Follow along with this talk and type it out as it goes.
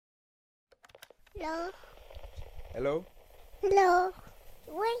Hello. Hello? Hello.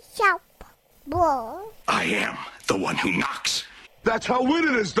 What's up, boy? I am the one who knocks. That's how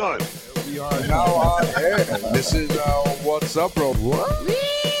winning is done. We are now on air. This is What's Up, Bro. What?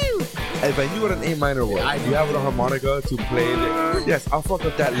 If I knew what an A minor was, you have a harmonica to play it. Yes, I'll fuck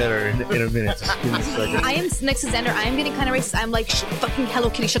up that letter in a minute. Just give me a second. I am next to Xander. I am getting kind of racist. I'm like, fucking Hello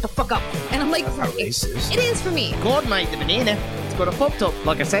Kitty, shut the fuck up. And I'm like, That's not racist. It is for me. God, mate, the banana. It's got a pop top,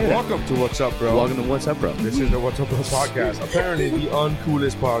 like I said. Welcome to What's Up, Bro. Welcome to What's Up, Bro. This is the What's Up, Bro podcast. Apparently the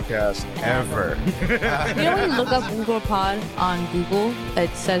uncoolest podcast ever. You know when you look up Google Pod on Google, it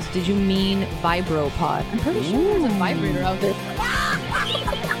says, did you mean Vibro-Pod? I'm pretty sure there's a vibrator out there.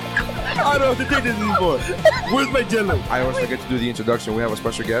 I don't have to take this anymore. Where's my jello? I always forget to do the introduction. We have a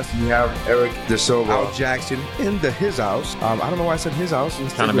special guest. We have Eric De Silva, Al Jackson in his house. I don't know why I said his house.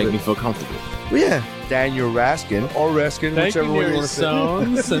 It's trying to make me feel comfortable. Well, yeah. Daniel Raskin or Raskin, whichever one you want to say.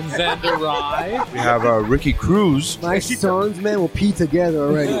 Sons and Xander Rye. We have Ricky Cruz. My sons, man, will pee together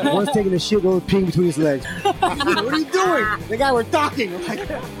already. One's taking a shit, goes peeing between his legs. What are you doing? The guy we're talking. I'm like,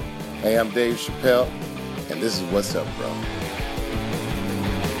 Hey, I'm Dave Chappelle, and this is What's Up, Bro.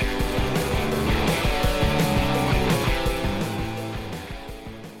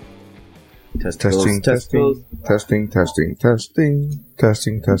 Testing. I swear to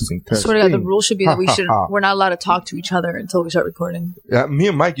God, the rule should be that we're not allowed to talk to each other until we start recording. Yeah, me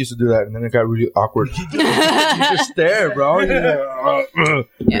and Mike used to do that, and then it got really awkward. You just stare, bro.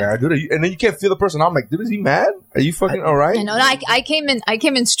 Yeah, I do that. And then you can't feel the person. I'm like, dude, is he mad? Are you fucking all right? I know. I came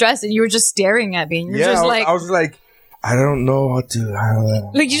in stressed, and you were just staring at me. And you're just like, I was like, I don't know what to. I don't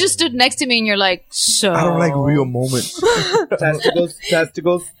know. Like you just stood next to me, and you're like, so. I don't like real moments.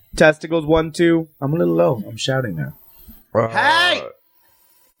 Testicles, 1, 2. I'm a little low. I'm shouting now. Hey!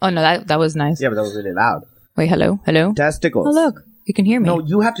 Oh no, that was nice. Yeah, but that was really loud. Wait, hello. Testicles. Oh look, you can hear me. No,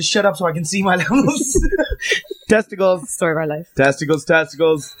 you have to shut up so I can see my levels. Testicles. Story of our life. Testicles. That's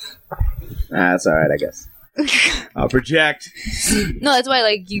all right, I guess. I'll project. No, that's why.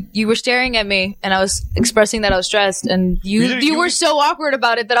 Like you were staring at me, and I was expressing that I was stressed, and you were so awkward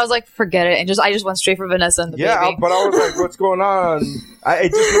about it that I was like, forget it, and I just went straight for Vanessa and the baby. But I was like, what's going on?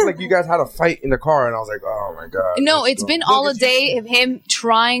 It just looked like you guys had a fight in the car, and I was like, oh my god. No, it's been all a day of him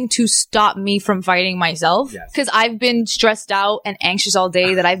trying to stop me from fighting myself because I've been stressed out and anxious all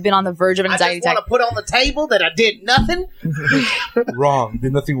day that I've been on the verge of an anxiety attack. I just want to put on the table that I did nothing. Wrong.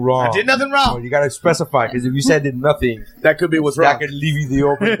 Did nothing wrong. I did nothing wrong. Well, you gotta specify because if you said did nothing, that could be what's wrong. That could leave you the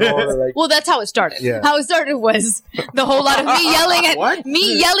open door. Like, well, that's how it started. Yeah. How it started was the whole lot of me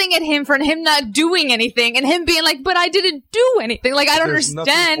yelling at him for him not doing anything, and him being like, "But I didn't do anything. Like I don't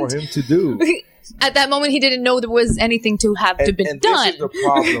understand." For him to do. At that moment, he didn't know there was anything to have to be done. This is the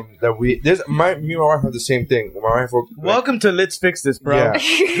problem that me and my wife have the same thing. My wife will, welcome to Let's Fix This, bro. Yeah.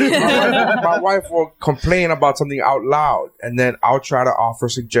 my wife will complain about something out loud, and then I'll try to offer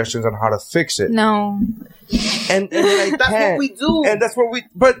suggestions on how to fix it. No, and that's what we do, and that's what we.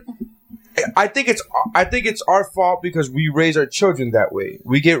 But I think it's our fault because we raise our children that way.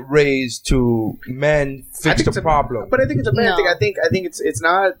 We get raised to men fix the problem. But I think it's a bad thing. I think it's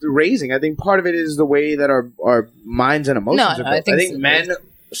not raising. I think part of it is the way that our minds and emotions are built. I think men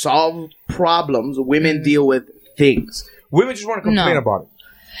solve problems. Women deal with things. Women just want to complain about it.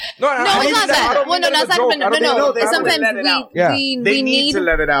 No, it's not that. Well, no, that's not. No. Sometimes we need to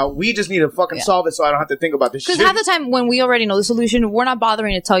let it out. We just need to fucking solve it so I don't have to think about this shit. Because half the time when we already know the solution, we're not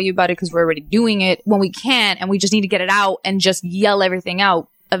bothering to tell you about it because we're already doing it when we can, and we just need to get it out and just yell everything out.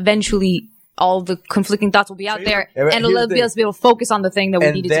 Eventually, all the conflicting thoughts will be out there, and it'll be us to be able to focus on the thing that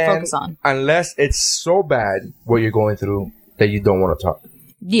we needed to focus on. Unless it's so bad what you're going through that you don't want to talk.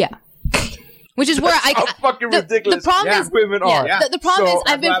 Yeah. Which is where how fucking ridiculous the problem is women are. Yeah. The problem is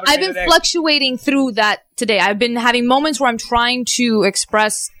I've been fluctuating through that today. I've been having moments where I'm trying to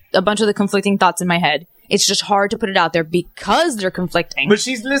express a bunch of the conflicting thoughts in my head. It's just hard to put it out there because they're conflicting. But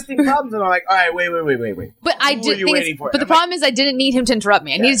she's listing problems, and I'm like, all right, wait. But the problem is I didn't need him to interrupt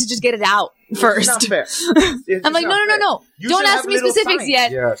me. I needed to just get it out first. It's not fair. I'm like, no. Don't ask me specifics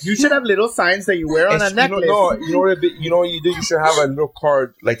yet. Yes. You should have little signs that you wear on a necklace. You know what you do? You should have a little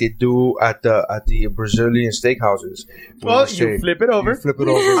card like they do at the Brazilian steakhouses. Well, you flip it over.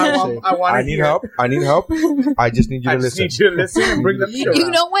 I need help. I just need you to listen. And bring the meat around. You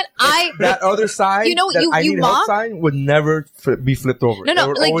know what? That other side, you need help sign would never be flipped over. No,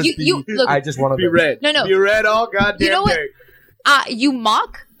 like you look. I just want to be red. No. Be red all goddamn day. You know what? You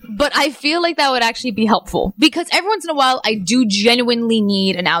mock. But I feel like that would actually be helpful because every once in a while I do genuinely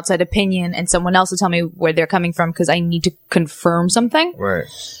need an outside opinion and someone else to tell me where they're coming from because I need to confirm something. Right.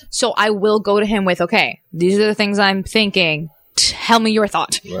 So I will go to him with, okay, these are the things I'm thinking. Tell me your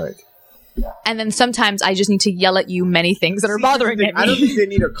thought. Right. And then sometimes I just need to yell at you many things that are bothering me. I don't think they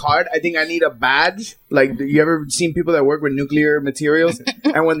need a card. I think I need a badge. Like, you ever seen people that work with nuclear materials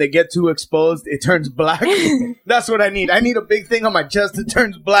and when they get too exposed, it turns black? That's what I need. I need a big thing on my chest that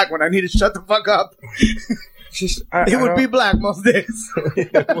turns black when I need to shut the fuck up. It would be black most days.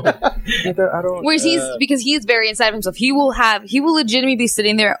 Whereas because he is very inside of himself. He will legitimately be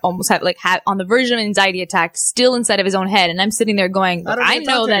sitting there almost on the verge of an anxiety attack still inside of his own head. And I'm sitting there going, I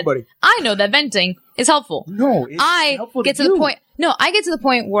know that venting is helpful. No, it's helpful get to the point. No, I get to the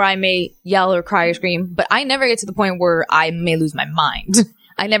point where I may yell or cry or scream, but I never get to the point where I may lose my mind.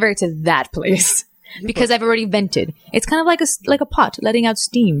 I never get to that place. Because I've already vented. It's kind of like a pot letting out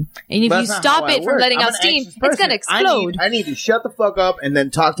steam. And if you stop it from letting out steam, it's going to explode. I need to shut the fuck up and then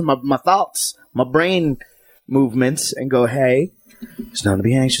talk to my thoughts, my brain movements, and go, hey, there's nothing to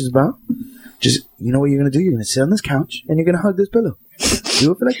be anxious about. Just, you know what you're going to do? You're going to sit on this couch and you're going to hug this pillow.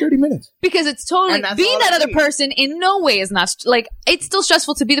 Do it for like 30 minutes. Because it's totally, being that other person in no way is not, like, it's still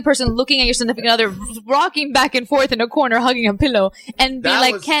stressful to be the person looking at your significant other, rocking back and forth in a corner, hugging a pillow, and be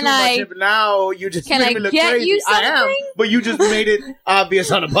like, now you just can I look get crazy. you something? I am, but you just made it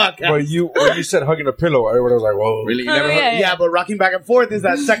obvious on a podcast. But when you said hugging a pillow, everybody was like, whoa. Really? You never yeah, but rocking back and forth is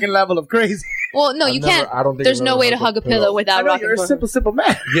that second level of crazy. Well, no, you can't. I don't think there's no way to hug a pillow without rocking. You're a simple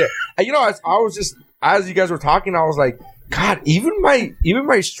man. Yeah. And you know, I was just, as you guys were talking, I was like, God, even my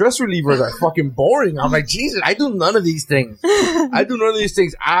stress relievers are fucking boring. I'm like, Jesus, I do none of these things. When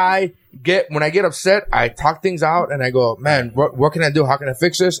I get upset, I talk things out and I go, man, what can I do? How can I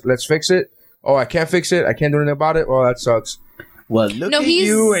fix this? Let's fix it. Oh, I can't fix it. I can't do anything about it. Well, that sucks. Well, look at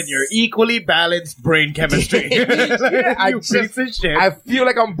you and your equally balanced brain chemistry. I feel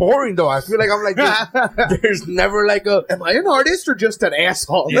like I'm boring, though. I feel like I'm like, there's never like a... Am I an artist or just an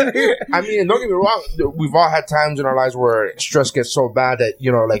asshole? Yeah. I mean, don't get me wrong. We've all had times in our lives where stress gets so bad that,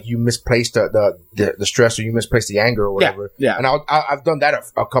 you know, like you misplaced the stress or you misplaced the anger or whatever. Yeah. And I've done that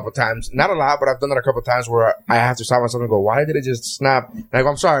a couple times. Not a lot, but I've done that a couple times where I have to stop myself and go, why did it just snap? And I go,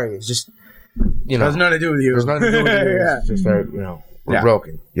 I'm sorry. It's just... You know, there's nothing to do with you. There's nothing to do with you. Yeah. It's just that, you know, we're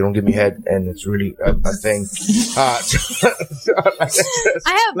broken. You don't give me head, and it's really a thing. I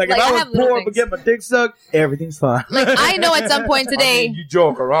have, like if I was poor but get my dick sucked, everything's fine. Like I know at some point today, you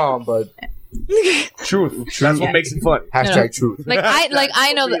joke around, but truth. That's what makes it fun. Hashtag truth.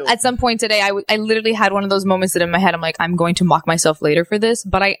 I know that at some point today, I literally had one of those moments that in my head, I'm like, I'm going to mock myself later for this,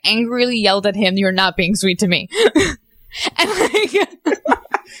 but I angrily yelled at him, "You're not being sweet to me." And like.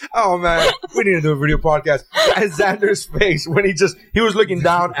 Oh man, we need to do a video podcast. And Xander's face when he was looking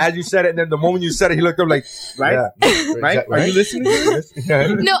down as you said it, and then the moment you said it, he looked up like, right? Are you listening to this?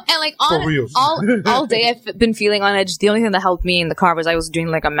 No, and like all day I've been feeling on edge. The only thing that helped me in the car was I was doing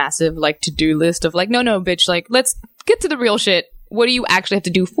like a massive like to-do list of like, no, bitch, like let's get to the real shit. What do you actually have to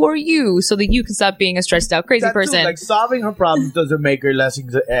do for you so that you can stop being a stressed out crazy person? Too, like solving her problems doesn't make her less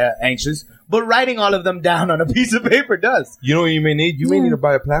anxious, but writing all of them down on a piece of paper does. You know what you may need? You may need to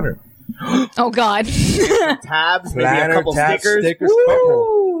buy a planner. Oh God! Tabs, maybe a couple stickers.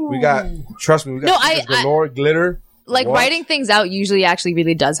 Couple. We got galore, glitter. Like writing things out usually actually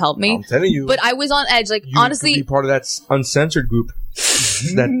really does help me. I'm telling you. But I was on edge. Like honestly, could be part of that uncensored group.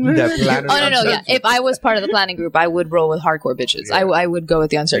 that planner. Oh no, yeah. If I was part of the planning group, I would roll with hardcore bitches. Yeah. I would go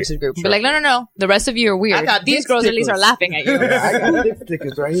with the uncensored group. Sure. Be like, no. The rest of you are weird. These girls at least are laughing at you. I got dick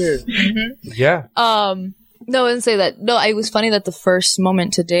stickers right here. Mm-hmm. Yeah. No, I didn't say that. No, it was funny that the first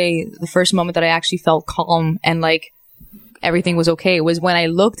moment that I actually felt calm and like everything was okay was when I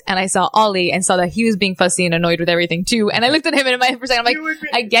looked and I saw Ollie and saw that he was being fussy and annoyed with everything too. And I looked at him and in my first second, I'm like,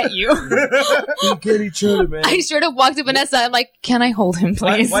 I get you. We get each other, man. I straight up walked to Vanessa. I'm like, can I hold him,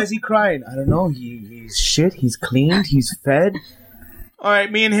 please? Why is he crying? I don't know. He's shit. He's cleaned. He's fed. All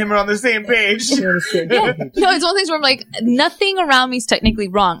right, me and him are on the same page. Yeah. No, it's one of those things where I'm like, nothing around me is technically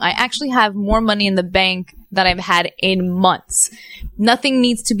wrong. I actually have more money in the bank than I've had in months. Nothing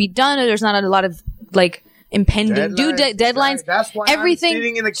needs to be done. There's not a lot of like impending deadlines. That's why everything. I'm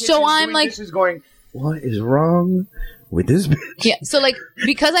sitting in the kitchen I'm like, going, what is wrong with this bitch? Yeah. So like,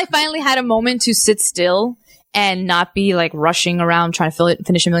 because I finally had a moment to sit still and not be like rushing around trying to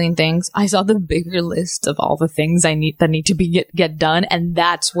finish a million things, I saw the bigger list of all the things that need to be get done, and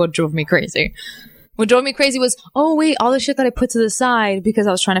that's what drove me crazy. What drove me crazy was, oh wait, all the shit that I put to the side because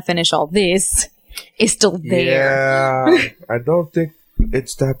I was trying to finish all this is still there. Yeah, I don't think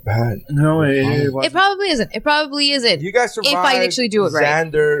it's that bad. No, it probably isn't. It probably isn't. You guys survived if I actually do it right.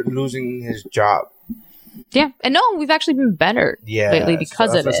 Xander losing his job. Yeah, and no, we've actually been better lately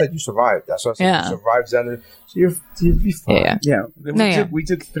because of it. That's what I said. You survived. That's what I said. You survived Xander. So you'll be fine. Yeah. We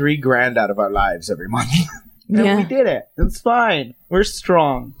took $3,000 out of our lives every month. And we did it. It's fine. We're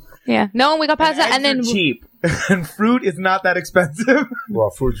strong. Yeah. No, we got past that, and then cheap. And fruit is not that expensive. Well,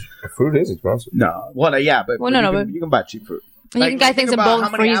 fruit is expensive. No. Well, yeah, but, Well, but no, you can buy cheap fruit. you can buy things in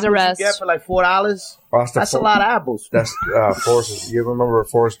bulk, freeze the rest. You get for like $4. That's a lot of apples. That's Forrest. You remember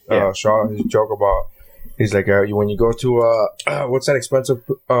Forrest Shaw? His joke about he's like when you go to what's that expensive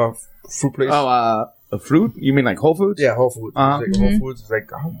fruit place? A fruit? You mean like Whole Foods? Yeah, Whole Foods. It's like, Whole Foods is like,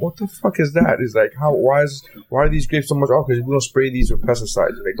 what the fuck is that? It's like, why are these grapes so much? Oh, because we don't spray these with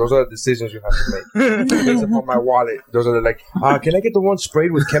pesticides. Like, those are the decisions you have to make. Based upon my wallet, those are like, can I get the one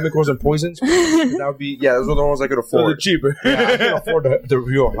sprayed with chemicals and poisons? That would be, those are the ones I could afford. Those are cheaper. Yeah, I can afford the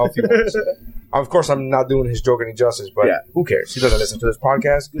real healthy ones. Of course, I'm not doing his joke any justice, but who cares? He doesn't listen to this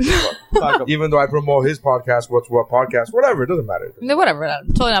podcast. Even though I promote his podcast, What's What podcast, whatever, it doesn't matter. No, whatever. I'm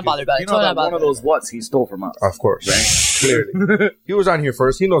totally not bothered about it. You know Totally that not bothered. one of those what's he stole from us. Of course. Right? Clearly. He was on here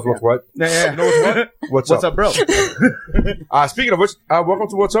first. He knows what's what. Yeah. You know what's what? What's up, bro? Speaking of which, welcome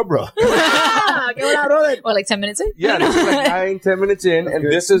to What's Up, Bro. What, like 10 minutes in? Yeah, this is like 9-10 minutes in, and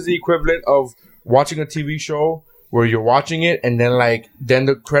this is the equivalent of watching a TV show where you're watching it, and then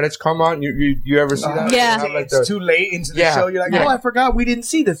the credits come on. You ever see that? Yeah. Like It's too late into the show. You're like, I forgot we didn't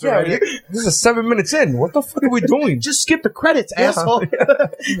see this already. This is 7 minutes in. What the fuck are we doing? Just skip the credits, asshole.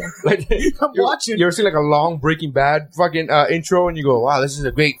 Like, I'm watching. You ever see like a long Breaking Bad fucking intro, and you go, wow, this is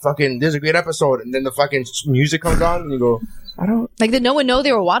a great episode, and then the fucking music comes on, and you go, I don't. Like, did no one know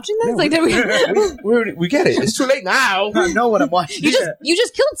they were watching this? Like, did we get it. It's too late now. I know what I'm watching. You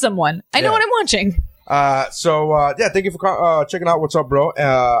just killed someone. I know what I'm watching. Thank you for checking out What's Up, Bro.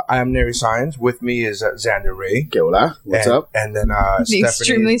 I am Neri Science. With me is Xander Ray. Que hola. What's up? And then Stephanie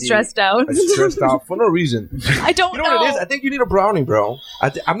extremely stressed out. Stressed out for no reason. I don't know. You know what it is? I think you need a brownie, bro.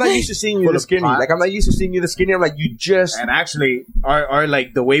 I'm not used to seeing you this skinny. Like, I'm not used to seeing you this skinny. I'm like, you just... And actually, our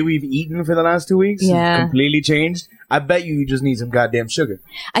like, the way we've eaten for the last 2 weeks completely changed. I bet you just need some goddamn sugar.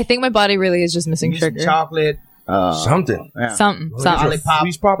 I think my body really is just missing sugar. Chocolate. Something. Yeah. Something.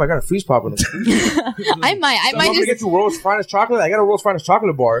 Freeze pop. I got a freeze pop in it. I might just get you World's Finest Chocolate. I got a World's Finest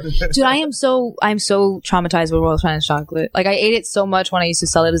Chocolate bar. Dude, I'm so traumatized with World's Finest Chocolate. Like, I ate it so much when I used to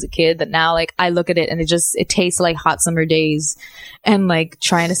sell it as a kid that now, like, I look at it and it tastes like hot summer days and like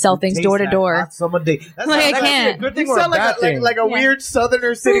trying to sell things door to door. Hot summer day. That's like, I can't. Good thing or a bad thing? Like a weird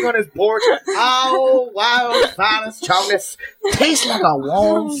southerner sitting on his porch. Oh, wow, finest chocolates taste like a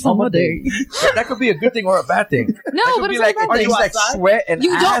warm summer day. That could be a good thing or a bad thing. No, but it's like not it's like sweat and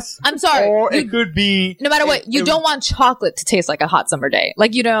ass. I'm sorry. Or it could be. No matter what, you don't want chocolate to taste like a hot summer day.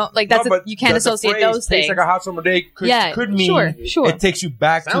 Like, you know, like that's you can't associate those things. Tastes like a hot summer day. Could mean sure. It takes you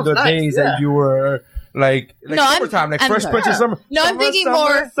back to the days that you were. Like summertime, like Fresh Prince of Summer. No, I'm thinking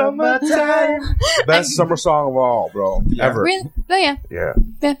more summertime. Best summer song of all, bro. Ever. Really? Oh yeah. Yeah,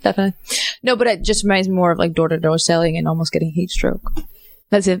 definitely. No, but it just reminds me more of like door-to-door selling and almost getting heat stroke.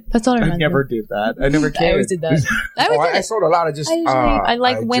 That's it. That's all I remember. I never did that. I never cared. I always did that. I sold a lot. I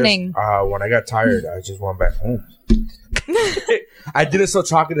like winning. When I got tired, I just went back home. I didn't sell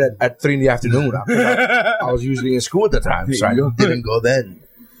chocolate at 3 p.m. I was usually in school at the time, so I didn't go then.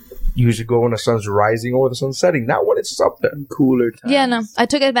 You usually go when the sun's rising or the sun's setting, not when it's up there. Cooler times. Yeah, no. I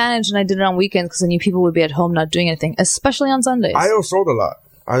took advantage and I did it on weekends because I knew people would be at home not doing anything, especially on Sundays. I always sold a lot,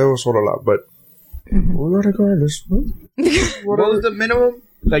 but regardless. What was the minimum?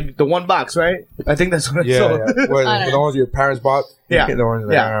 Like the $1, right? I think that's what I sold. Yeah. The ones your parents bought? Yeah. The ones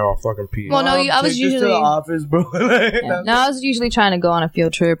that are fucking pee. Well, no, I was usually... to the office, bro. No, I was usually trying to go on a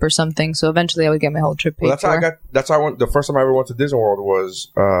field trip or something, so eventually I would get my whole trip paid for. That's how I went. The first time I ever went to Disney World was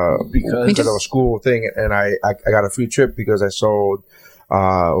because of a school thing, and I got a free trip because I sold,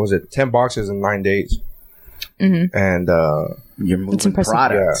 10 boxes in 9 days. Mm-hmm. And you're moving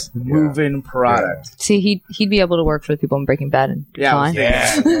product. Moving product. Yeah. See, he'd be able to work for the people in Breaking Bad and fine.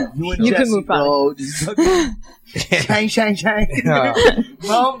 You can move product. Shine.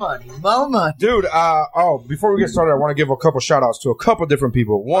 More money. Dude, before we get started, I want to give a couple shout outs to a couple different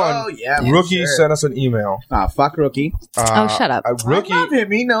people. One, Rookie sent us an email. Fuck Rookie. Shut up. Rookie. I love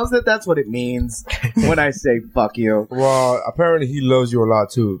him. He knows that's what it means when I say fuck you. Well, apparently he loves you a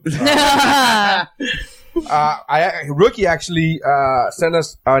lot too. Rookie actually sent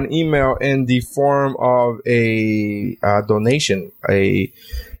us an email in the form of a donation.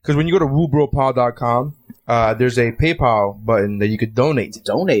 Because when you go to woobropod.com, there's a PayPal button that you could donate.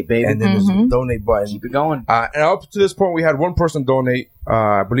 Donate, baby. And then there's a donate button. Keep it going. And up to this point, we had one person donate.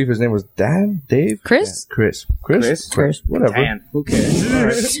 I believe his name was Dan? Dave? Chris? Chris. Whatever. Dan. Who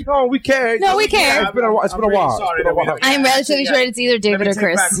cares? No, we care. No, we care. It's been a while. I'm relatively sure it's either David or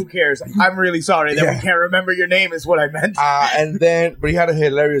Chris. Who cares? I'm really sorry that we can't remember your name is what I meant. But he had a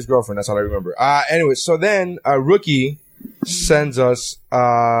hilarious girlfriend. That's all I remember. Anyway, so then Rookie sends us,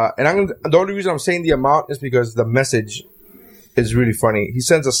 and the only reason I'm saying the amount is because the message is really funny. He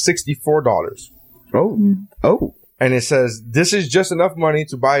sends us $64. Oh. And it says, this is just enough money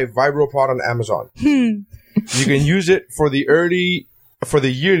to buy a VibroPod on Amazon. You can use it for the yearly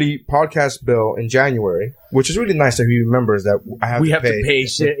podcast bill in January, which is really nice that he remembers that we have to pay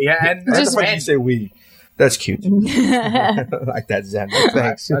shit. Yeah, and that's why you say we. That's cute. I like that, Xander.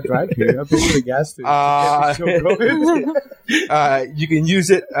 Thanks. I drive here. I pay for the gas station. You can use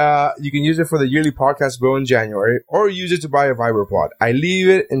it. You can use it for the yearly podcast bill in January, or use it to buy a VibroPod. I leave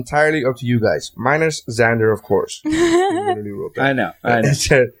it entirely up to you guys, minus Xander, of course. I know. It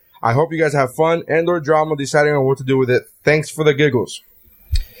said, I hope you guys have fun and/or drama deciding on what to do with it. Thanks for the giggles.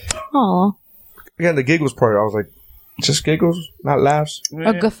 Aw. Again, the giggles part, I was like, just giggles, not laughs.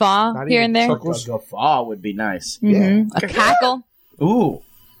 A guffaw Not here even and there. chuckles. A guffaw would be nice. A cackle. Ooh.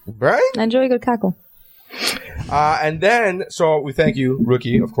 Right? I enjoy a good cackle. And then, so we thank you,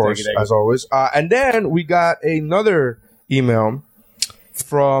 Rookie, of course, Thank you. as always. And then we got another email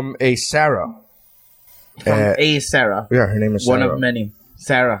from a Sarah. From a Sarah. Yeah, her name is Sarah. One of many.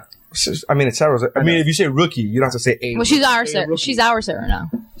 Sarah. I mean, it's Sarah's. I mean, if you say Rookie, you don't have to say a. Well, she's our Sarah. She's our Sarah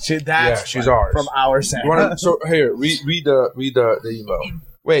now. She's ours. From our Sarah. You wanna, so here, read the email.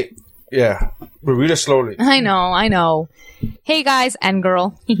 Wait, yeah, but read it slowly. I know. Hey guys and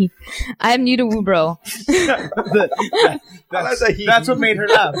girl, I'm new to Woobro. That's what made her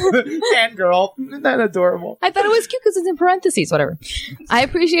laugh. And girl, isn't that adorable? I thought it was cute because it's in parentheses. Whatever. I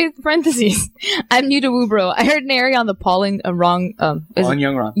appreciate the parentheses. I'm new to Woobro. I heard Nary on the Pauling Young Wrong,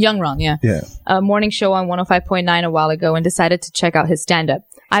 yeah. Morning show on 105.9 a while ago, and decided to check out his stand-up.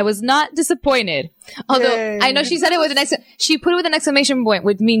 I was not disappointed. Although I know she said it with she put it with an exclamation point,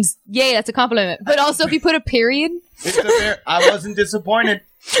 which means yay, that's a compliment. But also if you put a period. I wasn't disappointed.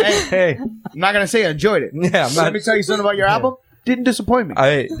 Hey, I'm not gonna say I enjoyed it. Yeah, let me tell you something about your album. Didn't disappoint me.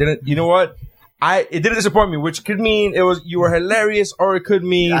 I didn't. You know what? It didn't disappoint me, which could mean you were hilarious, or it could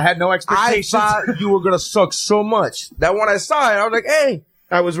mean I had no expectations. I thought you were gonna suck so much that when I saw it, I was like, hey.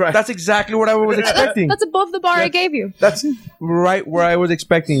 I was right. That's exactly what I was expecting. That's above the bar I gave you. That's right where I was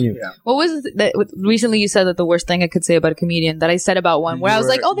expecting you. Yeah. What was it that recently you said that the worst thing I could say about a comedian that I said about one where I was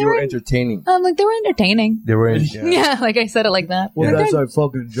like, oh, they were entertaining. I'm like, they were entertaining. They were Yeah, like I said it like that. Well, that's our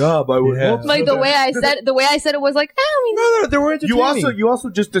fucking job. I would hope. Like the way I said it was like, no, they were entertaining. You also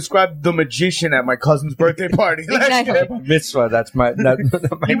just described the magician at my cousin's birthday party. Exactly. Mitzvah. That's my.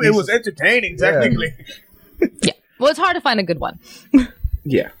 It was entertaining, technically. Yeah. Well, it's hard to find a good one.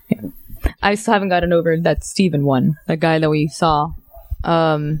 Yeah. I still haven't gotten over that Steven one, that guy that we saw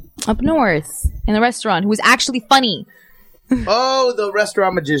up north in the restaurant who was actually funny. Oh, the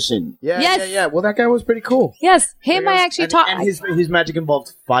restaurant magician. Yes. Yeah. Well, that guy was pretty cool. Yes, him I actually taught. And his magic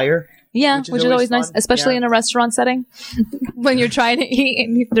involved fire. Yeah, which is always nice, fun. especially in a restaurant setting when you're trying to eat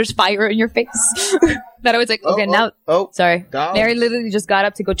and there's fire in your face. That I was like, okay, now. Sorry. Dogs. Mary literally just got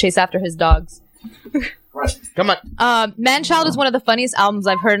up to go chase after his dogs. Come on. Man-Child is one of the funniest albums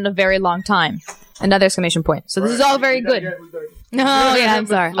I've heard in a very long time. Another exclamation point. So this is all very good. No, yeah, I'm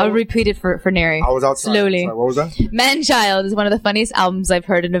sorry. I'll repeat it for Neri. I was outside. Slowly. Sorry, what was that? Man-Child is one of the funniest albums I've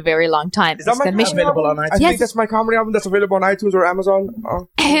heard in a very long time. Is that my available on iTunes? I think that's my comedy album that's available on iTunes or Amazon.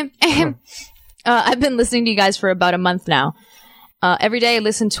 I've been listening to you guys for about a month now. Every day I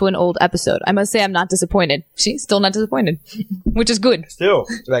listen to an old episode. I must say I'm not disappointed. She's still not disappointed, which is good. Still,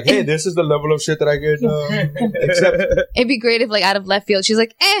 like, hey, this is the level of shit that I could accept. It'd be great if, like, out of left field, she's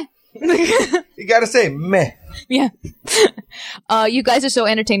like, You gotta say, meh. Yeah. You guys are so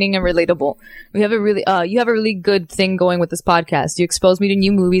entertaining and relatable. You have a really good thing going with this podcast. You expose me to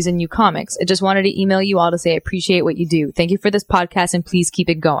new movies and new comics. I just wanted to email you all to say I appreciate what you do. Thank you for this podcast and please keep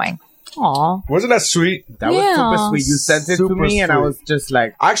it going. Aw. Wasn't that sweet? That was super sweet. You sent it to me and I was just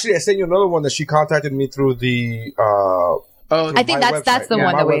like... Actually, I sent you another one that she contacted me through the... I think that's the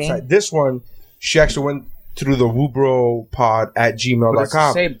one that we... This one, she actually went through the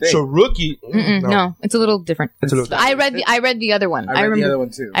woobropod@gmail.com. Same thing. So Rookie... No, it's a little different. I read the other one. I remember the other one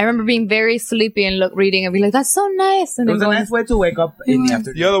too. I rember being very sleepy and reading and be like, that's so nice. And it was a nice way to wake up in the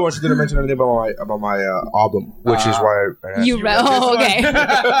afternoon. The other one, she didn't mention anything about my album, which is why I you read. Oh, okay.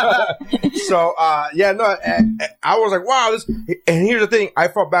 So, I was like, wow, this. And here's the thing, I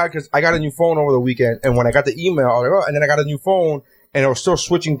felt bad because I got a new phone over the weekend, and when I got the email, I was like, oh, and then I got a new phone, and I was still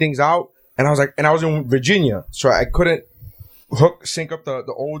switching things out, and I was like, and I was in Virginia, so I couldn't sync up the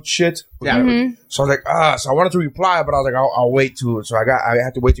old shit. Yeah. Mm-hmm. So I was like, so I wanted to reply, but I was like, I'll wait to. So I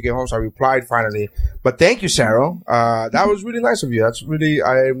had to wait to get home. So I replied finally. But thank you, Sarah. That was really nice of you. That's really,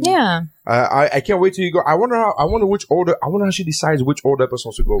 I can't wait till you go. I wonder how she decides which old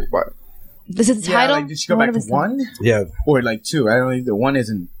episodes to go by. This is the title. Like, did she go back to one? Yeah. Or like two? I don't think the one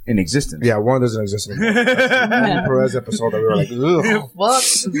isn't in existence. Yeah, one doesn't exist anymore. The Perez episode that we were like, ugh. Fuck.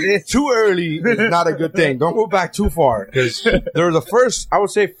 Too early is not a good thing. Don't go back too far. Because there were the first, I would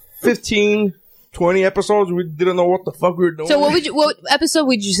say, 15, 20 episodes. We didn't know what the fuck we were doing. So what episode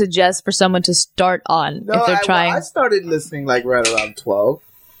would you suggest for someone to start on if they're trying? I started listening like right around 12.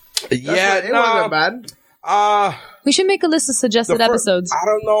 Yeah, it wasn't bad. We should make a list of suggested episodes. I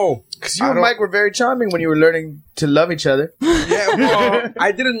don't know. Because you and Mike were very charming when you were learning to love each other. Yeah, well,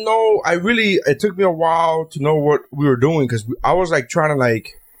 I didn't know. It took me a while to know what we were doing because I was like trying to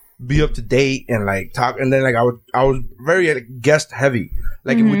like be up to date and like talk. And then like I was very guest heavy.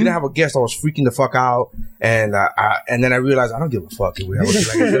 Like if we didn't have a guest, I was freaking the fuck out. And then I realized I don't give a fuck if we have a guest.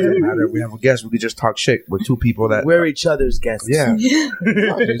 Like, it doesn't matter. If we have a guest, we could just talk shit with two people that we're each other's guests. Yeah,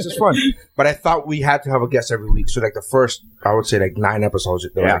 it's just fun. But I thought we had to have a guest every week. So like the first, I would say like 9 episodes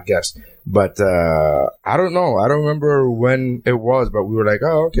there was a guest. But I don't know. I don't remember when it was. But we were like,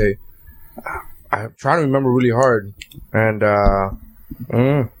 oh okay. I'm trying to remember really hard. And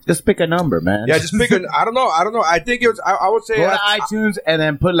just pick a number, man. Yeah, just pick I don't know. I think it was. I would say go to iTunes and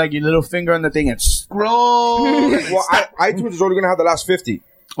then put like your little finger on the thing and scroll. Well, iTunes is only gonna have the last 50.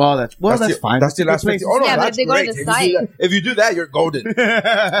 Oh, that's fine. That's the last 50. Oh no, yeah, that's but they great. go to the site. If you do that, you're golden.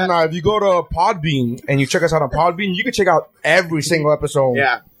 Now, if you go to Podbean and you check us out on Podbean, you can check out every single episode.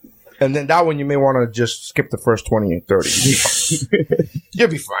 Yeah. And then that one, you may want to just skip the first 20 and 30. You'll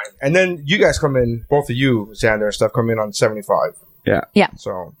be fine. And then you guys come in, both of you, Xander and stuff, come in on 75. Yeah. Yeah.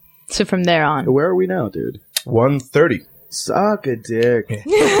 So from there on. Where are we now, dude? 130. Suck a dick. Yeah,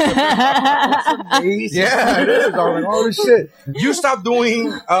 it is. I was like, holy shit. You stopped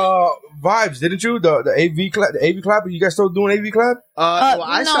doing vibes, didn't you? The AV clap. Are you guys still doing AV clap? Well,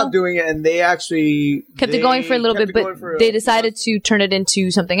 I stopped doing it, and they actually kept it going for a little bit, but they decided to turn it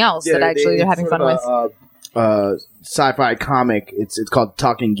into something else that actually they're having fun with. Sci-fi comic. It's called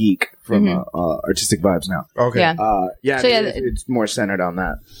Talking Geek from Artistic Vibes now. Okay. Yeah. So it's more centered on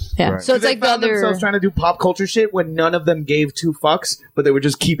that. Yeah. Right. So it's like the other. themselves trying to do pop culture shit when none of them gave two fucks, but they were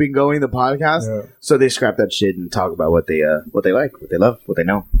just keeping going the podcast. Yeah. So they scrap that shit and talk about what they like, what they love, what they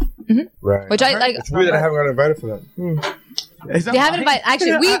know. Mm-hmm. Right. Which I like. It's weird that I haven't got invited for that. They haven't invited.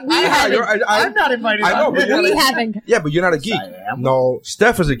 Actually, we haven't. I'm not invited. I know, but we haven't. Yeah, but you're not a geek. No,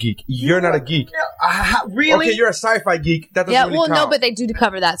 Steph is a geek. You're not a geek. Really? Okay, you're a sci-fi geek. That doesn't really count. No, but they do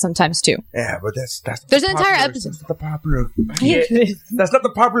cover that sometimes too. Yeah, but that's there's an entire episode. That's not the popular. That's not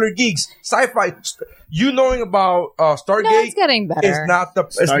the popular geeks. Sci-fi. You knowing about Stargate? No, it's getting better. It's not the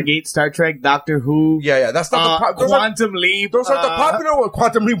Stargate, Star Trek, Doctor Who. Yeah, that's not the Quantum Leap. Those are the popular ones.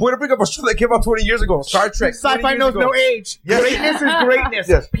 Quantum Leap. We're bring up a show that came out 20 years ago. Star Trek. Sci-fi knows no age. Yes. Greatness is greatness.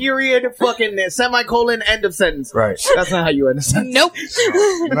 Yes. Period. Fucking semicolon. End of sentence. Right. That's not how you end a sentence. Nope.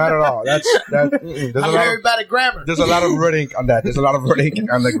 No, not at all. There's I'm very bad at grammar. There's a lot of red ink on that. There's a lot of red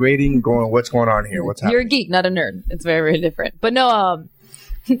ink on the grading. Going, what's going on here? What's happening? You're a geek, not a nerd. It's very, very different. But no,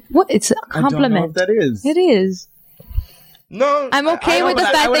 what? It's a compliment. I don't know what that is. It is. No, I'm okay with the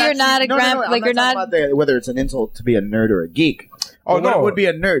fact that you're not a like you're not. Whether it's an insult to be a nerd or a geek. Oh no, what would be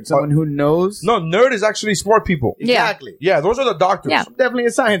a nerd? Someone who knows. No, nerd is actually smart people. Exactly. Yeah, those are the doctors. Yeah. Definitely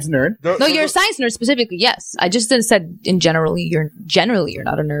a science nerd. No, you're a science nerd specifically. Yes, I just said in generally you're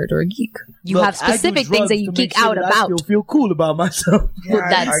not a nerd or a geek. You have specific things that you geek out about. I feel cool about myself. Yeah,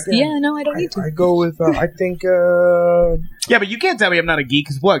 I don't need to. I go with I think. Yeah, but you can't tell me I'm not a geek.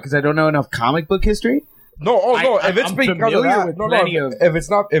 Because what? Because I don't know enough comic book history. No, if it's because of that, if it's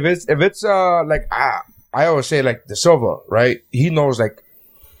not, if it's like I always say like the Silva, right? He knows like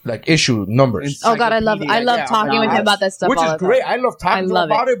issue numbers. Oh God, I love talking with him about that stuff. Which is great. I love talking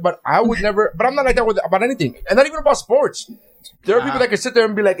about it, but I would never. But I'm not like that about anything, and not even about sports. There are people that can sit there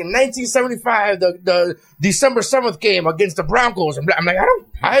and be like, in 1975, the December 7th game against the Broncos. I'm like,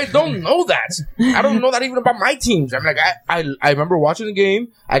 I don't know that. I don't know that even about my teams. I'm like, I remember watching the game.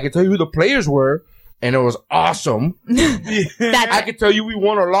 I can tell you who the players were. And it was awesome. I can tell you we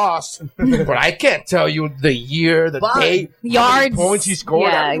won or lost, but I can't tell you the year, the date, yards, points he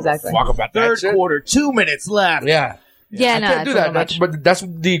scored. Yeah, exactly. Fuck about that Third quarter, 2 minutes left. Yeah. Yeah, I can't do that. But that's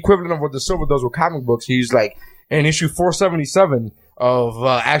the equivalent of what the Silva does with comic books. He's like in issue 477 of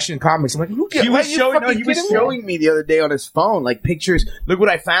Action Comics. I'm like, he was showing me the other day on his phone, like pictures. Look what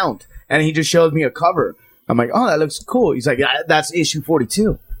I found, and he just shows me a cover. I'm like, oh, that looks cool. He's like, that's issue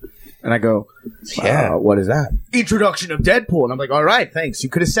 42. And I go, what is that? Introduction of Deadpool. And I'm like, all right, thanks. You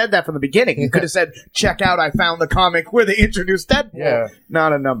could have said that from the beginning. You could have said, check out, I found the comic where they introduced Deadpool. Yeah.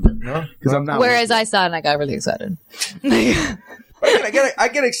 Not a number. No? Because I'm not. Whereas I saw it and I got really excited. I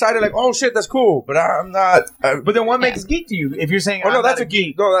get excited like, oh shit, that's cool, but I'm not. But then what makes geek to you? If you're saying, oh no, that's a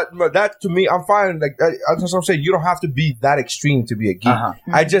geek. No, that to me, I'm fine. Like that's what I'm saying. You don't have to be that extreme to be a geek.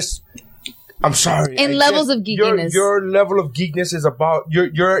 I'm sorry. In levels of geekiness, your level of geekness is about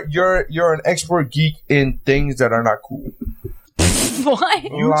you're an expert geek in things that are not cool. What?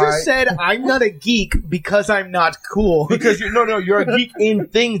 You just said I'm not a geek because I'm not cool. Because you're a geek in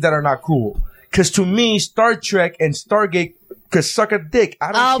things that are not cool. Because to me, Star Trek and Stargate could suck a dick.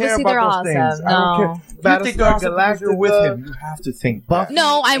 I don't care about those things. No. I don't care. You think they're awesome because you're with him. You have to think Buffy.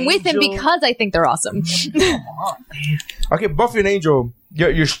 No, I'm with him because I think they're awesome. Okay, Buffy and Angel,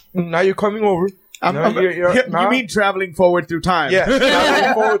 you're coming over. You mean traveling forward through time? Yeah,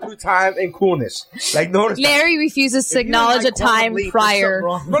 traveling forward through time and coolness. Like, notice Larry refuses to acknowledge a time prior.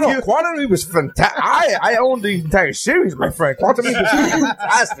 No, Quantum Leap was fantastic. I own the entire series, my friend. Quantum Leap was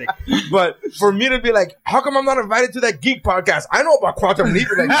fantastic. But for me to be like, how come I'm not invited to that geek podcast? I know about Quantum Leap.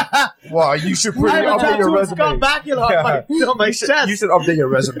 Like, well, you should update your resume. You should update your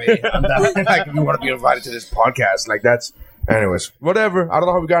resume. Like, if you want to be invited to this podcast, like that's. Anyways, whatever. I don't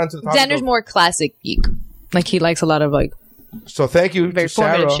know how we got into the topic. Xander's more classic geek. Like, he likes a lot of, like... So thank you to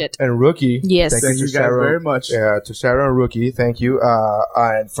Sarah and Rookie. Yes. Thank you guys very much. Yeah, to Sarah and Rookie. Thank you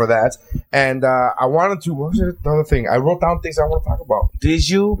and for that. And I wanted to... What was it? Another thing. I wrote down things I want to talk about. Did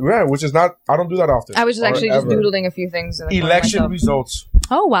you? Yeah, which is not... I don't do that often. I was just actually just doodling a few things. In the election results.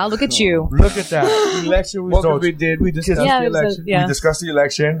 Oh, wow. Look at you. Look at that. Election results. What we did, we discussed the election. We discussed the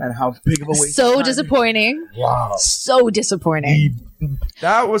election. And how big of a waste. So disappointing. Wow. So disappointing.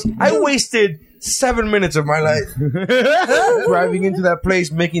 That was... I wasted 7 minutes of my life driving into that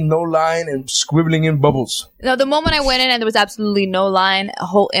place, making no line and scribbling in bubbles. No, the moment I went in and there was absolutely no line, a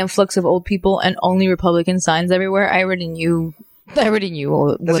whole influx of old people and only Republican signs everywhere, I already knew what I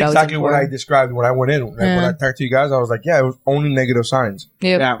was That's exactly what I described when I went in. When I talked to you guys, I was like, yeah, it was only negative signs.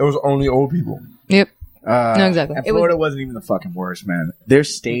 Yep. Yeah. It was only old people. Yep. No, exactly. And Florida wasn't even the fucking worst, man.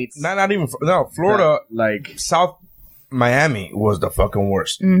 There's states. Not even. No, Florida, like South Miami was the fucking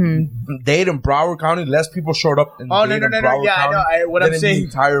worst. Mm-hmm. Dade and Broward County, less people showed up in Dade and Broward Yeah, County I know. What I'm saying. The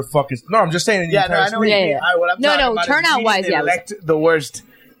entire fucking. No, I'm just saying. Yeah, no, I know what you mean. What I'm talking about turnout wise, yeah. Elect the worst.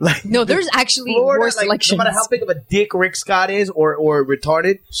 Like, no, there's actually Florida, worse elections. No matter how big of a dick Rick Scott is or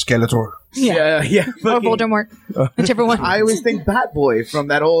retarded. Skeletor. Yeah. Or Voldemort. Whichever one. I always think Bat Boy from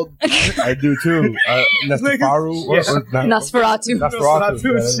that old... I do too. Nosferatu.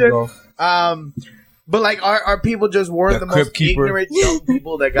 Nosferatu. But like, our people just weren't the most ignorant young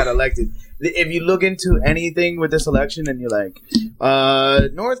people that got elected. If you look into anything with this election and you're like,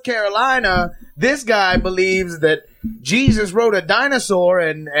 North Carolina, this guy believes that Jesus rode a dinosaur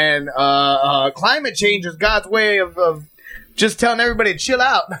and climate change is God's way of just telling everybody to chill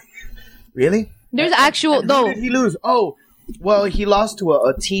out. Really? There's actual... Who did he lose? Oh, well, he lost to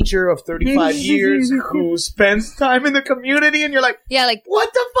a teacher of 35 years who spends time in the community, and you're like, yeah, like,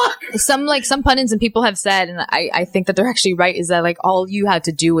 what the fuck? Some pundits and people have said, and I think that they're actually right, is that like all you had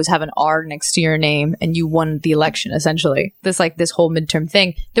to do was have an R next to your name and you won the election, essentially. This whole midterm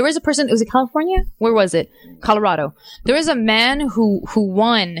thing. There was a person, was it California? Where was it? Colorado. There was a man who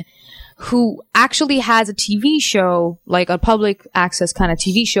won, who actually has a TV show, like a public access kind of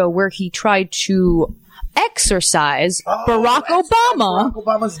TV show, where he tried to exorcise Barack Obama. Barack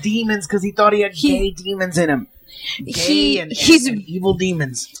Obama's demons, because he thought he had gay demons in him. Gay and evil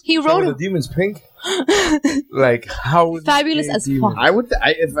demons. He wrote the demons pink. Like how fabulous as fuck. Are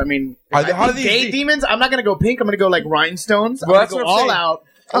these gay demons? I'm not gonna go pink. I'm gonna go like rhinestones. I'm gonna go all out.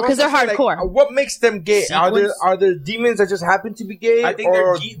 Oh, because they're hardcore. Like, what makes them gay? Are there demons that just happen to be gay? I think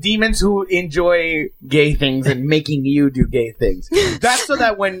they're demons who enjoy gay things and making you do gay things. That's so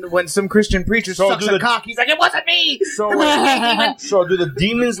that when some Christian preacher sucks a cock, he's like, it wasn't me! So do the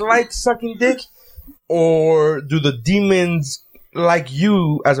demons like sucking dick? Or do the demons like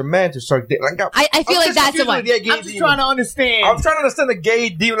you as a man to suck dick? Like, I feel like that's the one. I'm just trying to understand. I'm trying to understand the gay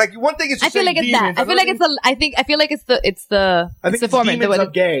demon. Like one thing is I feel like it's that. I feel like it's the format. Demons are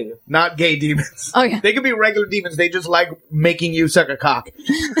gay, not gay demons. Oh yeah. They could be regular demons. They just like making you suck a cock.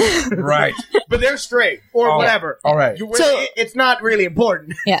 Right. But they're straight or whatever. All right. So it's not really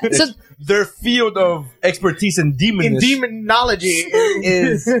important. Yeah. So their field of expertise in demonology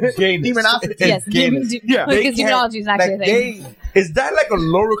is gay. Demonology. Yes. Yeah. Because demonology is actually a thing. Is that like a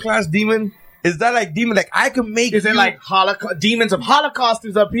lower class demon? Is that like demon? Like I can make. Is it like demons of Holocaust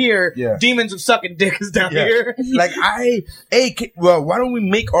is up here? Yeah. Demons of sucking dick is down here. Like why don't we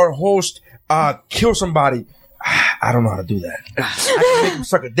make our host kill somebody? I don't know how to do that. I can make him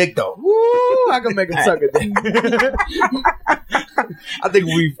suck a dick though. Woo, I can make him suck a dick. I think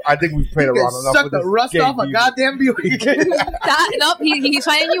we've played around enough Suck with the this rust game, off a dude. goddamn Buick. Nope, he keeps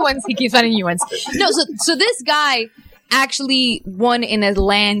finding new ones. He keeps finding new ones. No, so this guy actually won in a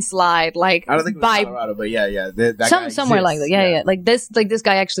landslide, like I don't think it was by Colorado, but yeah, that guy somewhere exists. like that. Yeah. Like this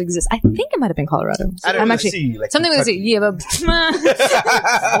guy actually exists. I think it might have been Colorado. I don't I'm really actually see, like, something with a C. Yeah, but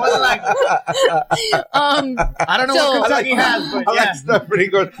More than likely. I don't know what Kentucky has, but I like yeah. stuff pretty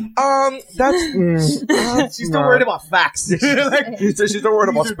good. That's She's still worried about facts. she's not worried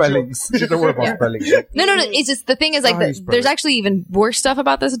about spellings. She's not worried about spellings. No. It's just the thing is like he's there's actually even worse stuff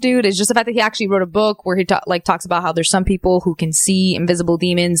about this dude. It's just the fact that he actually wrote a book where he talks about how there's some people who can see invisible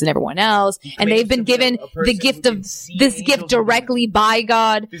demons and everyone else, and they've been given the gift of this gift directly by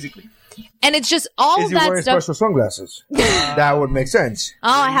God. Physically. And it's just all Is he that wearing stuff. special sunglasses? That would make sense. Oh,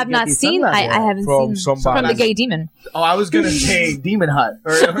 I have not seen. I haven't From seen somebody. from the gay demon. Oh, I was gonna say Demon Hut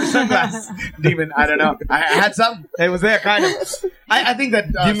or sunglass demon. I don't know. I had some. It was there, kind of. I think that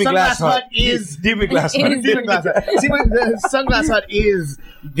Demon Sunglass Glass Hut Hut is Demon Glass Hut. Demon Glass Hut. See, the Sunglass Hut is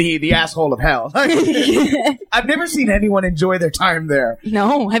the asshole of hell. I've never seen anyone enjoy their time there.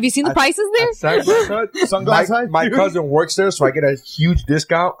 No, have you seen the prices there? Sunglass Hut. Sunglass Hut? My cousin works there, so I get a huge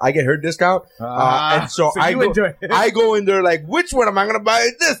discount. I get her discount, and so I you go. enjoy it. I go in there like, which one am I gonna buy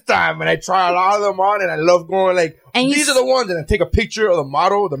this time? And I try a lot of them on, and I love going like, And you these are the ones. And I take a picture of the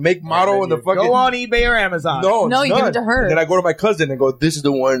model, the make model, and the fucking. Go on eBay or Amazon. No, No, it's you give none. it to her. And then I go to my cousin and go, "This is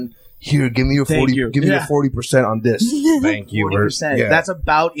the one. Here, give me your Thank 40. you. Give me Yeah. your 40% on this. Thank you. 40%. Yeah. That's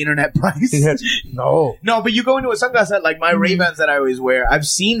about internet price. No. No, but you go into a sunglass set like my Ray-Bans that I always wear. I've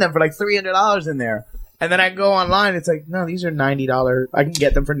seen them for like $300 in there. And then I go online, it's like, no, these are $90. I can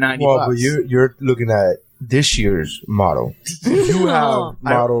get them for $90. Well, but you're looking at this year's model. You have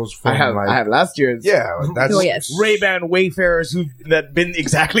models from I have last year's. Yeah, that's Oh, yes. Ray-Ban Wayfarers who that been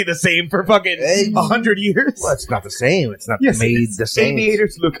exactly the same for fucking 100 years. Well, it's not the same. It's not Yes, made it's- the same.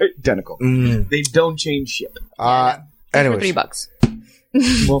 Aviators look identical. Mm. They don't change shit. For Anyways, $3.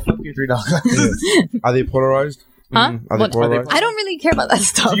 Well, fuck your $3. are they polarized? Huh? Are they What? polarized? I don't really care about that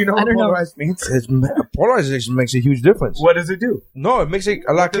stuff. Do you know I what don't know. polarized means? Polarization makes a huge difference. What does it do? No, it makes it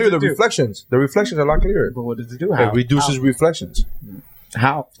a lot does clearer. it The do? reflections. The reflections are a lot clearer. But what does it do? It reduces reflections.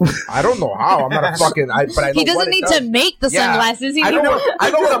 How? I don't know how. I'm not a fucking. But I know He doesn't what it need does. to make the Yeah. sunglasses. He I know what. I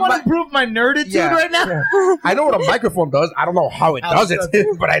know I what want a to prove my nerditude Yeah. right now. I know what a microphone does. I don't know how it does it,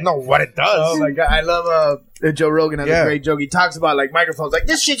 but I know what it does. Oh my god, I love Joe Rogan has Yeah. a great joke. He talks about like microphones, like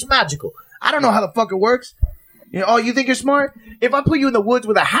this shit's magical. I don't know how the fuck it works. You know, oh, you think you're smart? If I put you in the woods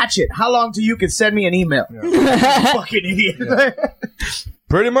with a hatchet, how long till you can send me an email? Fucking idiot.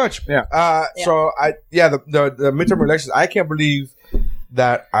 Pretty much. Yeah. So the midterm elections. I can't believe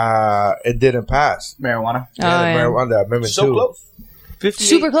that it didn't pass. Marijuana. The marijuana the amendment So too. close. 58.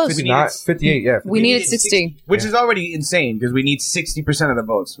 Super close. 59, 58. Yeah. We needed 60. Which is already insane because we need 60% of the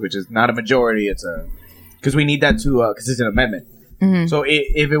votes, which is not a majority. It's because we need that to because it's an amendment. Mm-hmm. So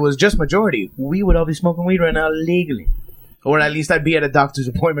if it was just majority, we would all be smoking weed right now legally, or at least I'd be at a doctor's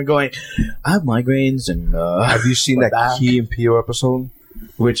appointment going, I have migraines and. Have you seen that Key and Peele episode?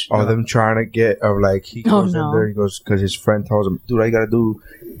 Which Of them trying to get like he goes no. in there. He goes because his friend tells him, "Dude, all you gotta do,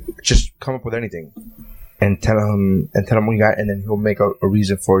 just come up with anything." And tell him what you got, and then he'll make a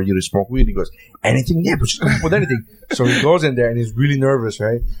reason for you to smoke weed. He goes, anything? Yeah, but just come up with anything. So he goes in there, and he's really nervous,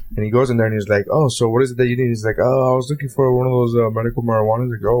 right? And he goes in there, and he's like, oh, so what is it that you need? He's like, oh, I was looking for one of those medical marijuana.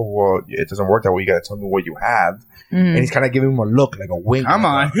 He's like, oh, well, it doesn't work that way. You got to tell me what you have. And he's kind of giving him a look, like a wink. Come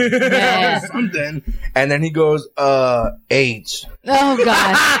on. Yeah. Something. And then he goes, AIDS. Oh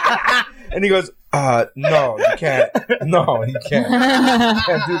God. And he goes, no, you can't. No, you can't. You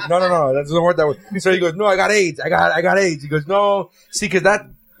can't do, no, that doesn't work that way. So he goes, no, I got AIDS. I got AIDS. He goes, no. See,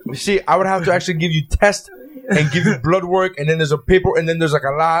 I would have to actually give you tests and give you blood work, and then there's a paper, and then there's like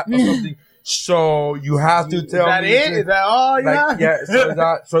a lot or something. So you have to tell Is that me. it? Is that all you got? Yeah.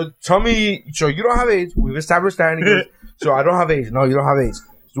 So tell me. So you don't have AIDS. We've established that. And he goes, so I don't have AIDS. No, you don't have AIDS.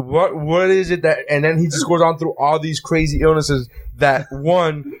 So what is it that? And then he just goes on through all these crazy illnesses that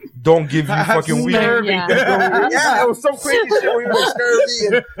one don't give you fucking weed. Yeah. Yeah, it was some crazy shit where you were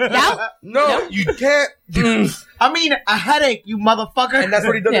scurvy. No, you can't. I mean, a headache, you motherfucker. And that's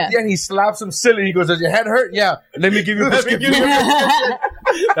what he does at the end. He slaps him silly. He goes, "Does your head hurt? Yeah. Let me give you a prescription."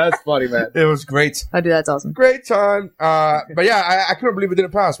 That's funny, man. It was great. I do. That's awesome. Great time. But yeah, I couldn't believe it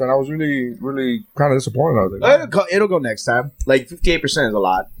didn't pass, man. I was really, really kind of disappointed. I was like, It'll go next time. Like 58% is a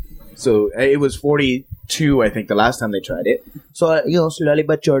lot. So it was 40 2, I think, the last time they tried it. So, slowly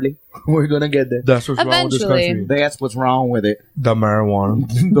but surely, we're going to get there. That's what's wrong with this country. That's what's wrong with it. The marijuana.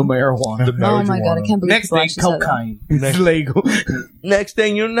 The marijuana. Oh my god, I can't believe Next thing, cocaine. It's legal. Next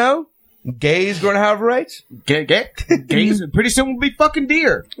thing you know, gays gonna have rights. Gays pretty soon will be fucking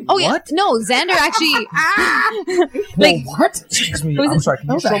deer. Oh yeah, no, Xander actually. Like what? Excuse me, I'm sorry.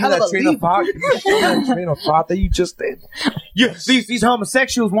 Can you show me that train of thought? Can you show me that train of thought that you just did? Yeah, these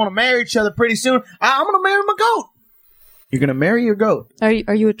homosexuals want to marry each other pretty soon. I'm gonna marry my goat. You're gonna marry your goat. Are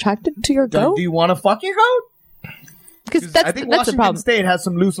you attracted to your goat? Do you want to fuck your goat? Because I think that's the Washington problem. State has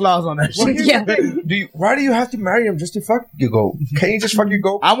some loose laws on that shit. Yeah. Why do you have to marry him just to fuck your goat? Can't you just fuck your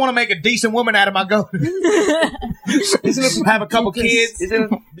goat? I want to make a decent woman out of my goat. Have a couple kids.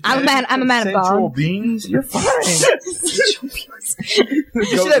 I'm a man of Sensual God. beings? You're fine. You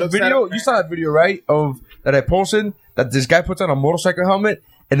see that video? You saw that video, right? Of that I posted that this guy puts on a motorcycle helmet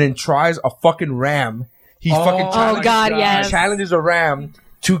and then tries a fucking ram. He fucking challenges a ram.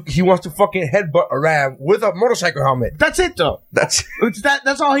 He wants to fucking headbutt a ram with a motorcycle helmet. That's it, though. That's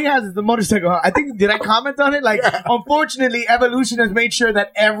all he has is the motorcycle helmet. I think, did I comment on it? Like, unfortunately, evolution has made sure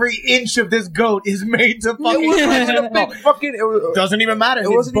that every inch of this goat is made to fucking... doesn't even matter.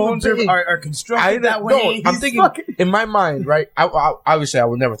 His bones are constructed that way. No, I'm thinking, in my mind, right? I obviously, I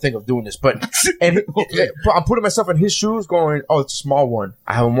would never think of doing this, but I'm putting myself in his shoes going, oh, it's a small one.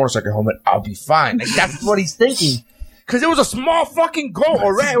 I have a motorcycle helmet. I'll be fine. Like, that's what he's thinking. Because it was a small fucking goat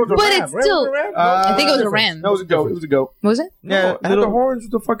or ram. It was a ram. It's still... I think it was a ram. No, it was a goat. It was a goat. Was it? Yeah. Had the horns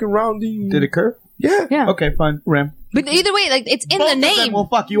with the fucking roundy. Did it curve? Yeah. Yeah. Okay, fine. Ram. But either way, like, it's in Both the of them name. will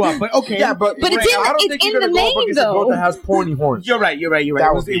fuck you up, but okay. Yeah, but it's in the name, though. though. That has pointy horns. You're right.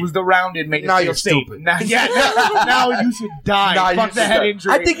 It was the rounded made. Now you're stupid. Now you should die. Fuck the head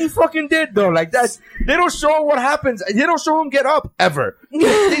injury. I think he fucking did though. Like that's they don't show what happens. They don't show him get up ever.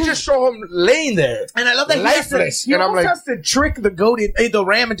 They just show him laying there. And I love that lifeless. He almost has to trick the goat, the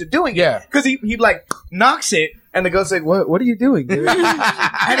ram into doing it. Yeah, because he like knocks it. And the goat's like, "What are you doing, dude?" And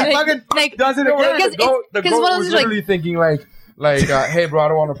he fucking does it again. The goat was literally thinking like, "Hey, bro, I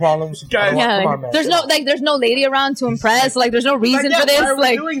don't want no problems." There's no lady around to impress. Like, there's no reason for this. Why are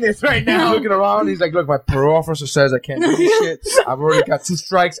we doing this right now? He's looking around. He's like, "Look, my parole officer says I can't do this shit. I've already got 2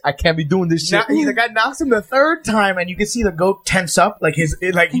 strikes. I can't be doing this shit." The guy knocks him the 3rd time, and you can see the goat tense up, like he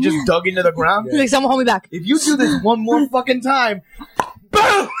just dug into the ground. Like, someone hold me back. If you do this one more fucking time.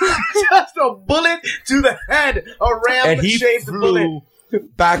 Boom! Just a bullet to the head. A ram-shaped bullet.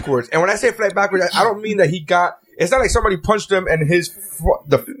 Backwards. And when I say fly backwards, I don't mean that he got... It's not like somebody punched him and his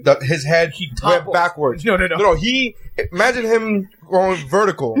head went backwards. No. He... Imagine him going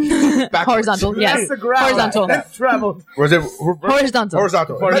vertical. Backwards. Horizontal, yes. Horizontal. That's travel. Was it... Horizontal.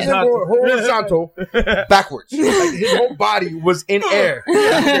 Imagine him going horizontal backwards. Like his whole body was in air.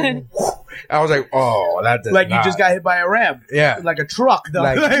 I was like, oh, that does like not. You just got hit by a ram. Yeah. Like a truck, though.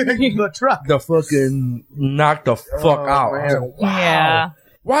 Like the truck. The fucking knocked the fuck out. I was like, wow. Yeah.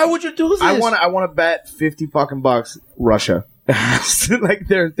 Why would you do this? I want to bet 50 fucking bucks Russia. Like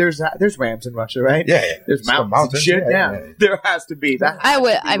there's rams in Russia, right? Yeah. There's mountains and shit. Yeah. There has to be.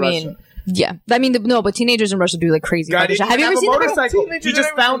 Yeah. But teenagers in Russia do like crazy. Have you ever seen a motorcycle? He just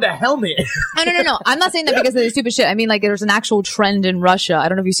found a helmet. No. I'm not saying that because of the stupid shit. I mean, like, there's an actual trend in Russia. I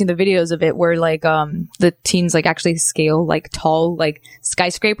don't know if you've seen the videos of it where, like, the teens, like, actually scale, like, tall, like,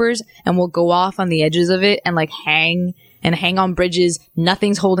 skyscrapers and will go off on the edges of it and, like, hang on bridges.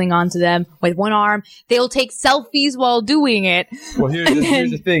 Nothing's holding on to them with one arm. They'll take selfies while doing it. Well, here's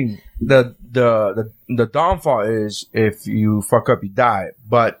the thing. The downfall is if you fuck up, you die.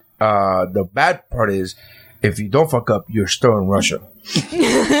 But the bad part is if you don't fuck up, you're still in Russia.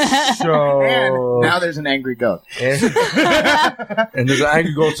 So and now there's an angry goat. And there's an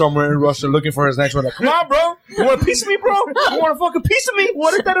angry goat somewhere in Russia looking for his next one. Like, come on, bro. You want a piece of me, bro? You want a fucking piece of me?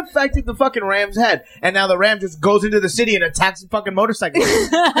 What if that affected the fucking ram's head? And now the ram just goes into the city and attacks the fucking motorcycle.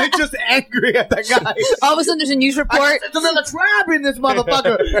 They're just angry at that guy. All of a sudden there's a news report. There's another trap in this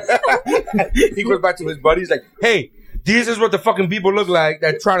motherfucker. He goes back to his buddies like, hey, this is what the fucking people look like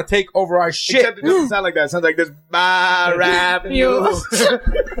that trying to take over our shit. Except it doesn't sound like that. It sounds like this. No. Yes.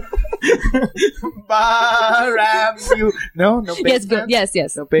 No,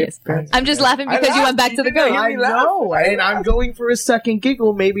 I'm just laughing because you went back to the goat. I know. And I'm going for a second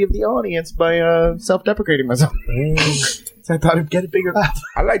giggle, maybe of the audience, by self-deprecating myself. So I thought I'd get a bigger laugh.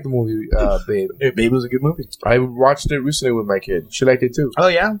 I like the movie, Babe. Babe was a good movie. I watched it recently with my kid. She liked it too. Oh,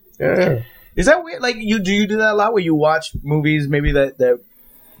 yeah? Yeah. Is that weird? Like, do you do that a lot where you watch movies maybe that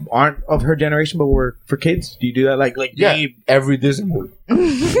aren't of her generation, but were for kids? Do you do that? Like every Disney movie.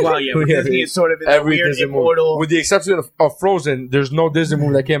 Well, yeah, but Disney is sort of in that Every weird Disney immortal. movie. With the exception of Frozen, there's no Disney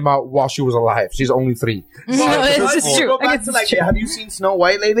movie that came out while she was alive. She's only 3. No, this is true. Go back to, like, have you seen Snow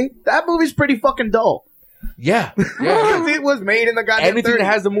White lately? That movie's pretty fucking dull. Yeah. It was made in the goddamn Anything 30s. that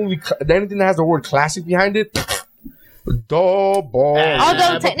has anything that has the word classic behind it, dull, boring.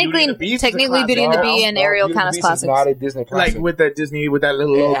 Although technically Beauty and the Bee and Ariel count as classics. Not a Disney classic. Like with the Disney, with that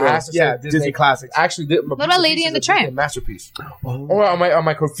little logo. Yeah, Disney classics. Actually, What about Lady and the Tramp? Masterpiece. Or am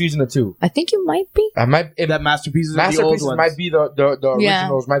I confusing the two? I think you might be. I might. That Masterpieces are the old ones. Might be the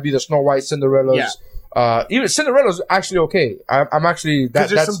originals. Might be the Snow White, Cinderella's. Yeah. Even Cinderella's actually okay. I'm actually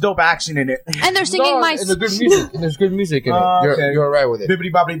because there's some dope action in it, and they're singing and there's good music. And there's good music in it. You're right with it.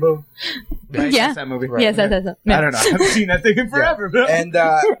 Bibbidi Bobbidi Boo. Right? Yeah, that movie. Right. Yes, that's I don't know. I haven't seen that thing in forever. Bro. And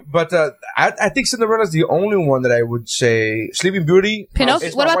but I think Cinderella's the only one that I would say. Sleeping Beauty.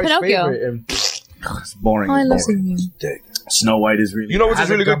 What about Pinocchio? It's boring. Oh, I love Sleeping Beauty. Snow White is really. You know what's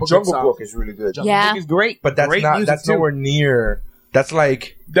really good? Jungle Book is really good. Yeah, Jungle Book is great, but that's nowhere near. That's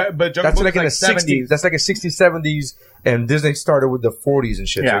like but that's like in the 60s. That's like a 60s, 70s, and Disney started with the 40s and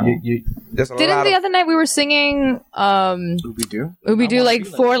shit. Yeah. So Didn't the other night we were singing Ooby-Doo like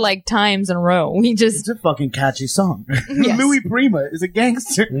 4 like times in a row. It's a fucking catchy song. Yes. Louis Prima is a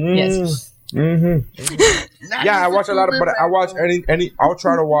gangster. Yes. Mm-hmm. Yeah, I watch a lot of, but I watch any. I'll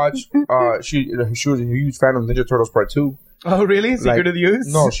try to watch. She was a huge fan of Ninja Turtles Part 2. Oh, really? Secret of the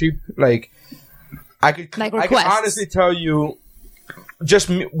Ooze? No, she I can honestly tell you.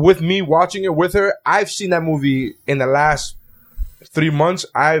 Just with me watching it with her, I've seen that movie in the last 3 months.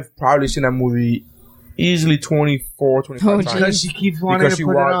 I've probably seen that movie easily 24, 25 times. Because she keeps wanting to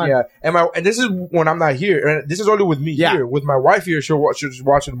put it on. Yeah, and this is when I'm not here. And this is only with me here. With my wife here, she'll just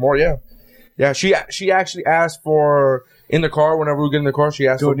watch it more. Yeah. She actually asked for in the car whenever we get in the car. She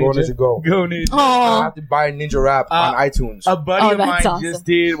asked for Go Ninja Go. Go Ninja. I have to buy Ninja Rap on iTunes. A buddy of mine just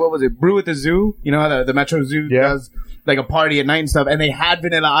did Brew at the Zoo. You know how the Metro Zoo does like a party at night and stuff, and they had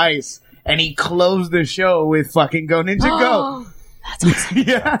Vanilla Ice, and he closed the show with fucking Go Ninja Go. That's awesome.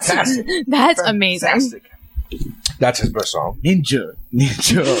 Yeah, that's amazing. Fantastic. That's his best song. Ninja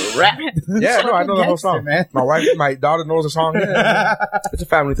Rap. Yeah, no, I know the whole song, man. My daughter knows the song. It's a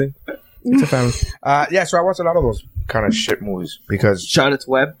family thing. It's a family. So I watch a lot of those kind of shit movies because Charlotte's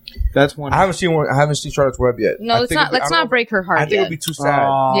Web. That's one. I haven't seen Charlotte's Web yet. No, let's not break her heart. I think it'll be too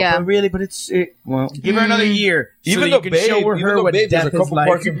sad. Yeah, but really, but well, give her another year. Even so though Babe, there's a couple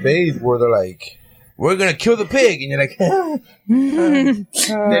parts in Babe where they're like, "We're gonna kill the pig," and you're like,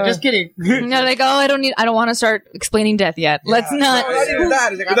 "They're just kidding." No, like, I don't want to start explaining death yet. Let's not. No, not even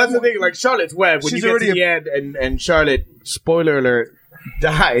that. But that's the thing. Like Charlotte's Web, when you get to the end, and Charlotte, spoiler alert,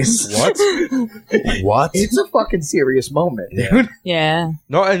 dies. What? It's a fucking serious moment, dude. Yeah.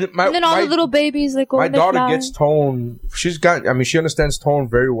 No, and then all the little babies like my daughter gets tone. She understands tone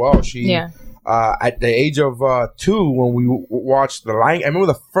very well. At the age of 2, when we watched The Lion, I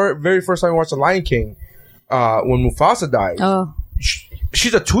remember the very first time we watched The Lion King, when Mufasa died. Oh.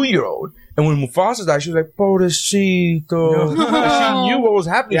 She's a 2-year-old. And when Mufasa died, she was like, "Pobrecito." She knew what was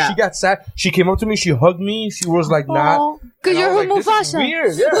happening. Yeah. She got sad. She came up to me. She hugged me. She was like, "Not." Because you're her like, Mufasa.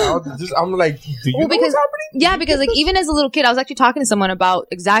 Weird. Yeah. I'm like, "Do you know what's happening?" Yeah, because like even as a little kid, I was actually talking to someone about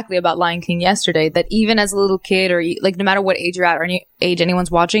Lion King yesterday. That even as a little kid, or like no matter what age you're at or any age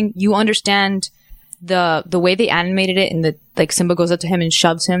anyone's watching, you understand the way they animated it, and the like Simba goes up to him and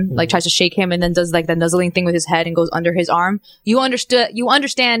shoves him, like tries to shake him, and then does like that nuzzling thing with his head and goes under his arm. You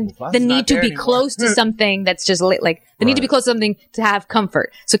understand the need to be close to something that's just like the need to be close to something to have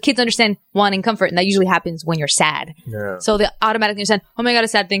comfort. So kids understand wanting comfort, and that usually happens when you're sad. Yeah. So they automatically understand, oh my god, a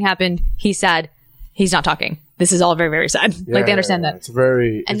sad thing happened. He's sad. He's not talking. This is all very, very sad. Like they understand that. It's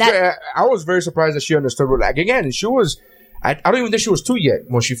very. And I was very surprised that she understood. Like again, she was. I don't even think she was 2 yet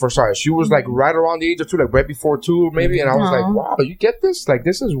when she first saw it. She was like right around the age of 2, like right before 2 maybe. And I was like, wow, you get this? Like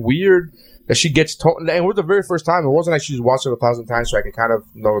this is weird that she gets told. And it was the very first time. It wasn't like she's watched it 1,000 times so I could kind of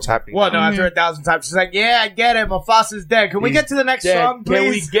know what's happening. Well, no, after 1,000 times, she's like, yeah, I get it. Mufasa's dead. Can we get to the next song,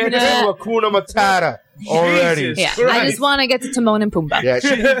 please? Can we get to Hakuna Matata already? Yeah, I just want to get to Timon and Pumbaa. Yeah,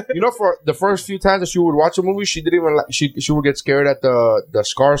 for the first few times that she would watch a movie, she didn't even she would get scared at the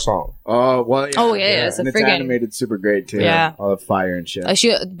Scar song. Oh, well, yeah. Oh, yeah. It's it's animated super great, too. Yeah. All the fire and shit.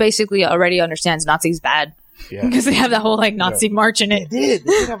 She basically already understands Nazi's bad. Yeah. Because they have that whole like Nazi march in it. They did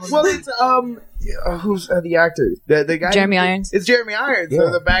well, it's who's the actor? The guy. Jeremy Irons. It's Jeremy Irons,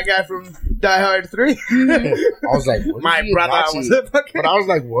 the bad guy from Die Hard 3. I was like, my brother was a fucking. But I was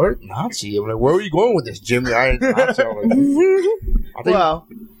like, what Nazi? I'm like, where are you going with this, Jeremy Irons? Nazi? Well,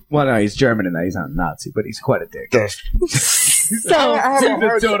 no, he's German and that he's not a Nazi, but he's quite a dick. So I have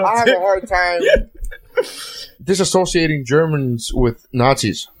a hard time disassociating Germans with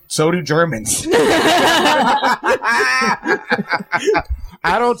Nazis. So do Germans.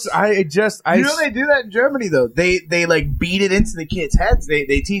 I you know they do that in Germany though. They like beat it into the kids' heads. They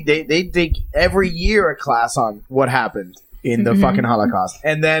take every year a class on what happened in the fucking Holocaust,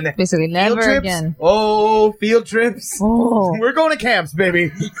 and then basically never field trips. again. Oh, field trips! Oh. We're going to camps,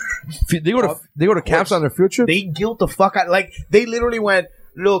 baby. They go to camps on their field trip. They guilt the fuck out. Like they literally went,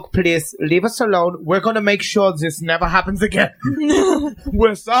 "Look, please leave us alone. We're gonna make sure this never happens again.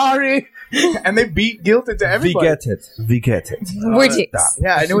 We're sorry." And they beat guilt into everybody. We get it. We're dicks.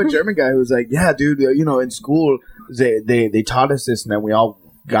 Yeah, I knew a German guy who was like, "Yeah, dude, you know, in school they taught us this, and then we all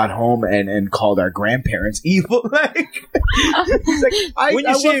got home and called our grandparents evil." Like, he's like, when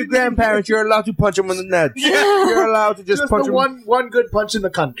you see your grandparents, you're allowed to punch them in the nuts. You're allowed to just punch them. One good punch in the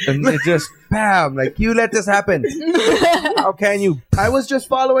cunt, and it just bam, like you let this happen. How can you? I was just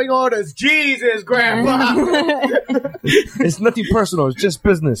following orders. Jesus, Grandpa. It's nothing personal. It's just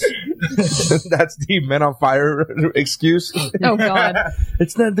business. That's the Men on Fire excuse. Oh God,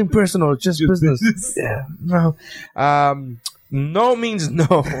 it's nothing personal. It's just business. Yeah, no. No means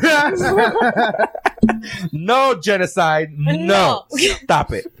no. No genocide. No.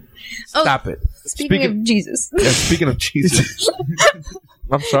 Stop it. Stop it. Speaking of Jesus. Yeah, speaking of Jesus.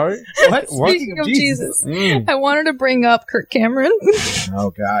 I'm sorry? What? Speaking of Jesus. I wanted to bring up Kirk Cameron.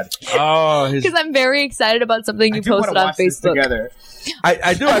 Oh, God. Oh, because I'm very excited about something you posted on Facebook. Together.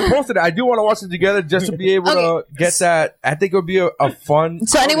 I do. I posted it. I do want to watch it together just to be able to get that. I think it would be a fun.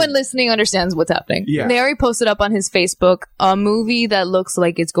 So anyone listening understands what's happening. Yeah. Larry posted up on his Facebook a movie that looks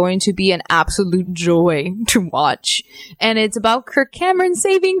like it's going to be an absolute joy to watch. And it's about Kirk Cameron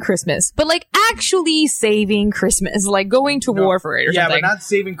saving Christmas. But like actually saving Christmas. Like going to war for it or something. Yeah, but not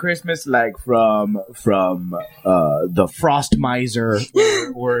saving Christmas like from the Frost Miser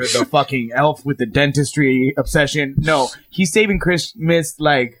or the fucking elf with the dentistry obsession. No, he's saving Christmas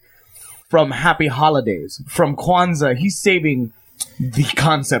like from Happy Holidays, from Kwanzaa. He's saving the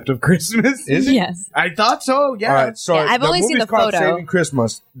concept of Christmas. Is it? Yes. I thought so, yeah. All right, so Yeah, I've only seen the called photo. Saving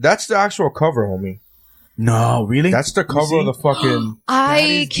Christmas. That's the actual cover, homie. No, really? That's the cover of the fucking...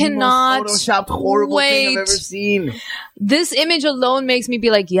 I cannot the most photoshopped, horrible thing I've wait. ever seen. This image alone makes me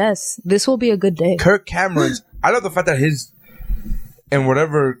be like, yes, this will be a good day. Kirk Cameron's... I love the fact that his... And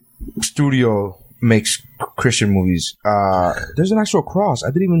whatever studio makes Christian movies, there's an actual cross. I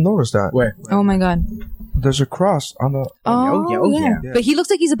didn't even notice that. Where? Oh my God. There's a cross on the... Oh, yeah. But he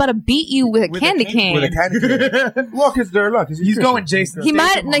looks like he's about to beat you with a candy cane. With a candy cane. Look, it's their luck. He's going Jason. He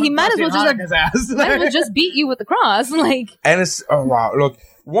might as well just might as well just beat you with the cross. Like, And it's... Oh, wow. Look,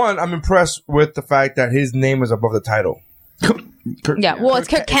 one, I'm impressed with the fact that his name is above the title. yeah. Well, it's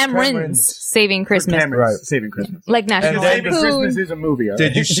Kirk Cameron's Saving Christmas. Right. Saving Christmas. Like National Saving Lampoon. Christmas is a movie. Right?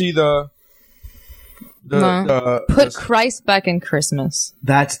 Did you see the Put Christ back in Christmas.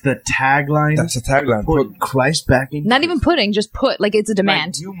 That's the tagline. That's the tagline. Put Christ back in. Not even putting, just put. Like it's a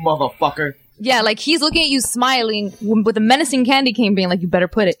demand. Like, you motherfucker. Yeah, like he's looking at you smiling with a menacing candy cane being like, you better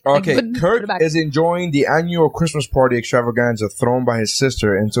put it. Okay, Like, put Kirk it back. is enjoying the annual Christmas party extravaganza thrown by his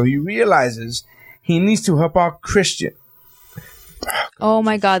sister, and so he realizes he needs to help out Christian. Oh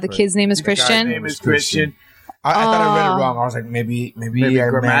my God, the kid's name is Christian. His name is Christian. I thought I read it wrong. I was like, maybe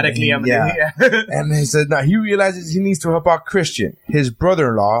grammatically, I'm yeah. And he said, no, he realizes he needs to help out Christian, his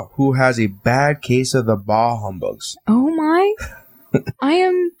brother-in-law, who has a bad case of the bah humbugs. Oh my. I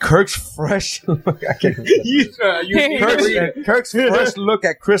am. Kirk's fresh look. I can't Kirk's fresh look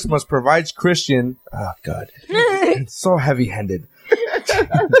at Christmas provides Christian. Oh God, it's so heavy-handed.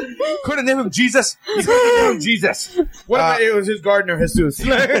 Couldn't name him Jesus. You couldn't name him Jesus. What about it was his gardener Jesus?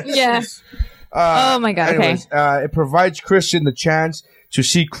 Yeah. Oh my God. Anyways, it provides Christian the chance to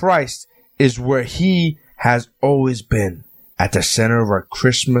see Christ is where he has always been, at the center of our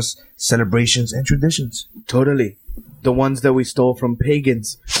Christmas celebrations and traditions. Totally. The ones that we stole from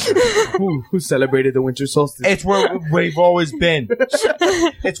pagans who celebrated the winter solstice. It's where we've always been.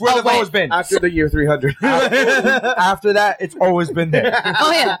 It's where they've always been. After the year 300. After that, it's always been there.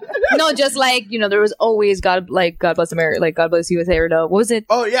 Oh yeah. No, just like, there was always God bless America, like God bless USA or no. What was it?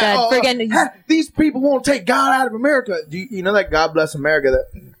 Oh yeah. That these people won't take God out of America. Do you know that God bless America?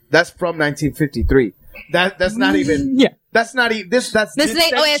 That's from 1953. That's not even. Yeah. That's not even this. That's this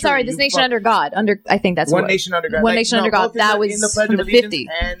nation. Oh yeah, sorry. This nation under God. I think that's One Nation Under God. One Nation Under God. That was in the Pledge from the of Allegiance 50s.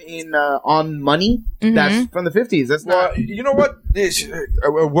 and in On Money. Mm-hmm. That's from the 50s. That's not. You know what?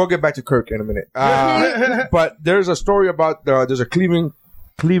 We'll get back to Kirk in a minute. But there's a story about there's a Cleveland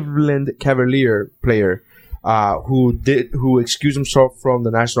Cavalier player who excused himself from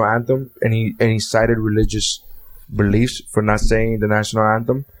the national anthem, and he cited religious beliefs for not saying the national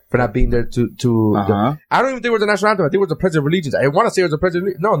anthem, for not being there to I don't even think it was the national anthem. I think it was the Pledge of Allegiance. I want to say it was the Pledge of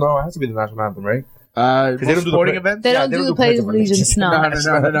Allegiance. No, it has to be the national anthem, right? They don't do sporting events. They don't do the Pledge of Allegiance. No.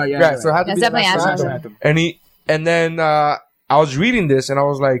 Yeah. So it had to be the national anthem. And then I was reading this and I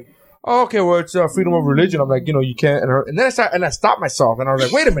was like, oh, okay, well, it's freedom of religion. I'm like, you can't. And then I stopped myself and I was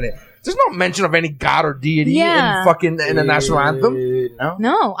like, wait a minute. There's no mention of any god or deity in the national anthem.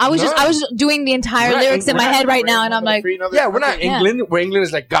 No. I was doing the entire lyrics in my head right now, and I'm like, yeah, we're not England. Where England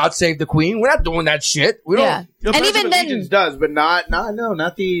is like, God save the Queen. We're not doing that shit. We don't. The and even then, does, but not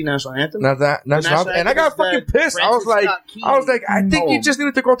the national anthem. Not that national anthem. And I got fucking pissed. I was like, I think you just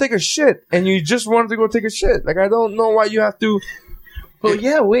needed to go take a shit, and you just wanted to go take a shit. Like, I don't know why you have to. Well,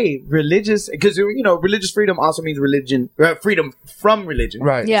 yeah, wait, religious, because, religious freedom also means freedom from religion.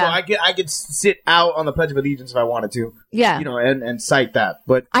 Right. Yeah. So I could sit out on the Pledge of Allegiance if I wanted to. Yeah. And cite that.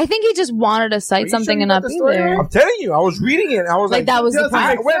 But I think he just wanted to cite something and not be there. I'm telling you, I was reading it and I was like, that was the point.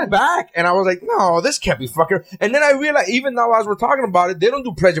 I went back and I was like, no, this can't be fucking. And then I realized, even now as we're talking about it, they don't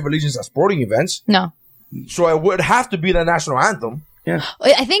do Pledge of Allegiance at sporting events. No. So it would have to be the national anthem. Yeah.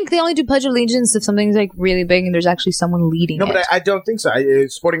 I think they only do Pledge of Allegiance if something's like really big and there's actually someone leading it. No, but I don't think so.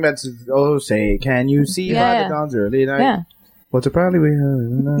 Sporting events is, say, can you see by the dawn's early night? Yeah. What's a proudly we have?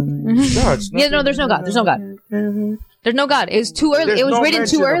 No, it's not. Yeah, no, there's no God. There's no God. There's no God. It was too early. It was written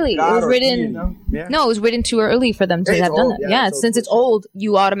too early. It was written. No, it was written too early for them to have done that. Yeah, since it's old,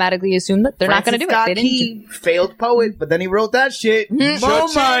 you automatically assume that they're not going to do it. They didn't. Failed poet, but then he wrote that shit. More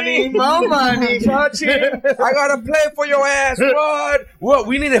money, more money. I gotta play for your ass, bud. What?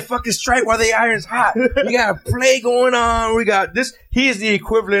 We need a fucking strike while the iron's hot. We got a play going on. We got this. He is the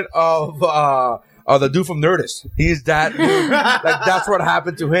equivalent of the dude from Nerdist. He's that dude. Like, that's what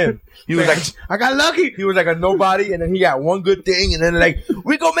happened to him. He was like, I got lucky. He was like a nobody, and then he got one good thing, and then like,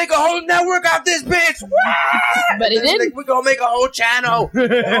 we gonna make a whole network out this bitch. But it didn't. Like, we gonna make a whole channel.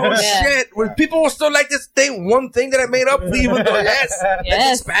 Shit. When people will still like this one thing that I made up, even though let's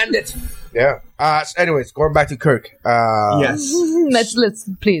expand it. Yeah. Anyways, going back to Kirk. Yes. Let's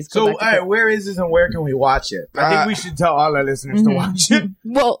please. So, all right, where is this and where can we watch it? I think we should tell all our listeners to watch it.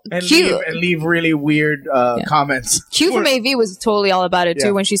 Well, and leave really weird comments. Q from AV was totally all about it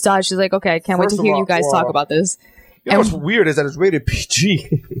too. When she saw it, she's like, "Okay, I can't wait to hear you guys talk about this." You know what's weird is that it's rated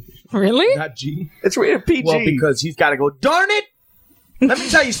PG. Really? Not G. It's rated PG. Well, because he's got to go. Darn it! Let me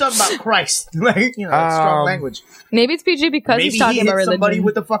tell you something about Christ. Like, strong language. Maybe it's PG because he's talking about religion. Somebody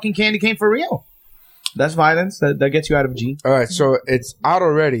with the fucking candy cane for real. That's violence. That gets you out of G. All right, so it's out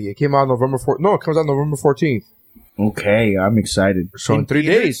already. It came out November 4th. No, it comes out November 14th. Okay, I'm excited. So in 3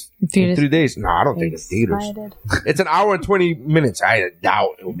 days. In 3 days. No, I don't think it's theaters. It's an hour and 20 minutes. I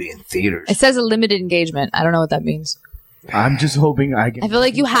doubt it will be in theaters. It says a limited engagement. I don't know what that means. I'm just hoping I can. I feel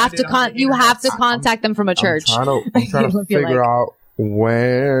like you have to contact them from a church. I'm trying to figure out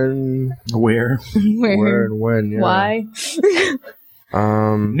when, where, and when. Yeah. Why?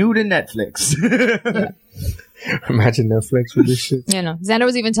 New to Netflix. Imagine Netflix with this shit. Yeah, no. Xander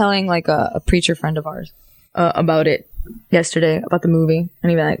was even telling like a preacher friend of ours about it yesterday, about the movie,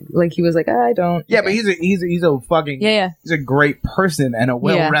 and even like he was like, I don't. Yeah, but he's a fucking he's a great person and a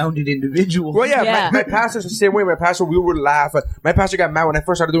well-rounded individual. Well, my pastor's the same way. My pastor, we would laugh. My pastor got mad when I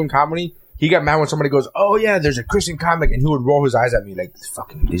first started doing comedy. He got mad when somebody goes, "Oh yeah, there's a Christian comic," and he would roll his eyes at me like,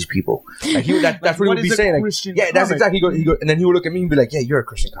 "Fucking these people." Like that's what he would be saying. Like, that's exactly. He go, and then he would look at me and be like, "Yeah, you're a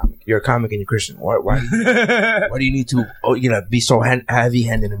Christian comic. You're a comic and you're Christian. Why? Why do you need to? Be so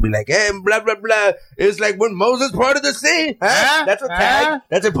heavy-handed and be like, hey, blah blah blah. It's like when Moses parted the sea. Huh? That's a tag.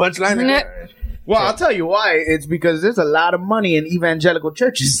 That's a punchline." Well, I'll tell you why. It's because there's a lot of money in evangelical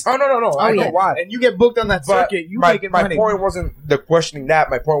churches. Oh, no. I know why. And you get booked on that circuit, you making money. My point wasn't the questioning that.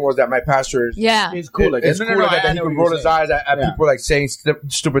 My point was that my pastor is cool. Like, it's cool that he can roll his eyes at people like saying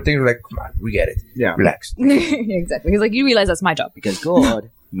stupid things. We're like, come on, we get it. Yeah. Relax. Exactly. He's like, you realize that's my job. Because God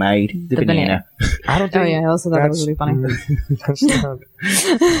made the banana. I don't think. Oh, yeah. I also thought that was really funny. That's not.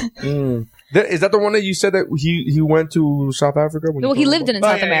 Is that the one that you said that he went to South Africa? Well, he lived in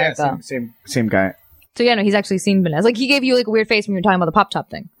South America. Same guy. So yeah, no, he's actually seen bananas. Like he gave you like a weird face when you were talking about the pop top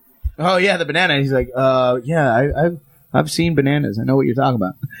thing. Oh yeah, the banana. He's like, I've seen bananas. I know what you're talking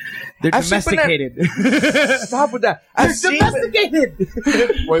about. They're domesticated. Stop with that. They're domesticated.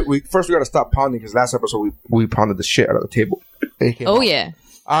 Wait. First, we got to stop pounding because last episode we pounded the shit out of the table. Oh yeah.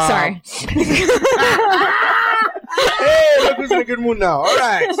 Sorry. Hey, look who's in a good mood now. All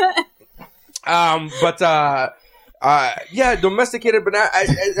right. Yeah, domesticated banana.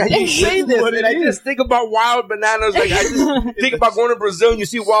 You say this, and I just think about wild bananas. Like I just think about going to Brazil and you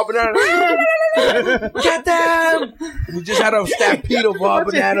see wild bananas. Get them! We just had a stampede of wild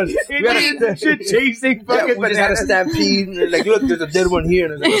bananas. We had chasing fucking we just had a stampede. Like, look, there's a dead one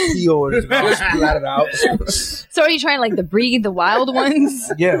here, and there's like a peel, and just splat it out. So are you trying to breed the wild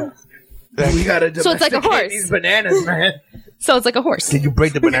ones? Yeah. We gotta So it's like a domesticate horse. these bananas, man. So it's like a horse. Did you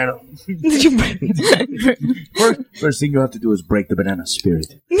break the banana? Did you break First thing you have to do is break the banana spirit.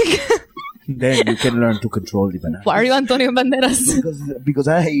 Then you can learn to control the banana. Why are you Antonio Banderas? Because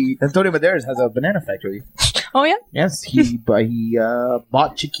Antonio Banderas has a banana factory. Oh, yeah? Yes, he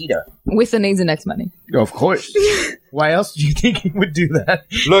bought Chiquita. With the Names and X money. Of course. Why else do you think he would do that?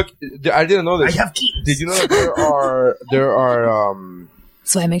 Look, I didn't know this. I have keys. Did you know that there are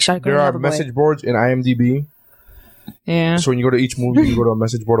So I make sure I go there to are Loverboy. message boards in IMDb? Yeah. So when you go to each movie, you go to a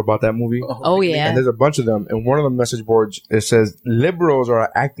message board about that movie. Oh, yeah. And there's a bunch of them. And one of the message boards, it says, liberals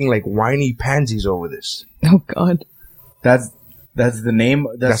are acting like whiny pansies over this. Oh, God. That's the name.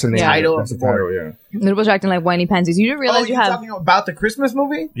 That's the name. title That's of the the title, board. yeah. Liberals are acting like whiny pansies. You didn't realize you you're have... talking about the Christmas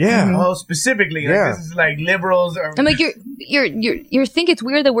movie? Yeah. Oh, specifically. Like, Yeah. this is like liberals are... And you think it's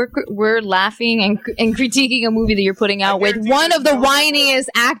weird that we're laughing and critiquing a movie that you're putting out with one of the whiniest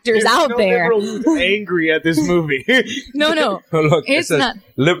actors out there. Liberal who's angry at this movie. No. Look, It's it says, not.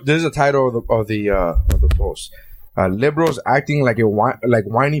 This is the title of the post. Liberals acting like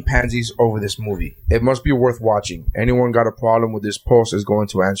whiny pansies over this movie. It must be worth watching. Anyone got a problem with this post is going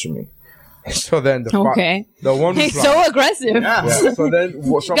to answer me. So then the one He's reply- so aggressive. Yeah. So then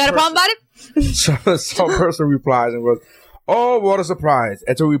some Got a problem about it? some person replies and goes, "Oh, what a surprise!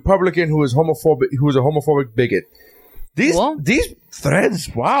 It's a Republican who is homophobic, who is a homophobic bigot." These threads,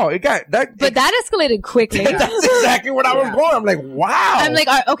 wow, it got that. But that escalated quickly. That's exactly what I was going. I'm like, wow. I'm like,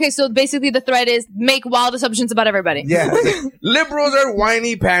 okay, so basically the thread is make wild assumptions about everybody. Yeah, liberals are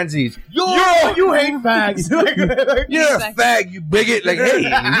whiny pansies. You hate fags. You're a fag, you bigot. Like, hey,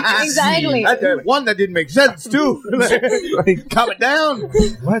 Exactly. One that didn't make sense too. Calm it down.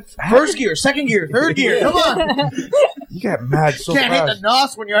 What? First gear, second gear, third gear. Come on. You got mad so Can't hit fast. the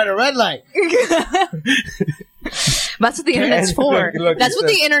nos when you're at a red light. That's what the internet's for. Look, That's what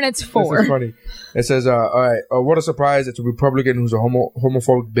the internet's This for. is funny. It says, all right, what a surprise. It's a Republican who's a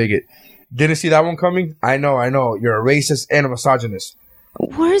homophobic bigot. Didn't see that one coming? I know. You're a racist and a misogynist.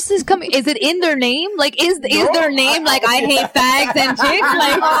 Where is this coming? Is it in their name? Like, is their name like I hate fags and chicks?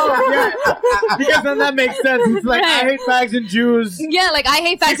 Like, Because then that makes sense. It's like, I hate fags and Jews. yeah, like I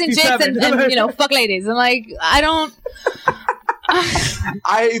hate fags and chicks and fuck ladies. And like, I don't.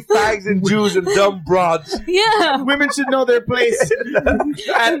 I hate fags and Jews and dumb broads. Yeah. Women should know their place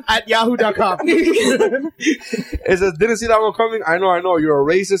at yahoo.com. It says, didn't see that one coming? I know. You're a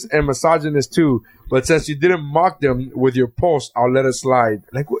racist and misogynist too. But since you didn't mock them with your post, I'll let it slide.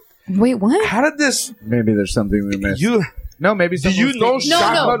 Like, what? Wait, what? How did this? Maybe there's something we missed. No, maybe. Do you know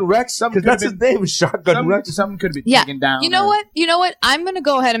Shotgun Rex? Because that's his name, Shotgun Rex. Something could be Yeah. taken down. You know what? I'm going to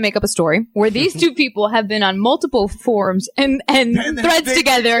go ahead and make up a story where these two people have been on multiple forums and threads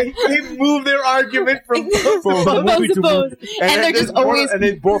together. They move their argument from Post to post. And they're just always. And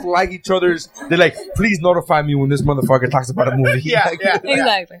they both like each other's. They're like, please notify me when this motherfucker talks about a movie. Yeah.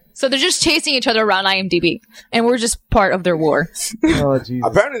 Exactly. So they're just chasing each other around IMDb. And we're just part of their war. Oh, Jesus.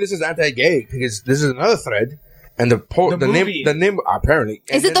 Apparently, this is anti-gay because this is another thread. And the name apparently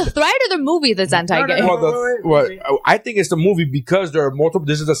Is it the thread or the movie that's anti-gay? I think it's the movie because there are multiple.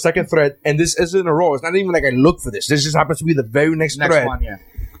 This is the second thread, and this isn't in a row. It's not even like I look for this. This just happens to be the very next thread. One, yeah.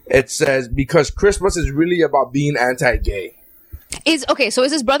 It says because Christmas is really about being anti-gay. Is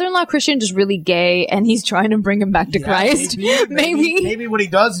his brother-in-law Christian just really gay and he's trying to bring him back to Christ? Maybe what he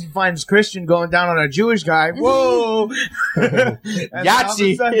does, he finds Christian going down on a Jewish guy. Whoa,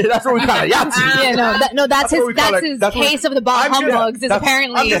 Yahtzee. That's what we call it. Yahtzee. Yeah, that's his case of the Bah Humbugs. Is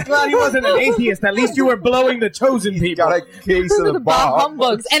apparently. I'm just glad he wasn't an atheist. At least you were blowing the chosen people. Got a case of the Bah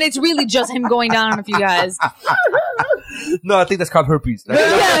Humbugs, and it's really just him going down on a few guys. No, I think that's called herpes.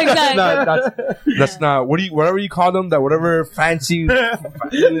 Yeah, exactly. No, that's not. Whatever you call them, that whatever fancy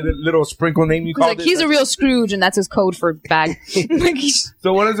little sprinkle name you call it. He's a real Scrooge, and that's his code for bag.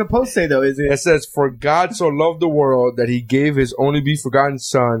 So what does the post say though? It says, "For God so loved the world that He gave His only begotten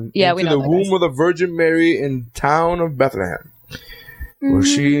Son into the womb of the Virgin Mary in town of Bethlehem, where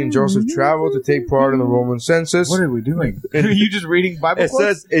she and Joseph traveled to take part in the Roman census." What are we doing? Are you just reading Bible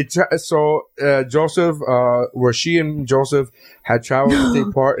quotes? It says Joseph, where she and Joseph had traveled to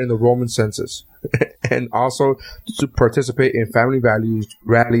take part in the Roman census, and also to participate in family values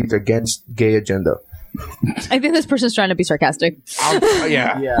rallies against gay agenda. I think this person's trying to be sarcastic.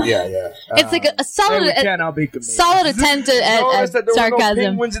 Yeah. It's like a solid, Hey, we can't all be comedians. solid attempt at, No, at it's that there were no sarcasm.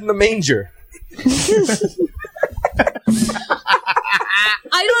 penguins in the manger.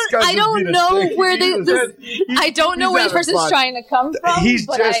 I don't know where I don't know where this person's trying to come from, He's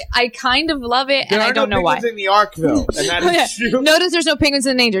but just- I kind of love it, There and I are don't no know why. penguins in the ark, though. And that is true. Notice there's no penguins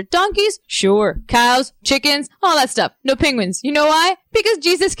in danger. Donkeys? Sure. Cows? Chickens? All that stuff. No penguins. You know why? Because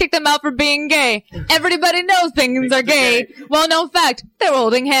Jesus kicked them out for being gay. Everybody knows penguins are gay. Well-known fact. They were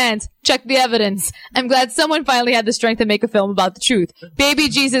holding hands. Check the evidence. I'm glad someone finally had the strength to make a film about the truth. Baby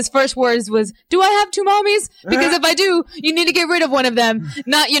Jesus' first words was, "Do I have two mommies? Because if I do, you need to get rid of one of them.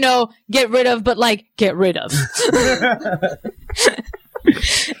 Not, get rid of, but like, get rid of."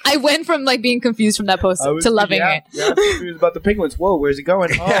 I went from like being confused from that post to loving it. Yeah, he was about the penguins. Whoa, where's he going?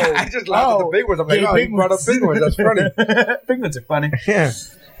 Oh, I just laughed at the penguins. I'm like, he brought up penguins. That's funny. Penguins are funny. Yeah.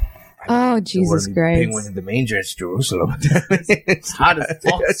 Oh, Jesus Christ. Penguins in the manger in Jerusalem. It's hot as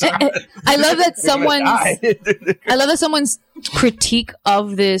fuck. I love that someone's critique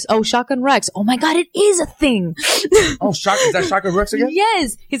of this. Oh, Shotgun Rex. Oh my God, it is a thing. Oh, is that Shotgun Rex again?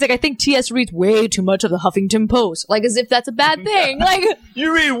 Yes. He's like, I think T.S. reads way too much of the Huffington Post. Like, as if that's a bad thing. Like,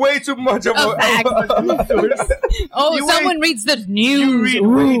 You read way too much of someone reads the news. You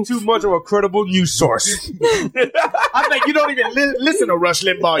read way too much of a credible news source. I bet you don't even listen to Rush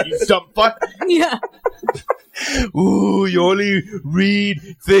Limbaugh, you dumb fuck. Yeah. Ooh, you only read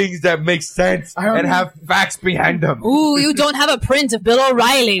things that make sense and have facts behind them. Ooh, you don't have a print of Bill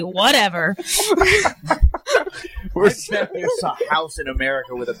O'Reilly. Whatever. I bet there's a house in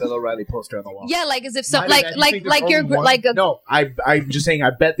America with a Bill O'Reilly poster on the wall. Yeah, like as if I'm just saying.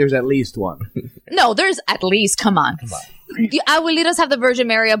 I bet there's at least one. No, there's at least. Come on. Abuelitas have the Virgin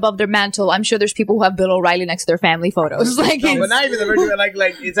Mary above their mantle. I'm sure there's people who have Bill O'Reilly next to their family photos. Like, No, but not even the Virgin. Like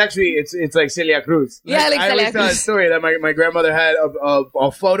it's actually it's like Celia Cruz. Yeah, like I Celia always tell a Cruz. story that my grandmother had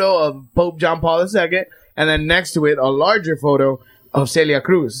a photo of Pope John Paul II, and then next to it a larger photo of Celia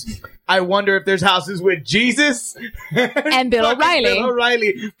Cruz. I wonder if there's houses with Jesus and Bill O'Reilly. Bill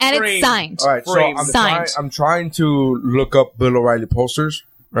O'Reilly, and framed. it's signed. All right, so Signed. I'm trying to look up Bill O'Reilly posters,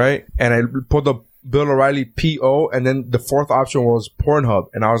 right? And I put the Bill O'Reilly PO, and then the fourth option was Pornhub,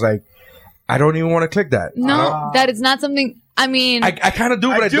 and I was like, I don't even want to click that. No, that is not something. I mean, I kind of do,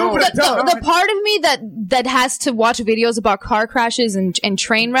 but I don't. The part of me that has to watch videos about car crashes and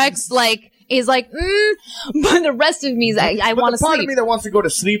train wrecks, like, is like, but the rest of me is I want to The part sleep. of me that wants to go to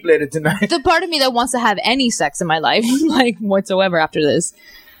sleep later tonight. The part of me that wants to have any sex in my life, like whatsoever after this.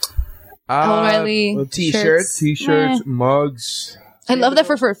 O'Reilly T-shirts, mugs. I love that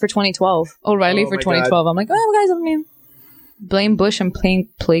for 2012. O'Reilly Oh for my 2012. I'm like, oh, guys, I mean, blame Bush and play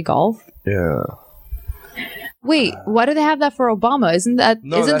golf. Yeah. Wait, why do they have that for Obama? Isn't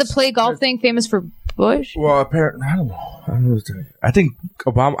the play golf thing famous for Bush? Well, apparently, I don't know. I think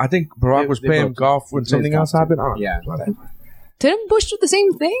Barack was playing golf when something else happened. I don't know. Yeah. Didn't Bush do the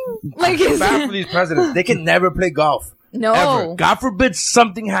same thing? Like, It's bad for these presidents. They can never play golf. No. Ever. God forbid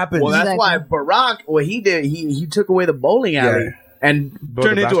something happens. Well, that's why Barack, what he did, he took away the bowling alley and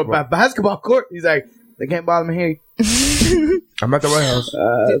turned it into a basketball court. He's like, they can't bother me here. I'm at the White House.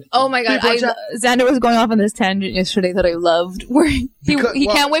 Oh my God. Xander was going off on this tangent yesterday that I loved, where he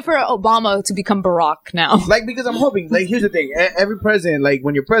can't wait for Obama to become Barack now. Like, because I'm hoping, like, here's the thing. Every president, like,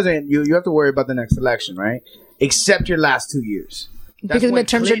 when you're president, you have to worry about the next election, right? Except your last 2 years. That's Because when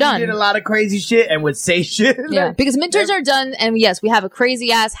midterms are Clinton done. did a lot of crazy shit and would say shit. Yeah, because midterms are done, and yes, we have a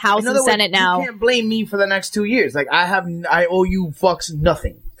crazy ass House and Senate now. You can't blame me for the next 2 years. Like, I owe you fucks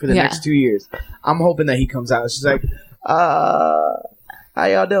nothing for the next 2 years. I'm hoping that he comes out. It's just like, how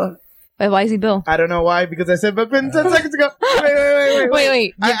y'all doing? Why is he Bill? I don't know why, because I said Bill Clinton 10 seconds ago.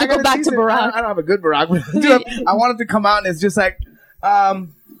 Wait. You have to go back to Barack. I don't have a good Barack. Dude, I want him to come out and it's just like,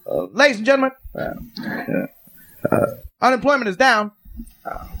 ladies and gentlemen, unemployment is down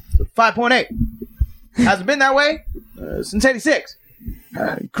 5.8. Hasn't been that way since 86.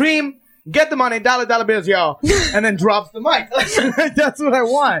 Cream, get the money, dollar bills, y'all. And then drops the mic. That's what I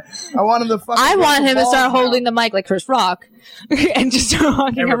want. I want him to fucking... I want him to start holding the mic like Chris Rock and just start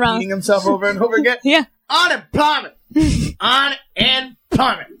walking and around. repeating himself over and over again. Yeah. Unemployment.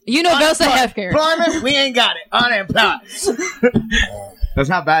 Unemployment. Universal healthcare. Unemployment, we ain't got it. Unemployment. That's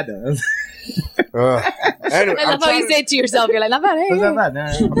not bad, though. Anyway, I love how you say it to yourself. You're like, not bad. Hey, That's not bad. No.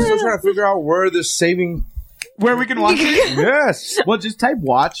 I'm still trying to figure out where the saving. Where we can watch it? Yes. Well, just type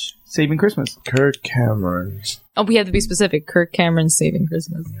watch Saving Christmas. Kirk Cameron. Oh, we have to be specific. Kirk Cameron Saving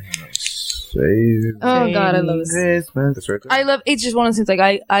Christmas. Save. Oh God, I love this. Christmas. That's right there. I love. It's just one of those things.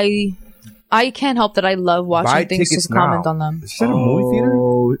 Like I can't help that I love watching Buy things. tickets Just comment now. on them. Is that a movie theater?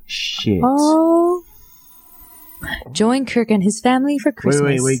 Oh shit! Oh, Join Kirk and his family for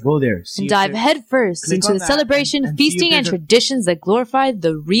Christmas. Wait, go there. See And if dive there- headfirst click into on the that celebration, and see if feasting, and there's a- traditions that glorify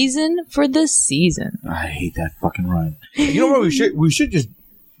the reason for the season. I hate that fucking run. You know what? We should just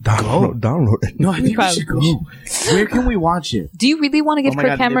download it. No, I think we Probably should go. Where can we watch it? Do you really want to give Oh my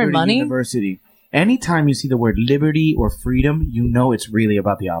Kirk God, Cameron Liberty money? University. Anytime you see the word liberty or freedom, you know it's really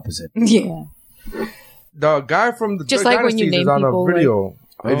about the opposite. Yeah. The guy from the Just Duck like when you Dynasties name is on people, a video.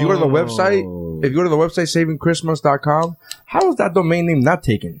 If you go to the website, savingchristmas.com, how was that domain name not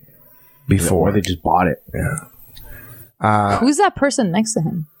taken before? Or they just bought it. Yeah. Who's that person next to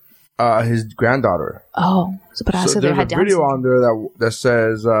him? His granddaughter. Oh, but I said they there's a had Down video syndrome. on there that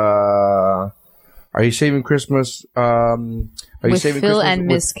says, "Are you saving Christmas? Are you With saving Phil Christmas and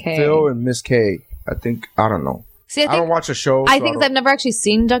with Miss K." Phil and Miss K. I think I don't know. See, I don't watch the show. I so think don't- I've never actually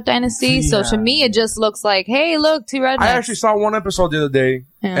seen Duck Dynasty, so to me it just looks like, hey, look, two rednecks. I actually saw one episode the other day,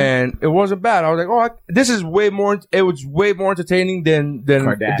 Yeah. and it wasn't bad. I was like, "Oh, this is way more." It was way more entertaining than the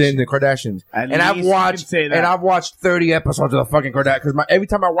Kardashians. At And I've least you watched can say that. and I've watched 30 episodes of the fucking Kardashians because every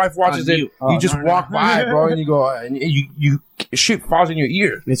time my wife watches On it, mute. Oh, you just no. walk by, bro, and you go, and you shit falls in your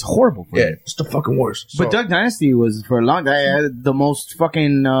ear. It's horrible. For Yeah, you. it's the fucking worst. But So- Duck Dynasty was for a long time had the most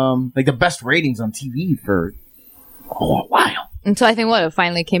fucking like the best ratings on TV for a while. Until I think it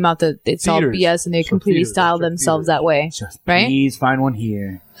finally came out that it's all Theaters. BS and they completely styled themselves that way, right? Please find one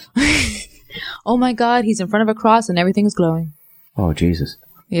here. Oh my God, he's in front of a cross and everything is glowing. Oh Jesus!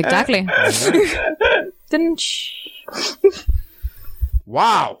 Exactly. Didn't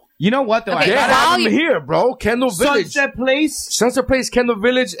Wow. You know what though? Okay, They I have while them you- here, bro. Kendall Village. Sunset Place. Sunset Place, Kendall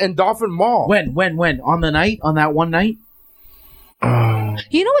Village, and Dolphin Mall. When? On the night? On that one night?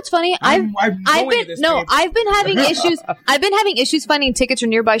 You know what's funny? I've going to this game. I've been having issues. I've been having issues finding tickets for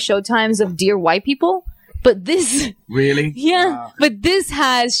nearby showtimes of Dear White People. But this, Really? yeah, but this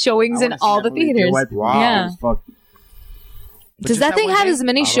has showings in all the theaters. Wow. Yeah. Fuck. Does just that that thing one have day? as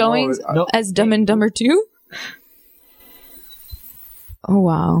many I don't showings know. as Dumb and Dumber 2? Oh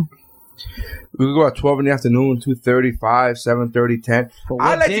wow. We could go at 12 in the afternoon, 2:30, 5, 7:30, 10. But I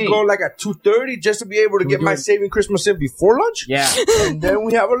what like day? to go like at 2:30 just to be able to get my saving Christmas in before lunch. Yeah. And then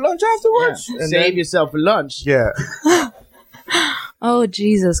we have a lunch afterwards. And Save then, yourself a lunch. yeah. Oh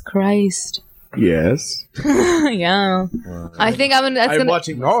Jesus Christ. Yes. Yeah. I think I'm gonna. That's I'm gonna.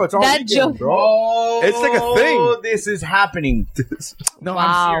 watching. No, it's all That weekend, joke- bro. Oh, It's like a thing. This is happening. No,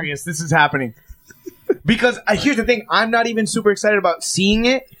 Wow. I'm serious. This is happening. Because here's the thing. I'm not even super excited about seeing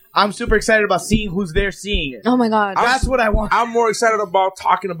it. I'm super excited about seeing who's there seeing it. Oh my God. That's what I want. I'm more excited about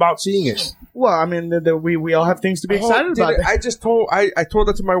talking about seeing it. Well, I mean, we all have things to be excited Oh, about. I just told I told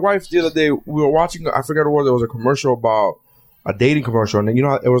that to my wife the other day. We were watching. I forgot what it was. A commercial about a dating commercial, and you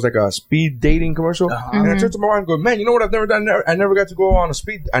know it was like a speed dating commercial. And I turned to my wife and go, "Man, you know what? I've never done. I never got to go on a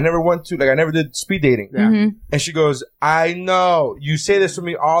speed. I never went to I never did speed dating." Yeah. And she goes, "I know you say this to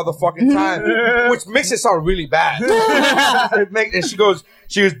me all the fucking time, which makes it sound really bad." And she goes,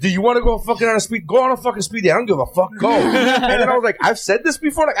 "Do you want to go fucking on a speed? Go on a fucking speed date. I don't give a fuck. Go." And then I was like, "I've said this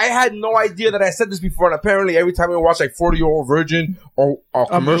before. Like I had no idea that I said this before." And apparently, every time we watch like 40-Year-Old Virgin or a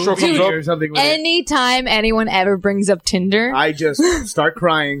commercial comes up, or something. With it. Anytime anyone ever brings up Tinder, I just start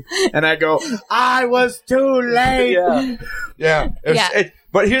crying and I go, "I was too late." yeah. Yeah.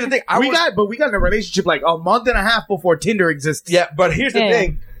 But here's the thing. We got in a relationship like a month and a half before Tinder existed. Yeah, but here's the Yeah.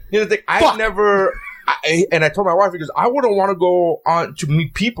 thing. And I told my wife, because I wouldn't want to go on to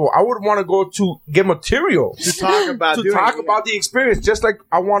meet people. I would want to go to get material To talk about to doing talk it. about the experience. Just like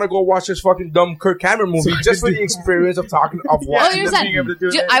I want to go watch this fucking dumb Kirk Cameron movie, just for the experience of talking of oh, watching. you're the saying, able to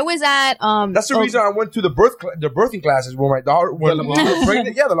do that. I was at That's the reason I went to the birthing classes where my daughter when The we were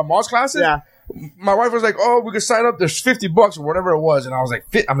pregnant. Yeah, the Lamaze classes. Yeah. My wife was like, "Oh, we could sign up. There's $50 or whatever it was," and I was like,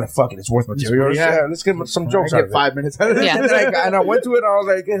 I'm like, "Fuck it, it's worth material. Yeah. Yeah, let's get some jokes I out get of it." 5 minutes out of it. Yeah. And I went to it, and I was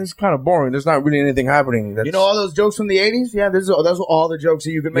like, "It's kind of boring. There's not really anything happening." You know all those jokes from the 80s? Yeah, those are all the jokes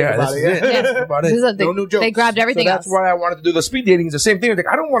that you can make Yeah, about this it. is it. Yeah. That's about This it. is a- they, No new jokes. they grabbed everything So that's else. why I wanted to do the speed dating. It's the same thing. Like,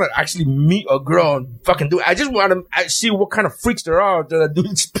 I don't want to actually meet a girl and fucking do it. I just want to see what kind of freaks there are that are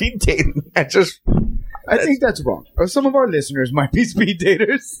doing speed dating. I think that's wrong. Some of our listeners might be speed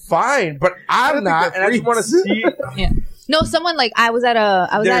daters. Fine, but I'm not, and I just want to see. Yeah. No, someone like I was at.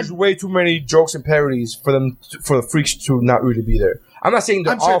 There's way too many jokes and parodies for the freaks to not really be there. I'm not saying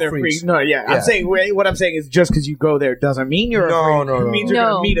they're I'm sure all they're freaks. freaks. No, yeah. I'm saying what I'm saying is just because you go there doesn't mean you're a freak. No. It means you're No.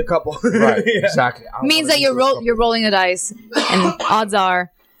 gonna meet a couple. Right, Yeah. exactly. I means wanna that you're meet a you're rolling the dice, and odds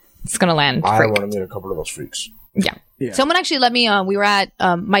are it's gonna land. couple. I freak. want to meet a couple of those freaks. Yeah. Someone actually let me. We were at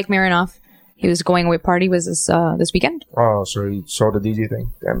Mike Marinoff. He was going away party was this weekend. Oh, so he saw the DJ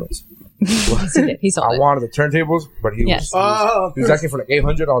thing. Damn it. He sold I it. wanted the turntables, but he Yes. was asking for like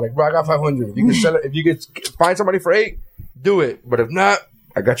 800. I was like, bro, I got 500. If you can sell it, if you could find somebody for 8, do it. But if not,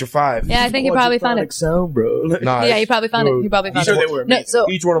 I got your 5. Yeah, I think he probably found it. Sound, bro. Nah, Yeah, he probably found it. He probably found Sure it. they were. No, so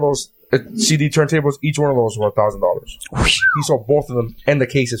each one of those CD turntables, each one of those were $1,000. He sold both of them and the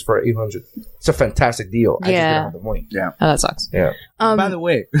cases for 800. It's a fantastic deal. I just Yeah. didn't have the money. Yeah. oh, that sucks. Yeah. By the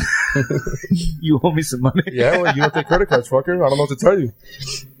way, you owe me some money. Yeah, well, you don't take credit cards, fucker. I don't know what to tell you.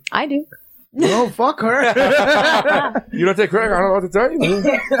 I do. No, fuck her. You don't take credit cards. I don't know what to tell you.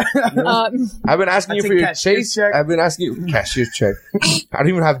 I've been asking you take for your cashier's chase. check. I've been asking you cashier's check. I don't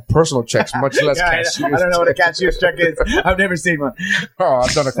even have personal checks, much less Yeah, cashier's I don't know what a cashier's check is. I've never seen one. Oh,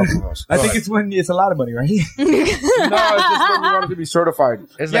 I've done a couple of those. I think it's when it's a lot of money, right? No, it's just when you want it to be certified.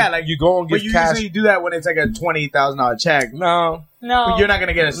 It's Yeah, like, like you go and But give you cash. usually do that when it's like a $20,000 check. No. No. You're not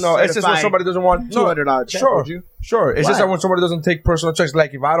gonna get a No, it's just when certified somebody doesn't want $200 check. Sure, would you? sure. It's just Why? that when somebody doesn't take personal checks,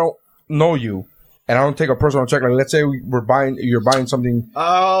 like if I don't know you and I don't take a personal check, like let's say you're buying something.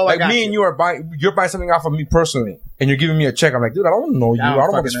 Oh, Like I got me you. and you're buying something off of me personally, and you're giving me a check. I'm like, dude, I don't know you. I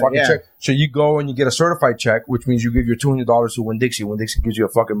don't want this fucking yeah. check. So you go and you get a certified check, which means you give your $200 to Winn-Dixie. Winn-Dixie gives you a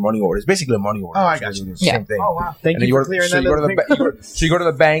fucking money order. It's basically a money order. Oh, I It's got you. the Yeah. Same thing. Oh, wow. Thank And then you for go to- clearing so that you go to little the thing. so you go to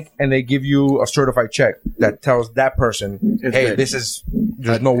the bank and they give you a certified check that tells that person, It's hey, good. there's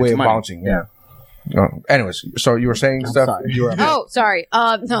no way It's of mine. bouncing. Yeah. Anyways, so you were saying stuff. sorry. You were, Oh, sorry.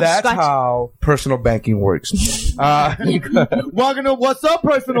 No, that's scratch. how personal banking works. Welcome to What's Up,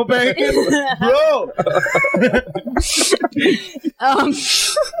 Personal Banking, bro. I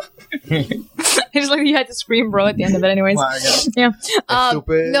just like you had to scream bro at the end of it anyways. Wow, Yeah.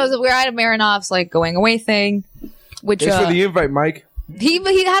 stupid. No, so we're at a Marinoff's like going away thing, which Thanks for the invite, Mike. he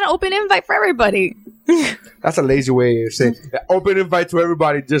had an open invite for everybody. That's a lazy way of saying open invite to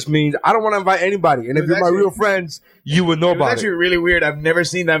everybody. Just means I don't want to invite anybody. And if you're my actually- real friends, you would know It was about actually it. really weird. I've never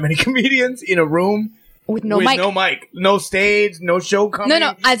seen that many comedians in a room With no mic. no mic, no stage, no show coming.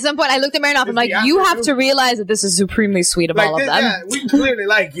 No. At some point, I looked at Marinoff. I'm Just like, the you after have show. to realize that this is supremely sweet of all of this, them. yeah, we clearly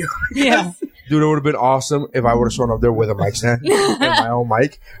like you. Yeah. Dude, it would have been awesome if I would have shown up there with a mic stand and my own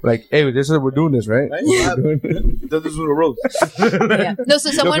mic. Like, hey, this is we're doing this, right? Right? We're doing it. This is a roast. Yeah. No,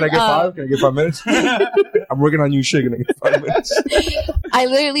 so Yo, someone. can I get 5? Can I get 5 minutes? I'm working on you shit. Can I get 5 minutes? I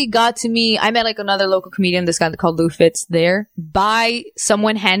literally got to meet, I met like another local comedian, this guy called Lou Fitz there, by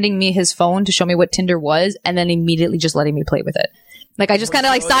someone handing me his phone to show me what Tinder was and then immediately just letting me play with it. Like I just kind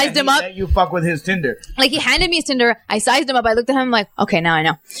of like sized him up. You fuck with his Tinder. Like he handed me his Tinder. I sized him up. I looked at him I'm like, okay, now I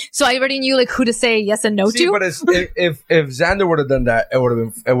know. So I already knew like who to say yes and no See, to. but it's, if Xander would have done that, it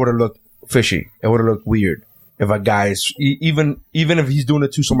would have looked fishy. It would have looked weird. If a guy's even if he's doing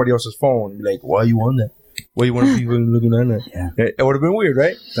it to somebody else's phone, be like, why you on that? Why you want people looking on that? Yeah. It would have been weird,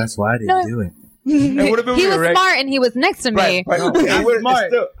 right? That's why I didn't do it. It would have been He weird, was right? smart and he was next to me. Right. I'm It would- it's smart.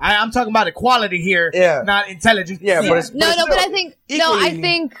 still- I'm talking about equality here, Yeah. not intelligence. Yeah, but it's No, but but I still, think equally- I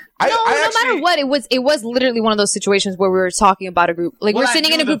think I no actually- matter what, it was literally one of those situations where we were talking about a group, like Well, we're I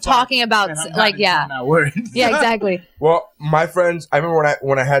sitting in knew a group the part, talking about and I'm like not worried. yeah, exactly. Well, my friends, I remember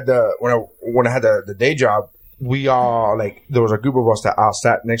when I had the day job, we all like there was a group of us that all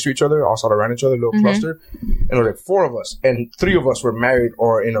sat next to each other, all sat around each other, a little cluster, and there were like 4 of us, and 3 of us were married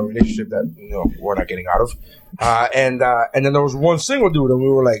or in a relationship that we're not getting out of, and then there was one single dude, and we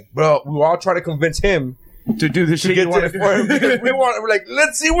were like, bro, we were all trying to convince him To do the to shit get you want to to for him do. because we're like,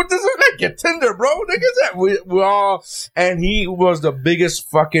 let's see what this is like. Get Tinder, bro. Look at that. We all, and he was the biggest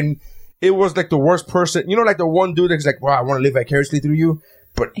fucking. It was like the worst person. You know, like the one dude that's like, "Wow, I want to live vicariously through you,"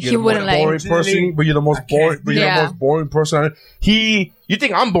 but He you're the most wouldn't let boring you. person. But you're the most boring. But you're Yeah. the most boring person. You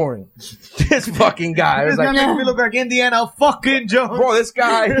think I'm boring? This fucking guy. This It's guy like, makes me look like Indiana fucking Jones. bro, this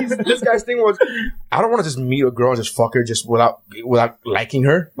guy's thing was, I don't want to just meet a girl and just fuck her just without liking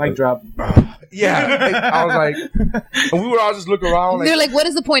her. Mic drop. Yeah, like, I was like, and we would all just look around. Like, They're like, what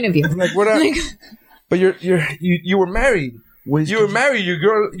is the point of you? like what? But you were married. You were married.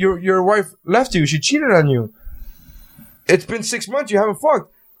 Your wife left you. She cheated on you. It's been 6 months. You haven't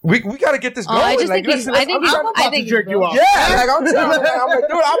fucked. We got to get this going. I just like, think he's- listen, I think I'm he's- about I to think jerk you off. Yeah, like I'm like,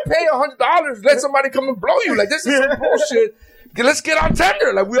 dude, I'll pay $100. Let somebody come and blow you. Like this is some bullshit. Let's get on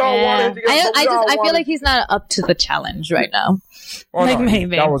Tinder. Like we all Yeah. wanted to get. I feel like he's not up to the challenge right now. Oh, like no,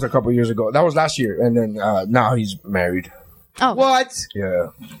 maybe. that was a couple years ago. That was last year, and then now he's married. Oh, What? Yeah,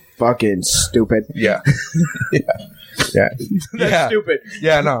 Fucking stupid. yeah, yeah. That's stupid.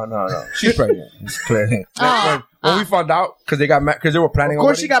 Yeah, no. She's pregnant. It's clear. Oh. when we found out, because they got because they were planning. Of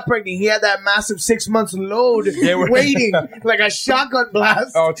course, she got pregnant. He had that massive 6 months load waiting, like a shotgun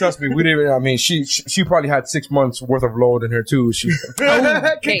blast. Oh, trust me, we didn't. I mean, she probably had 6 months worth of load in her too. She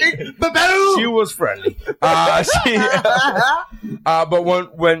was friendly. But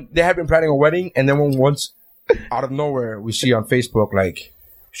when they had been planning a wedding, and then once out of nowhere we see on Facebook like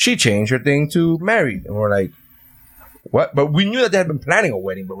she changed her thing to married, and we're like, what? But we knew that they had been planning a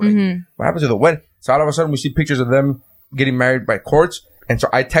wedding, but we're like, what happened to the wedding? So all of a sudden we see pictures of them getting married by courts. And so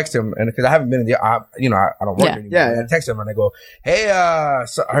I text him, and because I haven't been in the, I don't work anymore. I text him and I go, hey,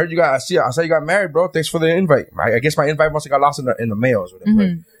 so I heard you got, I saw you got married, bro. Thanks for the invite. I guess my invite must have got lost in the mail.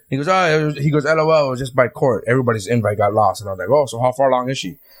 He goes, LOL, it was just by court. Everybody's invite got lost. And I was like, oh, so how far along is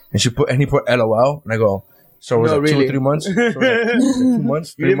she? And he put LOL, and I go, so was it 2 or 3 months? So 2 months, 3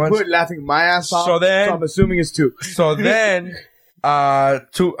 months. You didn't put laughing my ass off. So I'm assuming it's 2. So then, I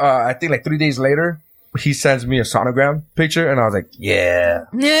think like 3 days later, he sends me a sonogram picture, and I was like, yeah.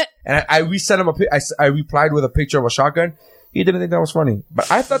 And we sent him I replied with a picture of a shotgun. He didn't think that was funny,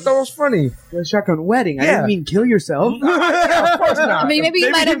 but I thought that was funny. A shotgun wedding. I didn't mean kill yourself. Of course not. I mean, maybe you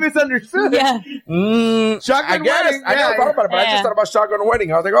might have misunderstood. Yeah. Shotgun I guess. wedding. I never thought about it, but I just thought about shotgun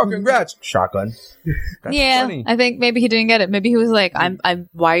wedding. I was like, oh, congrats. Shotgun. That's funny. I think maybe he didn't get it. Maybe he was like, "I'm.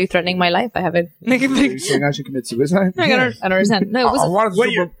 Why are you threatening my life? I haven't." Are you saying I should commit suicide? I don't understand. No, it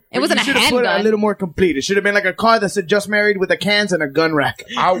wasn't. It wasn't a should have put it a handgun. little more complete. It should have been like a car that said "just married" with the cans and a gun rack.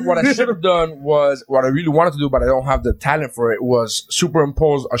 What I should have done was what I really wanted to do, but I don't have the talent for it. Was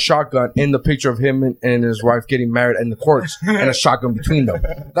superimpose a shotgun in the picture of him and his wife getting married in the courts, and a shotgun between them.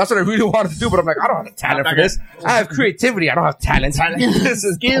 That's what I really wanted to do, but I'm like, I don't have the talent for this. I have creativity. I don't have talent. This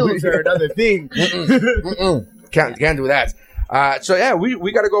is Skills are another thing. Can't do that. So yeah,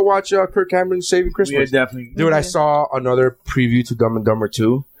 we got to go watch Kirk Cameron Saving Christmas. Yeah, definitely. Dude, I saw another preview to Dumb and Dumber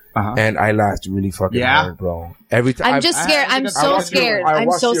 2. And I laughed really fucking hard, bro. Every time I'm just scared. I'm so scared. I'm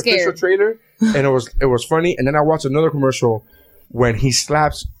so scared. I watched the official trailer, and it was funny. And then I watched another commercial when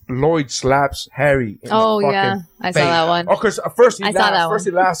Lloyd slaps Harry. Oh yeah, I saw that one. Oh, because first he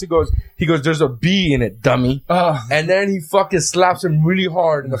laughs. He goes, there's a bee in it, dummy. And then he fucking slaps him really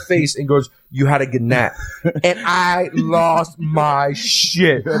hard in the face and goes, you had a good nap. And I lost my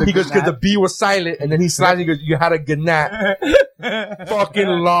shit. He goes, because the bee was silent, and then he slaps him, he goes, you had a good nap. Fucking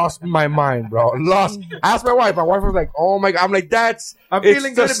lost my mind, bro. I asked my wife. My wife was like, oh my God. I'm like, I'm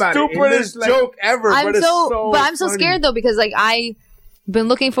feeling good about it. Stupidest joke ever. I'm so scared though, because like I've been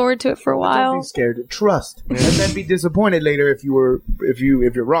looking forward to it for a while. Don't be scared. Trust, and then be disappointed later if you're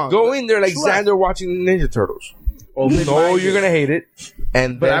wrong. Go in there like Xander watching Ninja Turtles. No, you're gonna hate it,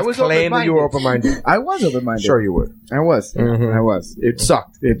 and then I was claim that you were open-minded. I was open-minded. Sure, you were. I was. I was. It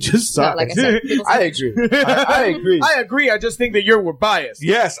sucked. It just sucked. Like I said, I agree. I agree. I agree. I just think that we're biased.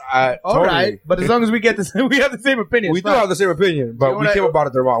 Yes. All totally. right. But as long as we get this, we have the same opinion. We do have the same opinion, but we came about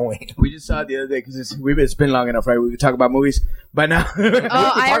it the wrong way. We just saw it the other day because it's been long enough, right? We could talk about movies, but now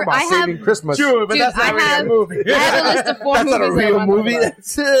I have Saving Christmas. True, but that's not really a movie. I have a list of 4 that's movies. Not a real movie.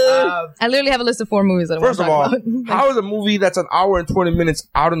 That's I literally have a list of 4 movies that I want to talk about. How is a movie that's an hour and 20 minutes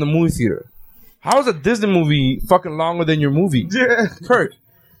out in the movie theater? How is a Disney movie fucking longer than your movie? Yeah. Kirk,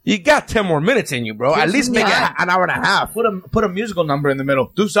 you got 10 more minutes in you, bro. At least make it an hour and a half. Put a musical number in the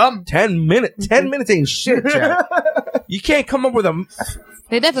middle. Do something. 10 minutes. 10 minutes ain't shit, Chad. You can't come up with a...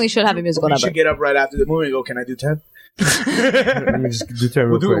 They definitely should have a musical number. You should get up right after the movie and go, can I do 10? Let me just do 10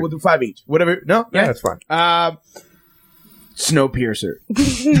 real quick. We'll do 5 each. Whatever. No? Yeah, that's fine. Snowpiercer.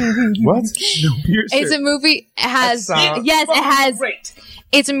 What? Snowpiercer. It's a movie. It has. Great.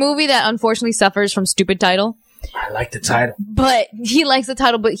 It's a movie that unfortunately suffers from stupid title. I like the title. But he likes the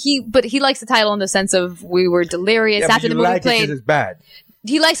title, but he likes the title in the sense of we were delirious after the movie like played. It's bad.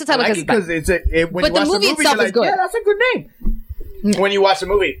 He likes the title because it's bad. But the movie itself is good. Yeah, that's a good name. When you watch the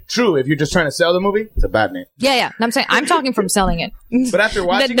movie, true. If you're just trying to sell the movie, it's a bad name. Yeah. I'm saying I'm talking from selling it. But after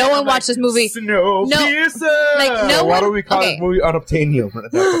watching, that no one watched this movie. Snowpiercer. Why do we call this movie Unobtainium?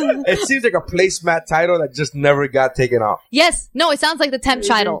 It seems like a placemat title that just never got taken off. Yes. No, it sounds like the temp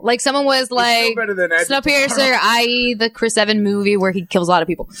title. Like someone was like Snowpiercer, i.e. the Chris Evans movie where he kills a lot of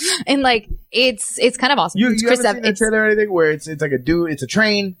people, and like it's kind of awesome. You haven't seen a trailer or anything where it's like a dude, it's a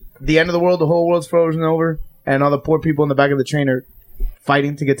train, the end of the world, the whole world's frozen over, and all the poor people in the back of the train are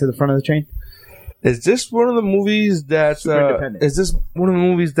fighting to get to the front of the train. Is this one of the movies that is this one of the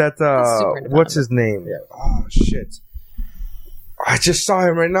movies that what's his name? Yeah. Oh shit. I just saw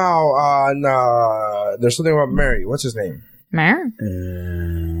him right now on there's something about Mary. What's his name? Mary?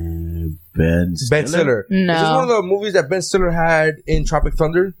 Ben Stiller. No. Is this one of the movies that Ben Stiller had in Tropic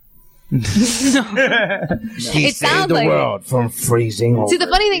Thunder? It sounds the like world from freezing over. See, the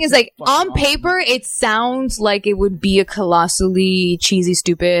funny thing is, like, on paper, it sounds like it would be a colossally cheesy,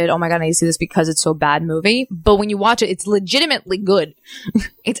 stupid, oh my god, I need to see this because it's so bad movie. But when you watch it, it's legitimately good.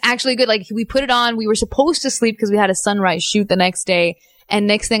 It's actually good. Like, we put it on, we were supposed to sleep because we had a sunrise shoot the next day. And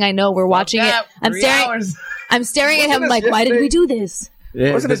next thing I know, we're watching it. I'm staring at him like, why did we do this?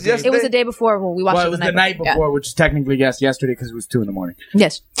 Yeah, Wasn't it yesterday? It was the day before when we watched well, it. it was the night before, which is technically yesterday because it was 2 a.m.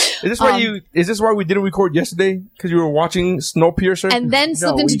 Yes. Is this why Is this why we didn't record yesterday? Because you were watching Snowpiercer, and then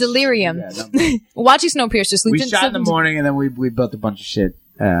slipped into delirium. Yeah, Watching Snowpiercer. we shot in the morning, and then we built a bunch of shit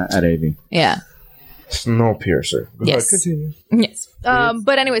at AV. Yeah. Snowpiercer. Yes. Continue. Yes.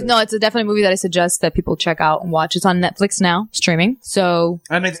 But anyways, no, it's a definite movie that I suggest that people check out and watch. It's on Netflix now, streaming. So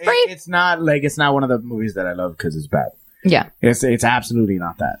And it's not one of the movies that I love because it's bad. yeah, It's absolutely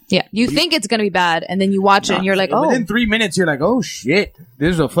not that. yeah. You think it's gonna be bad, and then you watch it, and you're like, oh. Within 3 minutes, you're like, oh shit,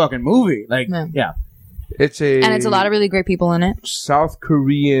 this is a fucking movie. Like, yeah. It's a And it's a lot of really great people in it. South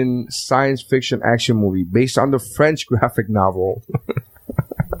Korean science fiction action movie based on the French graphic novel.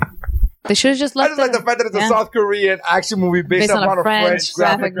 They should have just I left just like the fact that it's a South Korean action movie based upon a French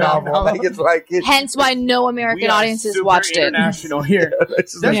graphic novel. Like it's like it. Hence why no American audiences watched it. International here.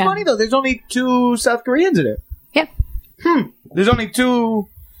 It's That's like- funny though. There's only 2 South Koreans in it. Yeah. There's only 2.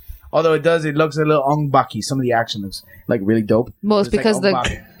 Although it looks a little ongbaki. Some of the action looks like really dope. Well, it's But because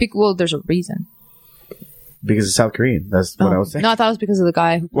like there's a reason. because it's South Korean. That's what I was saying. No, I thought it was because of the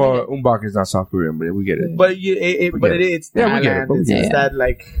guy. Who Well, Umbach is not South Korean, but we get it. But it's Yeah, we get it. It's that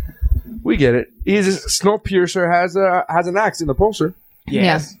like We get it. Snowpiercer has an axe in the poster.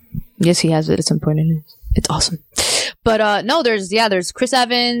 yes. Yes, he has it. It's important. It's awesome. But no, there's Chris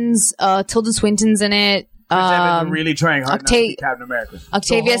Evans, Tilda Swinton's in it. Chris Evans really trying hard not to be Captain America.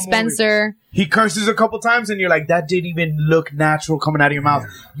 Octavia Spencer. He curses a couple times, and you're like, that didn't even look natural coming out of your mouth.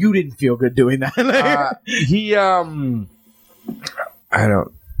 You didn't feel good doing that.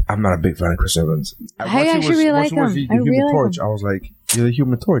 I'm not a big fan of Chris Evans. I actually really like him. I really like Torch. him. I was like, you're the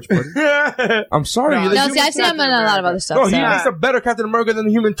Human Torch, buddy. I'm sorry. You're the No, Human see, I've seen him in a lot of other stuff. No, he so. makes a better Captain America than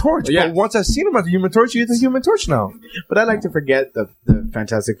the Human Torch. Yeah. But once I've seen him as the Human Torch, he's the Human Torch now. But I like to forget the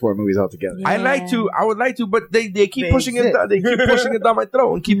Fantastic Four movies altogether. Yeah. I would like to, but they keep pushing it. They keep pushing it down my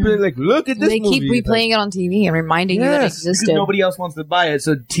throat and keep being like, look at this They movie. keep replaying it on TV and reminding you that it Yes, Because existed. nobody else wants to buy it,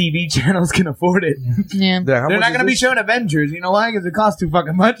 so TV channels can afford it. Yeah. Yeah, how They're much not is going to be this? showing Avengers. You know why? Because it costs too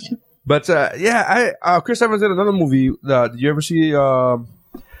fucking much. But Chris Evans did another movie. Did you ever see?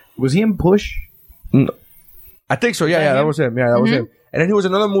 Was he in Push? I think so. Yeah, that was him. Yeah, that was him. And then he was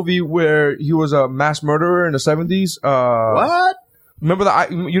in another movie where he was a mass murderer in the 70s. What? Remember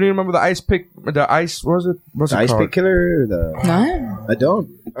you didn't remember the ice pick? The ice, what was it? What's The it Ice called? Pick Killer? No. I don't.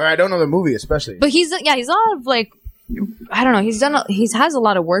 Or I don't know the movie, especially. But he's a lot of like, I don't know. He has a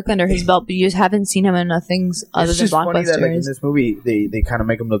lot of work under his belt, but you just haven't seen him in things other It's than just funny that like, in blockbusters. this movie, they kind of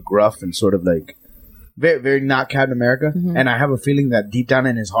make him look gruff and sort of like very, very not Captain America. And I have a feeling that deep down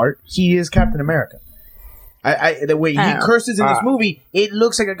in his heart, he is Captain America. The way he curses in this movie, it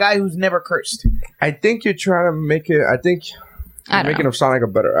looks like a guy who's never cursed. I think you're trying to make it. I think I you're don't making know. him sound like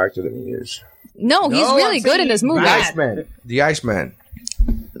a better actor than he is. No, he's really I'm good saying in this he's movie. bad. The Iceman.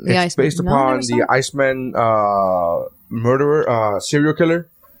 The It's Iceman. based No, I upon never saw the it. Iceman murderer, serial killer.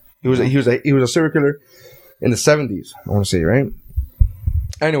 He was a serial killer in the 70s. I want to say, right?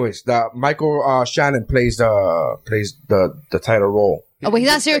 Anyways, Michael Shannon plays the title role. Oh, well, he's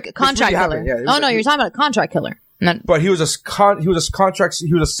not a serial contract really killer. happened, yeah. Oh no, you're talking about a contract killer. Not, But he was a serial Not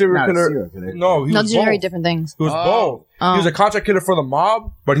a killer. serial killer. No, he no, was these are very both. different things. He was both. He was a contract killer for the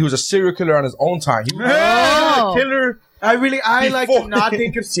mob, but he was a serial killer on his own time. He was Oh. a killer. I like to Before- not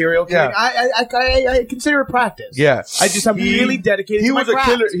think of serial killing. Yeah. I consider it practice. Yeah, I'm really dedicated He to my was a craft.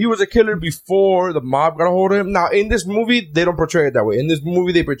 killer. He was a killer before the mob got a hold of him. Now in this movie, they don't portray it that way. In this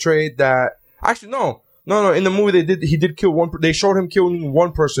movie, they portrayed that. Actually, no. In the movie, he did kill one. They showed him killing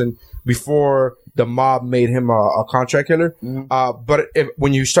one person before the mob made him a contract killer. But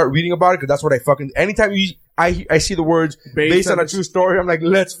when you start reading about it, because that's what anytime I see the words based on a true story, I'm like,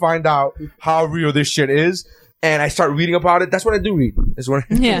 let's find out how real this shit is. And I start reading about it. That's what I do read. Is when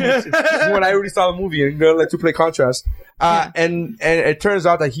Yeah. when I already saw the movie and like to play contrast. And it turns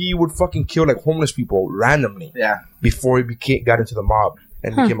out that he would fucking kill like homeless people randomly. Yeah. Before he got into the mob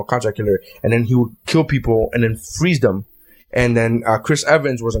and became a contract killer, and then he would kill people and then freeze them. And then Chris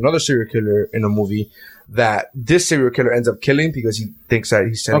Evans was another serial killer in the movie that this serial killer ends up killing because he thinks that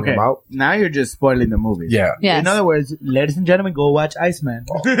he's sending Okay, him out. now you're just spoiling the movie. Yeah. Yes. In other words, ladies and gentlemen, go watch Iceman.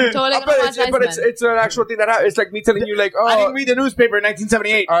 Totally gonna watch Iceman. It's an actual thing that happens. It's like me telling you, like, oh, I didn't read the newspaper in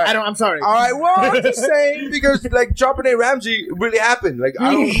 1978. All right. I'm sorry. all right, well, I'm just saying because like John Benet Ramsey really happened. Like,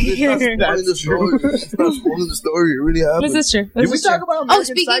 I don't. It's not spoiling the story. It's not spoiling the story. It really happened. This is true. Did we talk about American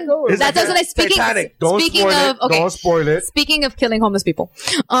speaking. Psycho? Or That's what I speaking. Titanic. Don't Speaking spoil of it. okay. Don't spoil it. Speaking of killing homeless people,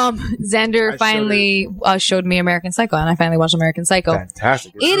 Xander finally showed me American Psycho, and I finally watched American Psycho.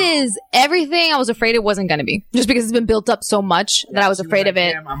 Fantastic. It is everything I was afraid it wasn't going to be, just because it's been built up so much that I was afraid of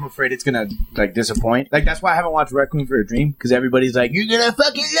it. Damn, I'm afraid it's gonna like disappoint. Like that's why I haven't watched Requiem for a Dream because everybody's like, "You're gonna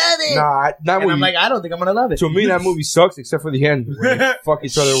fucking love it." Nah, that and movie. I'm like, I don't think I'm gonna love it. To me, that movie sucks except for the end when they fuck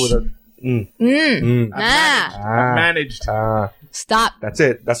each other with a. Managed. Stop. That's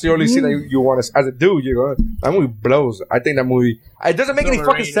it. That's the only scene that you want to. As a dude, you go. That movie blows. I think that movie. It doesn't make any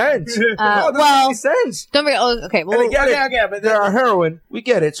fucking sense. No, it doesn't make any sense. Don't forget. Oh, okay. Well, And I get it. but They're a heroine. We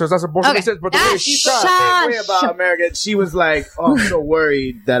get it. So that's supposed to make sense. But the way she shot. Way about American. She was like, "Oh, I'm so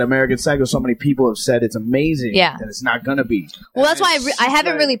worried that American Psycho. So many people have said it's amazing. Yeah. that it's not gonna be." Well, that's why I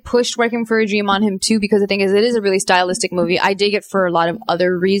haven't really pushed Working for a Dream on him too, because the thing is, it is a really stylistic movie. I dig it for a lot of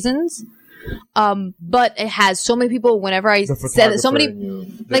other reasons. But it has so many people. Whenever I said it, so many people,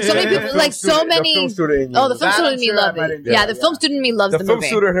 like so many. The film student in you. Oh, the film student in me loved it. Yeah, the film student in me loves the film movie.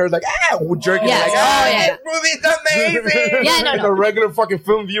 student in her is like, we're jerking. Yes. Like, Yeah. this movie's amazing. Yeah, no. And the regular fucking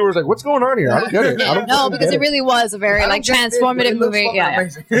film viewer is like, what's going on here? I don't get it. I don't No, fucking because get it really was a very like transformative movie. Yeah,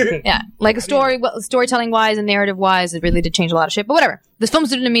 yeah. Like a storytelling wise and narrative wise, it really did change a lot of shit. But whatever, the film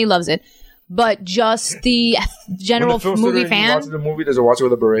student in me loves it. But just the general movie fan. Watching the movie, does it watch it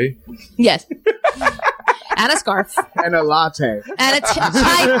with a beret? Yes. And a scarf. And a latte. And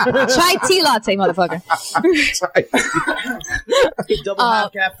a chai tea latte, motherfucker. Double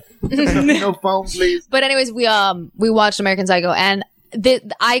half cap. No phone, please. But anyways, we watched American Psycho, and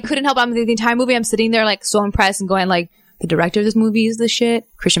I couldn't help. The entire movie, I'm sitting there like so impressed and going like, the director of this movie is the shit.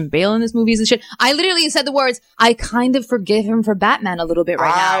 Christian Bale in this movie is the shit. I literally said the words, I kind of forgive him for Batman a little bit now.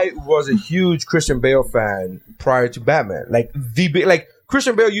 I was a huge Christian Bale fan prior to Batman. Like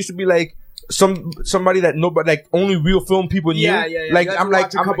Christian Bale used to be like somebody that nobody, like only real film people knew. Yeah. Like You I'm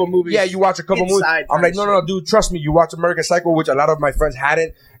watch a couple movies. Yeah, you watch a couple movies. Inside I'm like, kind no, of dude, trust me. You watch American Psycho, which a lot of my friends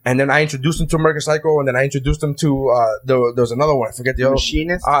hadn't. And then I introduced them to American Psycho, and then I introduced them to there was another one. I forget the other.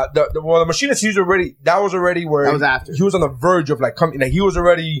 Machinist. The Machinist. That was already where that was after. He was on the verge of like coming. Like he was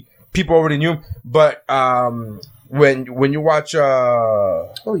already, people already knew him. But when you watch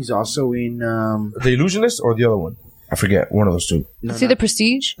he's also in The Illusionist or the other one, I forget, one of those two. See The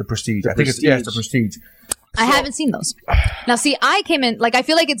Prestige? The Prestige. I think it's The Prestige. I haven't seen those. Now, see, I came in like I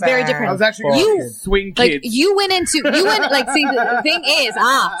feel like it's very different. I was actually Swing Kids. Like you went like see the thing is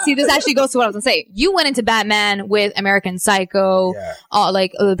see this actually goes to what I was gonna say. You went into Batman with American Psycho,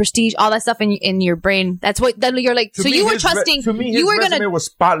 like The Prestige, all that stuff in your brain. That's what then you're like. To so me, you were his trusting. To me, his you were resume gonna was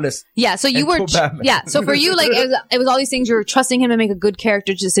spotless. Yeah, so you were Batman. So for you, like it was all these things. You were trusting him to make a good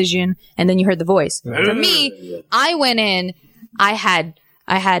character decision, and then you heard the voice. For me, I went in. I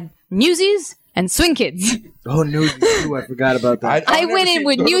had Newsies and Swing Kids. Oh, Newsies too. I forgot about that. I went in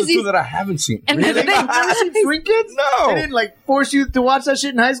with Newsies that I haven't seen. And Really? You never seen Swing Kids? No. They didn't like force you to watch that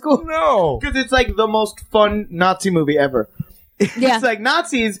shit in high school? No. Because it's like the most fun Nazi movie ever. Yeah. It's like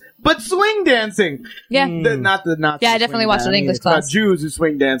Nazis, but swing dancing. Yeah. Not the Nazis. Yeah, I definitely watched it in English class. It's about Jews who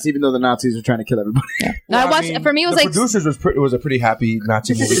swing dance, even though the Nazis are trying to kill everybody. No, I watched. For me, it was the like producers was a pretty happy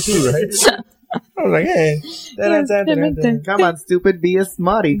Nazi movie too, right? I was like, hey, Come on, stupid, be a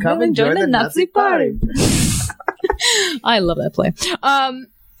smarty. Come and join the Nazi party. I love that play.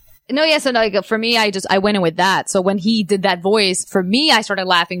 No, yeah, so like for me, I went in with that. So when he did that voice, for me, I started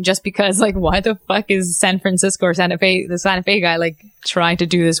laughing just because like, why the fuck is San Francisco or the Santa Fe guy like trying to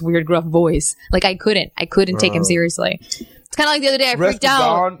do this weird gruff voice? Like I couldn't take him seriously. It's kind of like the other day I freaked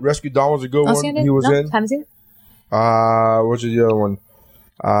out. Rescue Dawn was a good one. He was in. Haven't seen it. What's the other one?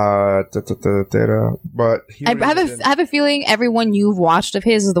 But I have a feeling everyone you've watched of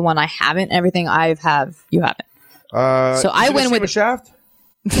his is the one I haven't. Everything you haven't. So I went with Shaft.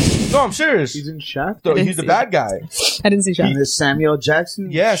 No, I'm serious. He's in Shaft? He's the bad guy. I didn't see Shaft. He's Samuel Jackson?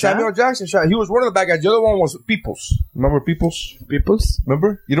 Yeah, Shaft? Samuel Jackson Shaft. He was one of the bad guys. The other one was Peoples. Remember Peoples? Peoples?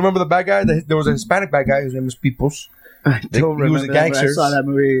 Remember? You don't remember the bad guy? There was a Hispanic bad guy. His name was Peoples. I don't remember. He was a gangster. I saw that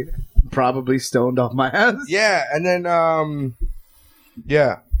movie probably stoned off my ass. Yeah, and then,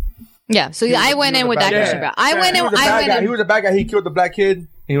 yeah. Yeah, so I went in with that Christian Bale. He was a bad guy. He killed the black kid.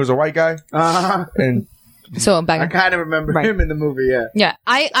 He was a white guy. And so I'm back. I kind of remember him in the movie. Yeah. Yeah.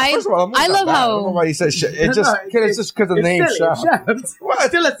 First of all, I love I how. don't know why he said shit. It's just because of the name. Silly. Shaft. Well, it's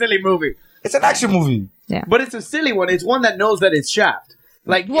still a silly movie. It's an action movie. Yeah. But it's a silly one. It's one that knows that it's Shaft.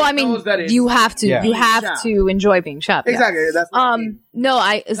 Like, well, I mean, you have to, you have to enjoy being Shaft. Exactly. Yeah. That's no,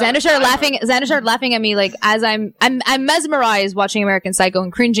 Xander started laughing. Xander started laughing at me like as I'm mesmerized watching American Psycho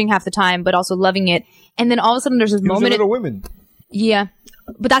and cringing half the time, but also loving it. And then all of a sudden, there's this moment. Little Women. Yeah,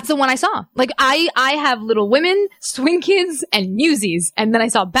 but that's the one I saw. Like I have Little Women, Swing Kids, and Newsies, and then I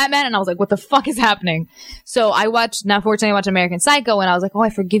saw Batman, and I was like, what the fuck is happening? So I watched. Now, fortunately, I watched American Psycho, and I was like, oh,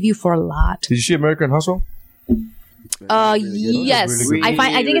 I forgive you for a lot. Did you see American Hustle? Yes. Really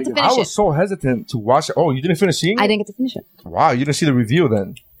I didn't get to finish it. I was so hesitant to watch it. Oh, you didn't finish seeing it? I didn't get to finish it. Wow, you didn't see the review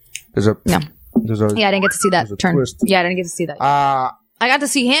then? Yeah, I didn't get to see that turn. Twist. Yeah, I didn't get to see that. I got to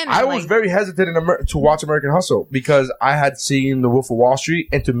see him. I was very hesitant to watch American Hustle because I had seen The Wolf of Wall Street,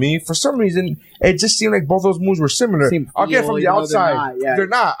 and to me, for some reason, it just seemed like both those movies were similar. Again, from the outside, they're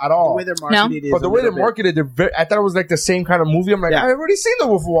not at all. The way they're marketed is but the way they're marketed, I thought it was like the same kind of movie. I'm like, I've already seen The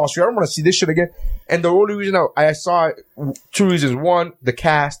Wolf of Wall Street. I don't want to see this shit again. And the only reason I saw it, two reasons: one, the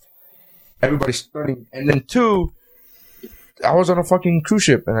cast, everybody's stunning, and then two, I was on a fucking cruise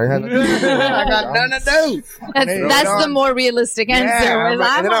ship and I had I got none of those. That's the more realistic answer. Yeah,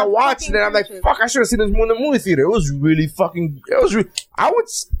 and then I watched it and I'm like, fuck, I should have seen this in the movie theater. It was really fucking,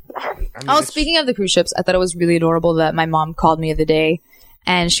 speaking of the cruise ships, I thought it was really adorable that my mom called me the other day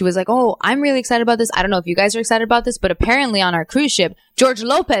and she was like, oh, I'm really excited about this. I don't know if you guys are excited about this, but apparently on our cruise ship, George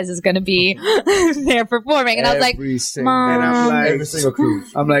Lopez is going to be there performing. And I was like, Mom. And I'm like, every single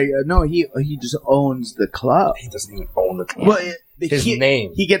cruise. I'm like, no, he just owns the club. He doesn't even own the club. Well, his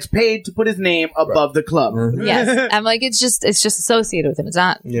name. He gets paid to put his name above the club. Mm-hmm. Yes. I'm like, it's just associated with him. It's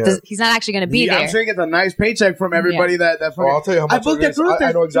not, he's not actually going to be there. I'm sure he gets a nice paycheck from everybody that fucking, I'll tell you how much I booked it is.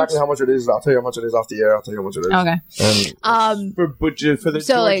 I know exactly how much it is. I'll tell you how much it is off the air. I'll tell you how much it is. Okay. For the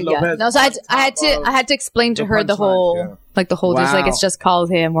so George like, Lopez. No, so I had to explain to her the whole, just like, it's just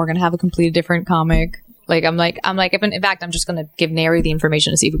called him. We're going to have a completely different comic. Like, I'm like, if in fact, I'm just going to give Nary the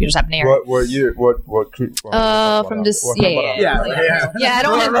information to see if we can just have Nary. What year? What? From this, yeah. I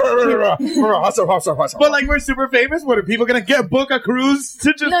don't know. But like, we're super famous. What are people going to book a cruise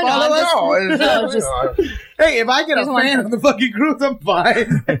to just follow us? Hey, if I get a fan on the fucking cruise, I'm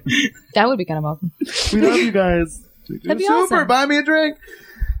fine. That would be kind of awesome. We love you guys. That'd be super. awesome. Buy me a drink.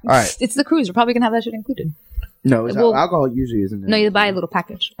 All right. It's the cruise. We're probably going to have that shit included. No, alcohol usually isn't. No, you buy a little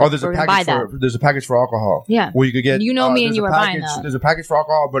package. Oh, there's a package for alcohol. Yeah. Where you could get. You know me and you were buying that. There's a package for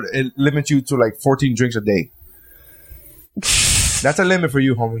alcohol, but it limits you to like 14 drinks a day. That's a limit for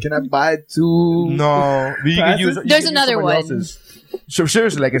you, homie. Can I buy two? No. You can use, there's another one. Else's. So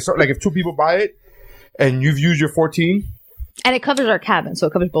seriously, like if two people buy it and you've used your 14. And it covers our cabin, so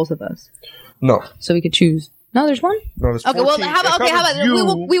it covers both of us. No. So we could choose. No, there's one. No, there's 14. Okay, well, how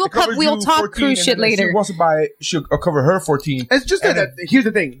about we will talk cruise shit later. If she wants to buy it, she'll cover her 14. It's just that here's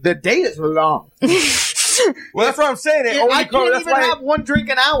the thing: the day is long. Well, that's what I'm saying. I can't even have one drink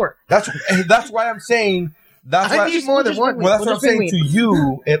an hour. That's why I'm saying. I need more than one. Well, that's what I'm saying. To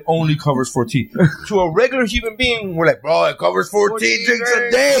you, it only covers 14. To a regular human being, we're like, bro, it covers 14 drinks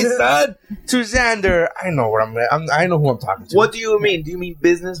a day, son. To Xander, I know who I'm talking to. What do you mean? Do you mean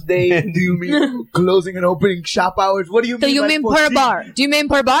business day? Do you mean closing and opening shop hours? What do you mean? Do you mean per bar? Do you mean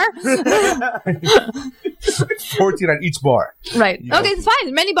per bar? 14 on each bar. Right. Okay, it's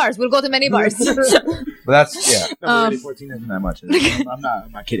fine. Many bars. We'll go to many bars. But that's No, really, 14 isn't that much. I'm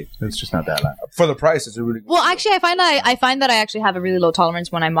not kidding. It's just not that loud. For the price, it's a really good. Well, actually, I find that I actually have a really low tolerance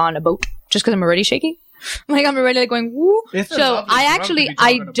when I'm on a boat, just because I'm already shaking. Like I'm already like going woo. So I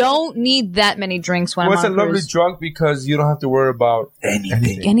don't need that many drinks when I'm on a cruise. It's a lovely drunk because you don't have to worry about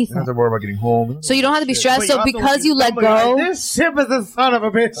anything. You don't have to worry about getting home. So you don't have to be stressed. So because you let go, this ship is the son of a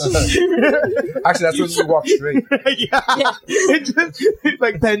bitch. Actually, that's when you walk straight. Yeah. It's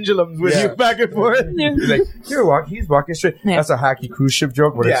like pendulums with you back and forth. You're like, he's walking straight. Yeah. That's a hacky cruise ship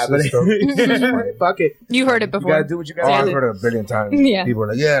joke. But fuck it. You heard it before. You gotta do what you gotta do. I've heard it a billion times. Yeah. People are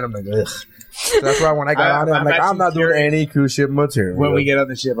like, yeah, and I'm like, ugh. So that's why when I got on it, I'm like, I'm not doing any cruise ship material. When we get on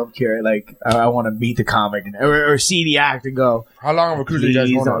the ship, I'm curious. Like, I want to meet the comic or see the act and go. How long of a cruise are you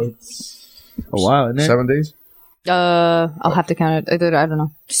guys going on? It's a while, isn't it? 7 days? I'll have to count it. I don't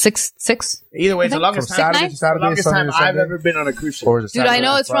know. Six. Either way, it's the longest time I've ever been on a cruise ship. Dude, I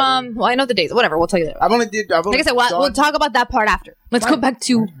know it's from. Well, I know the dates. Whatever, we'll tell you that. Like I said, we'll talk about that part after. Let's go back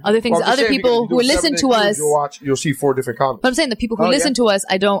to other things. Other people who listen to us. You'll see 4 different comics. But I'm saying the people who listen to us,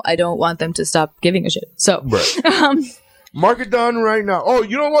 I don't want them to stop giving a shit. So, mark it down right now. Oh,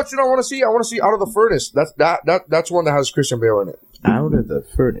 you know what you don't want to see? I want to see Out of the Furnace. That's one that has Christian Bale in it. Out of the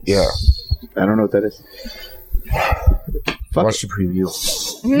Furnace. Yeah, I don't know what that is. Watch the preview.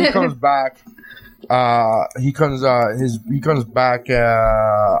 He comes back. He comes back.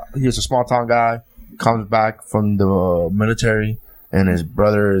 He's a small town guy. comes back from the military, and his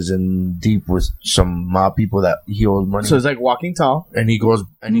brother is in deep with some mob people that he owes money. So it's like Walking Tall. And he goes,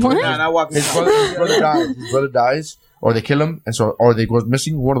 No, not Walking Tall. His brother dies, or they kill him, and so, or they goes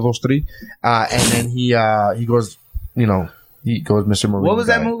missing. One of those three, and then he goes, he goes Mr. Marine. What was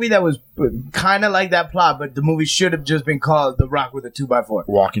that movie that was kind of like that plot, but the movie should have just been called The Rock with a 2x4?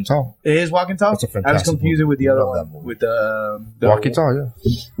 Walking Tall. It is Walking Tall? It's a fantastic I was confusing with the movie. other I love one. that movie. With the Walking Tall, yeah.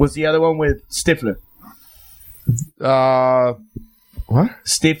 What's the other one with Stifler? What?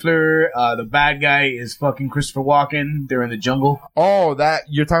 Stifler, the bad guy is fucking Christopher Walken. They're in the jungle. Oh, that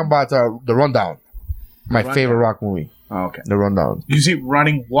you're talking about the Rundown. My favorite Rock movie. Oh, okay. The Rundown. You see,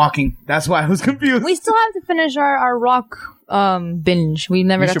 walking. That's why I was confused. We still have to finish our rock binge. We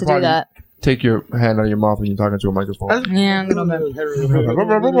never got to do that. Take your hand out of your mouth when you're talking to a microphone. Yeah, a little bit.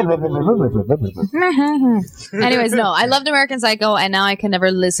 Anyways, no, I loved American Psycho, and now I can never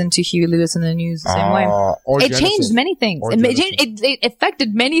listen to Huey Lewis in the news the same way. Or It Genesis. changed many things. Or It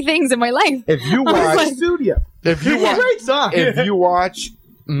affected many things in my life. If you watch, if you watch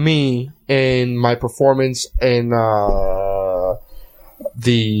me in my performance in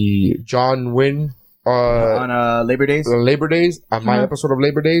the John Wynn on Labor Days, on my episode of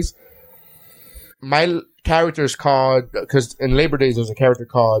Labor Days, my character is called, because in Labor Days there's a character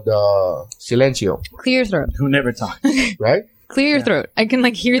called Silencio, Clear your throat. who never talked. right? Clear your throat. I can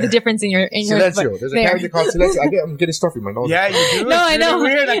hear the difference in your Silencio. There's a there. character called Silencio. I'm getting stuffy in my nose. Yeah, you do. No, I know. It's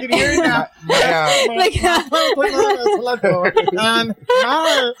really weird. I can hear it now. Like, I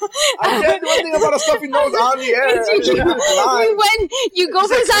can't do anything about a stuffy nose on the air. when you go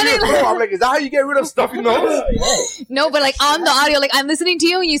for something I'm like, is that how you get rid of stuffy nose? no, but like on the audio, like I'm listening to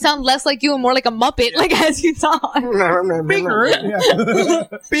you and you sound less like you and more like a Muppet, like as you talk.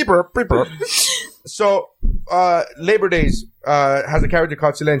 Beeper. So, Labor Days has a character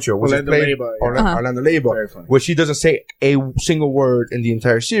called Silencio, which Orlando is played Leyba, Orlando Leyba, which he doesn't say a single word in the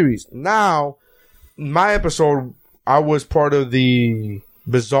entire series. Now, my episode, I was part of the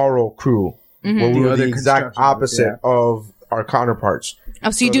Bizarro crew, where we were the exact opposite of our counterparts.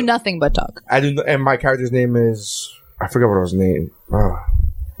 Oh, so you do nothing but talk. I do, and my character's name is, I forgot what his name.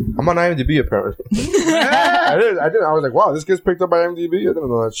 I'm on IMDb apparently. I did. I was like, wow, this gets picked up by IMDb. I didn't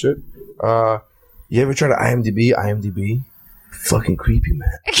know that shit. You ever try to IMDb? Fucking creepy, man.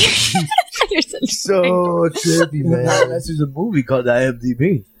 You're such So trippy, man. That's just a movie called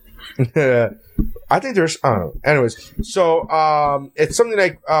IMDb. I think there's, I don't know. Anyways, so it's something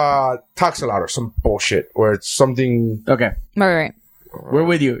like Talks a Lot or some bullshit, where it's something. Okay. Right. We're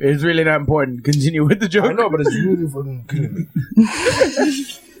with you. It's really not important. Continue with the joke. I know, but it's really fucking good.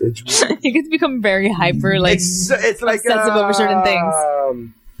 You get to become very hyper, like it's like obsessive over certain things.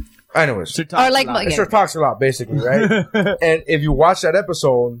 Anyways, Or like, it sure talks a lot, basically, right? And if you watch that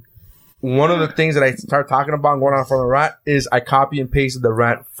episode, one of the things that I start talking about and going on from the rant is I copy and pasted the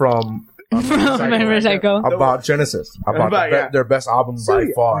rant from Psycho. about Genesis, about their best album by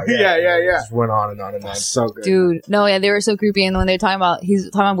far. Yeah. Just went on and on and on. So good. Dude, no, yeah, they were so creepy. And when they were talking about, he's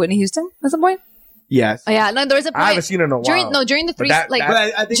talking about Whitney Houston at some point. Yes. Oh, yeah, no, there was a point. I haven't seen it in a while. During the threesome,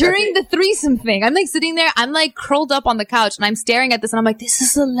 I think during the threesome thing, I'm like sitting there, I'm like curled up on the couch, and I'm staring at this, and I'm like, this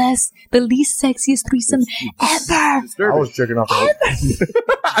is the least sexiest threesome ever. I was jerking off.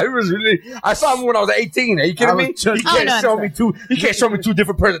 I saw him when I was 18. Are you kidding me? You can't show me two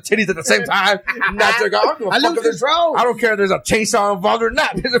different pairs of titties at the same time. Not jerk off. I don't care if there's a chainsaw involved or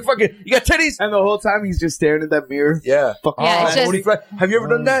not. There's a fucking, you got titties. And the whole time he's just staring at that mirror. Yeah. It's just, have you ever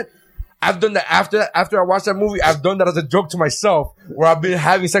done that? I've done that after I watched that movie. I've done that as a joke to myself, where I've been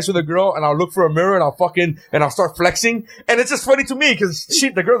having sex with a girl and I'll look for a mirror and I'll start flexing, and it's just funny to me because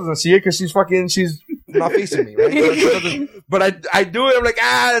the girl doesn't see it because she's not facing me, right? But I do it. I'm like,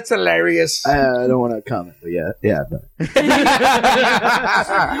 that's hilarious. I don't want to comment, but yeah. no,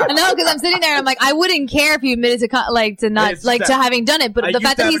 because I'm sitting there and I'm like, I wouldn't care if you admitted to having done it, but the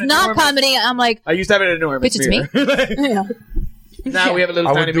fact that he's not commenting, I'm like, I used to have an enormous bitch, it's me. Yeah. Now we have a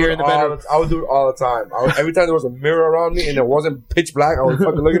little tiny mirror in the bedroom. I would do it all the time. Every time there was a mirror around me and it wasn't pitch black, I would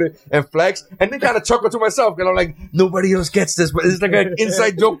fucking look at it and flex and then kind of chuckle to myself because I'm like, nobody else gets this, but it's like an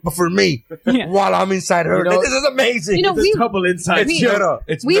inside joke for me while I'm inside her. This is amazing. You know, it's a double inside joke.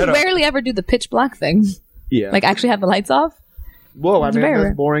 We rarely ever do the pitch black thing. Yeah. Like actually have the lights off. Whoa, I mean,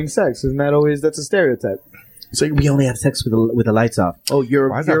 that's boring sex. Isn't that that's a stereotype? So we only have sex with the lights off. Oh, you're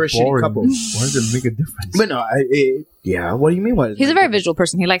a shitty couple. Why does it make a difference? But no, yeah. What do you mean? He's a very visual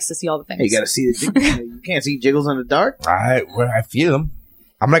person. He likes to see all the things. Hey, you gotta see the. You can't see jiggles in the dark. I feel them.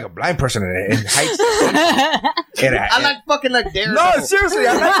 I'm like a blind person in heights. I like fucking like Daredevil. No, seriously,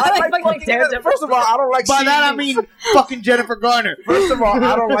 I like fucking Daredevil. First of all, I don't like By seeing that I mean fucking Jennifer Garner. First of all,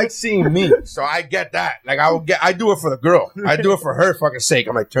 I don't like seeing me, so I get that. Like I do it for the girl. I do it for her fucking sake.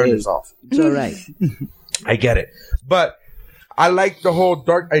 I'm like, turn this off. It's all right. I get it, but I like the whole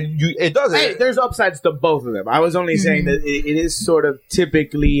dark. It does. Hey, there's upsides to both of them. I was only saying that it is sort of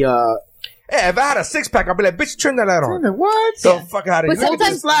typically. Hey, if I had a 6-pack, I'd be like, bitch, turn that light on. What? The fuck out of here. But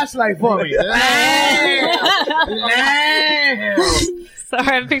sometimes flashlight for me.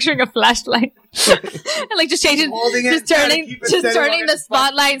 Sorry, I'm picturing a flashlight. And like just changing, just turning the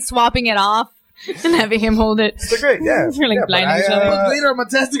spotlight and swapping it off. And having him hold it. It's great, yeah. We're like blinding each other. Put glitter on my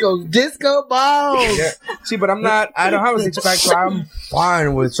testicles. Disco balls. Yeah. See, but I don't have a 6-pack, so I'm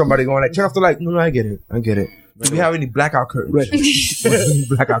fine with somebody going like, turn off the light. No, I get it. Do we have any blackout curtains?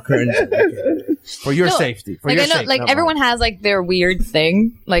 Blackout curtains. For your safety. For like your I know, safety. like everyone has like their weird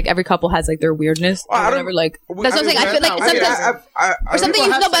thing. Like every couple has like their weirdness. Or whatever. Like that's what I'm saying. I feel like sometimes or something.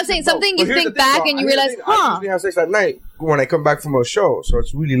 No, but I'm saying something you think back and you realize, I usually have sex at night when I come back from a show, so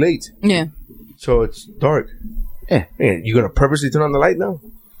it's really late. Yeah. So it's dark. Yeah. Man, you gonna purposely turn on the light now?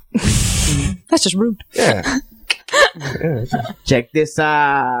 That's just rude. Yeah. Check this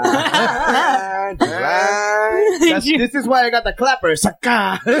out. This is why I got the clapper.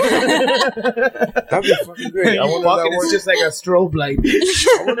 Saka. That'd be fucking great. I wonder if that works. It's just like a strobe light.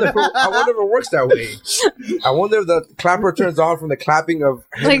 I wonder if it works that way. I wonder if the clapper turns on from the clapping of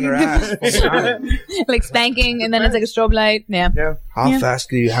hitting her ass. Like spanking, and then it's like a strobe light. Yeah. How fast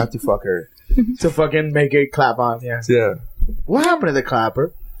do you have to fuck her to fucking make it clap on? Yeah. Yeah. What happened to the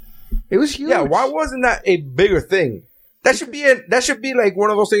clapper? It was huge. Yeah. Why wasn't that a bigger thing? That should be like one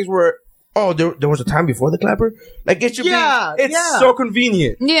of those things where. Oh, there was a time before the clapper? Like, it should be... It's so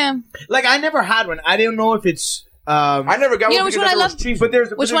convenient. Yeah. Like, I never had one. I didn't know if it's... I never got one. You know which one I love? But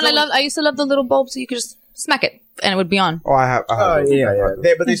there's which one I love? I used to love the little bulb, so you could just smack it, and it would be on. Oh, I have yeah.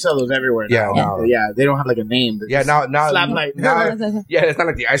 But they sell those everywhere now. Yeah, now. Yeah, they don't have, like, a name. Yeah, now... Slap light. Yeah, it's not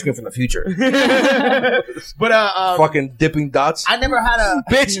like the ice cream from the future. But, fucking dipping dots. I never had a...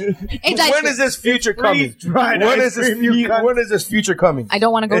 Bitch, when is this future coming? When is this future coming? I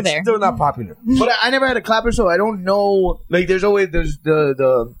don't want to go there. It's still not popular. But I never had a clapper, so I don't know. Like, there's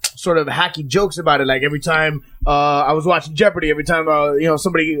the sort of hacky jokes about it. Like, every time I was watching Jeopardy, every time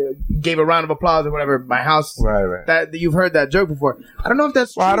somebody gave a round of applause or whatever, my house. Right. That you've heard that joke before. I don't know if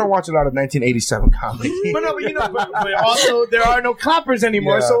that's. Well, true. I don't watch a lot of 1987 comedy. but also there are no clappers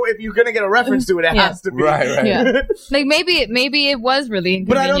anymore. Yeah. So if you're gonna get a reference to it, it has to be right. Yeah. Like maybe it was really inconvenient.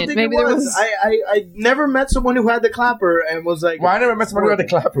 But I don't think maybe it was. I never met someone who had the clapper and was like. Well, I never met someone who had the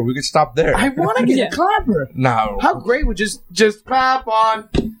clapper. We could stop there. I want to get a clapper. No. How great would just clap on?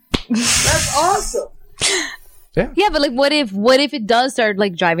 That's awesome. Yeah, but like, what if it does start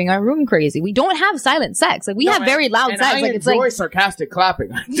like driving our room crazy? We don't have silent sex. Like we have very loud sex. I enjoy sarcastic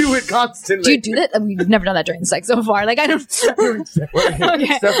clapping. I do it constantly. Do you do that? We've never done that during sex so far. Like I don't. Okay.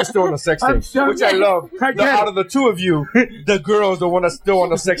 Steph is still on the sex thing, which I love. Out of the two of you, the girl is the one that's still on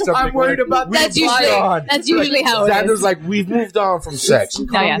the sex subject. I'm worried about that. That's usually how it is. Xander's like, we've moved on from sex.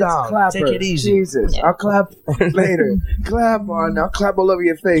 Calm down. Clapper. Take it easy. Jesus, I'll clap later. Clap on. I'll clap all over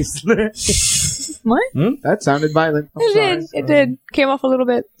your face. What? That sounded violent. It did. Came off a little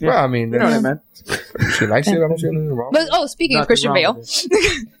bit. Yeah. Well, I mean, you know what I meant. She likes it. I don't see anything wrong. But speaking of Christian Bale, she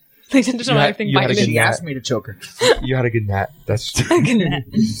asked me to choke her. You had a good nap. That's no,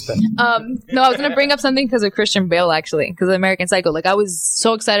 I was gonna bring up something because of Christian Bale, actually, because of American Psycho. Like I was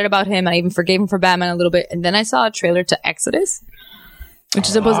so excited about him, and I even forgave him for Batman a little bit, and then I saw a trailer to Exodus. Which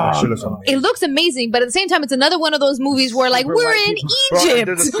is supposed it looks amazing, but at the same time, it's another one of those movies where, like, we're in Egypt. Bro, it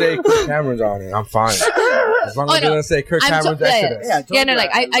doesn't say Kirk Cameron's on it. I'm fine. As long as it doesn't say Kirk Cameron's Exodus. I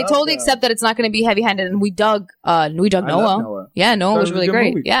totally accept that it's not going to be heavy-handed, and we dug Noah. Yeah, Noah was really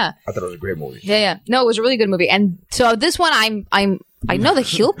great. Movie. Yeah, I thought it was a great movie. Yeah. No, it was a really good movie, and so this one, I know that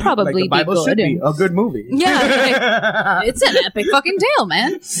he'll probably like the Bible be good. Should be a good movie. Yeah, like, it's an epic fucking tale,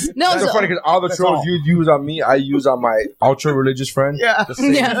 man. No, it's so funny because all the trolls you use on me, I use on my ultra religious friend. Yeah,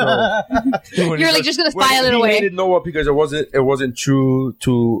 you're like just gonna file it away. He hated Noah because it wasn't true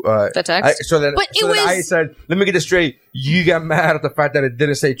to the text. I said, let me get this straight. You got mad at the fact that it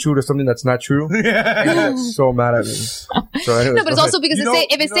didn't say true to something that's not true. Yeah, you got so mad at me. So anyways, no, but it's also because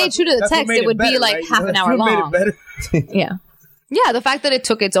if it stayed true to the text, it would be like half an hour long. Yeah. Yeah, the fact that it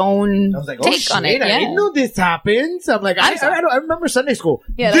took its own take on it. I didn't know this happens. I'm like, I remember Sunday school.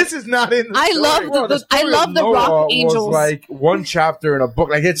 Yeah, this is not in the story. I love the Rock Angels. Was like one chapter in a book.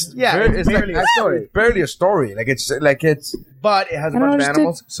 Like it's barely a story. Barely a story. But it has a bunch of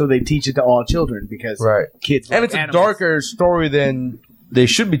animals, so they teach it to all children because kids. And it's a darker story than they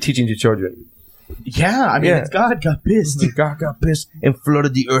should be teaching to children. Yeah, I mean, Yeah. it's God got pissed. God got pissed and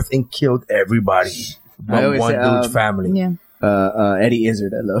flooded the earth and killed everybody. I But always one say, dude's family. Yeah. Eddie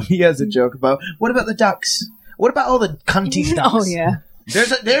Izzard, I love. He has a joke about what about the ducks? What about all the cunty ducks? Oh yeah.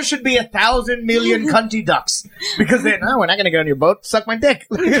 There should be 1,000 million cunty ducks because we're not gonna get on your boat. Suck my dick.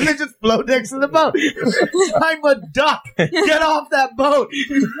 They just float next to the boat. I'm a duck. Get off that boat.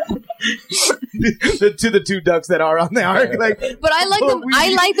 To the two ducks that are on the ark, like. But I like them. I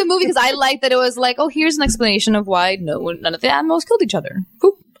like the movie because I like that it was like, oh, here's an explanation of why none of the animals killed each other.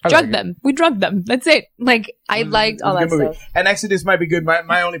 Boop. Drugged them. We drugged them. That's it. Like I liked all that Good movie. stuff. And Exodus might be good.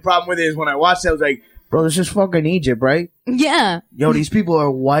 My only problem with it is when I watched it, I was like, bro, this is fucking Egypt, right? Yeah. Yo, these people are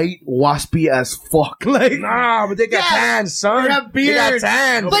white, waspy as fuck. Like, Nah, but they got tans, son. They have beards. They got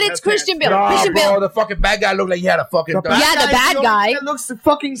tans. But it's Christian Bale. Nah, Christian bro, Bale. the fucking bad guy looked like he had a fucking Yeah, the bad guy. That looks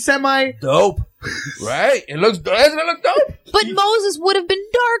fucking semi. dope. Right? It looks, doesn't it look dope? But Moses would have been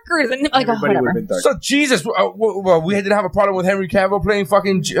darker than like Everybody would whatever. have been dark. So, Jesus, well, we didn't have a problem with Henry Cavill playing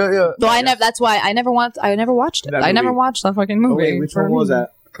fucking... Though I never. That's why I never watched it. That I never movie. watched that fucking movie. Oh, wait, which one was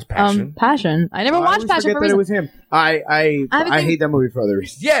that? Passion. I never watched Passion forget for a that it reason. was him. I hate that movie for other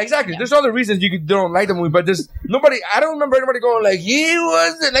reasons. Yeah, exactly. There's other reasons you don't like the movie, but there's nobody... I don't remember anybody going like, he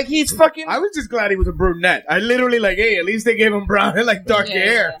was... Like, he's fucking... I was just glad he was a brunette. I literally like, hey, at least they gave him brown and like dark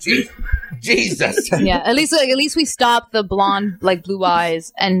hair. Jesus. Yeah, at least we stopped the blonde, like blue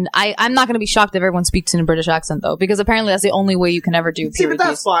eyes. And I'm not going to be shocked if everyone speaks in a British accent though, because apparently that's the only way you can ever do. See, but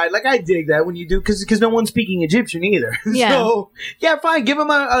that's fine. Like I dig that when you do, because no one's speaking Egyptian either. Yeah. So yeah, fine. Give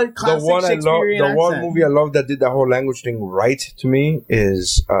him a classic Shakespearean one accent. movie I love that did that whole language thing right to me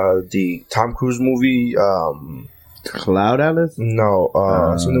is the Tom Cruise movie. Cloud Atlas. No,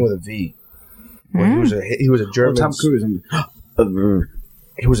 something with a V. Where he was a German. Tom Cruise.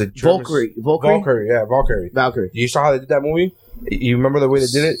 He was a German. Valkyrie. Valkyrie. You saw how they did that movie? You remember the way they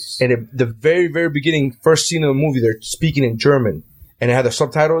did it? And the very, very beginning, first scene of the movie, they're speaking in German. And it had the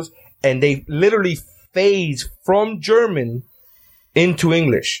subtitles. And they literally phase from German into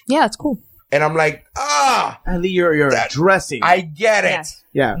English. Yeah, it's cool. And I'm like, Ali, you're dressing. I get it.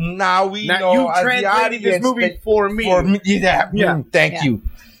 Yeah. Now we Now know you as the translated audience this movie that- for me. Yeah. Thank you.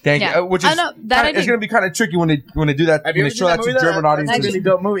 Thank Yeah. you. Which I is know, that I it's did. going to be kind of tricky when they do that. Have When you they ever show seen that that to movie? German That's audiences. a really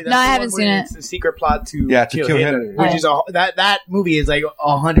dope movie. That's No, I the haven't one seen where it. It's a secret plot to kill Hitler. which is that movie is like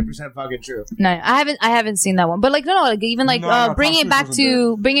 100% fucking true. No, I haven't seen that one. But like, no, like even like No, bringing Tom it Cruise back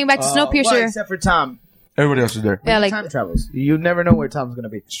wasn't to Well, Snowpiercer. except for Tom. Everybody else is there. Yeah, like Time travels. You never know where Tom's gonna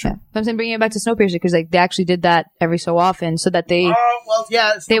be. yeah. I'm saying bringing it back to Snowpiercer because like they actually did that every so often so that they Oh well,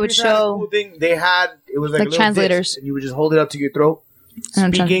 yeah. They would Snowpiercer had a show- cool thing. They had it was like like a little translators. disc, and you would just hold it up to your throat,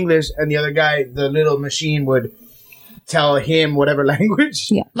 And speak English, and the other guy, the little machine, would tell him whatever language.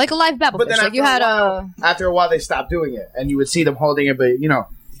 yeah, like a live Babelfish. But then Like you had after a while, they stopped doing it, and you would see them holding it, but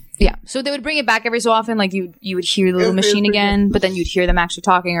yeah. So they would bring it back every so often. Like you would hear the little It was machine pretty again, but then you'd hear them actually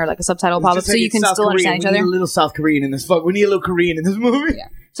talking or like a subtitle pop up, Just so like you it's can South still Korean. understand each We need other. a little South Korean in this fuck. We need a little Korean in this movie. Yeah.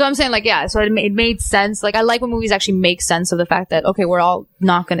 So I'm saying like yeah. So it made sense. Like I like when movies actually make sense of the fact that okay, we're all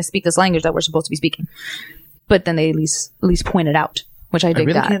not going to speak this language that we're supposed to be speaking, but then they at least point it out, which I dig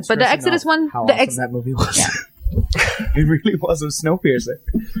really that. can't But the stress Exodus enough one, how the awesome that movie was. It really was a Snowpiercer.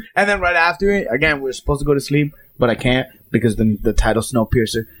 And then right after it, again, we're supposed to go to sleep, but I can't because the title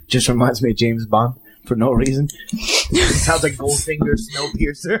Snowpiercer just reminds me of James Bond for no reason. It sounds like Goldfinger,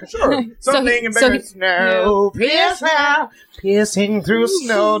 Snowpiercer. Sure. Something embarrassing. Snowpiercer, piercing through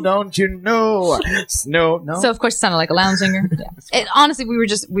snow, don't you know? Snow, no? So of course it sounded like a lounge singer. Yeah. It, honestly, we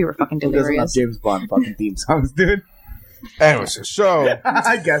were fucking Who doesn't love delirious. James Bond fucking theme songs, dude? Anyways, so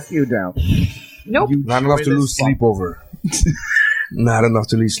I guess you don't. Nope. not enough to lose sleep over. Not enough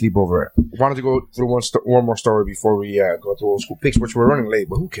to lose sleep over. Wanted to go through one more story before we go to old school picks, which we're running late,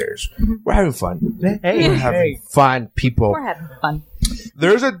 but who cares? We're having fun. We're having fun, people. We're having fun.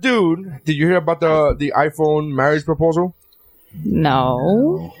 There's a dude. Did you hear about the iPhone marriage proposal?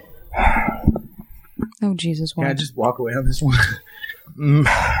 No. Oh Jesus! Can I Why? just walk away on this one?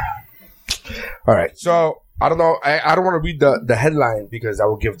 All right. So I don't know. I don't want to read the headline because that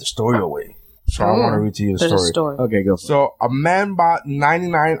will give the story away. So I want to read to you the There's a story. story. Okay, go for it. So a man bought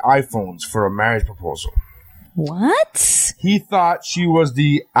 99 iPhones for a marriage proposal. What? He thought she was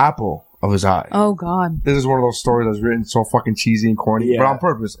the apple of his eye. Oh God. This is one of those stories that's written so fucking cheesy and corny, but on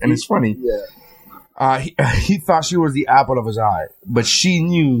purpose, and it's funny. Yeah. He thought she was the apple of his eye, but she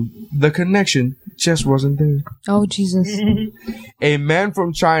knew the connection just wasn't there. Oh Jesus. A man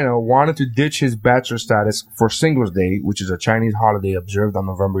from China wanted to ditch his bachelor status for Singles Day, which is a Chinese holiday observed on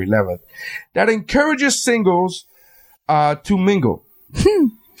November 11th, that encourages singles to mingle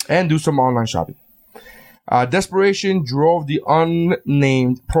and do some online shopping. Desperation drove the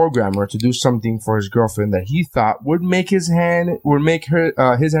unnamed programmer to do something for his girlfriend that he thought would make his hand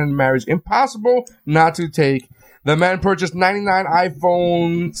in marriage impossible not to take. The man purchased 99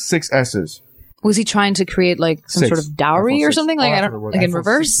 iPhone 6S's. Was he trying to create like some sort of dowry or something? Like I don't like in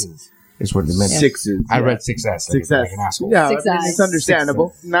reverse. Is what it meant. Sixes. I read 6S. 6S. Like an asshole. Yeah, Six it's S's.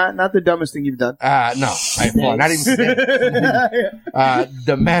 understandable. Not the dumbest thing you've done. No, not even today.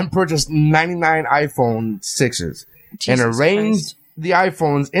 The man purchased 99 iPhone 6s and arranged the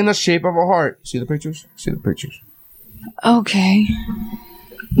iPhones in the shape of a heart. See the pictures? See the pictures. Okay.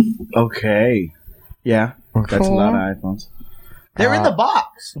 Okay. Yeah. That's a lot of iPhones. They're in the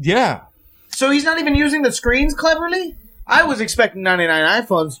box. Yeah. So he's not even using the screens cleverly? I was expecting 99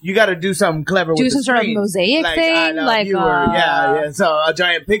 iPhones. You got to do something clever with the Do some sort of screen. mosaic thing? Like, yeah. So a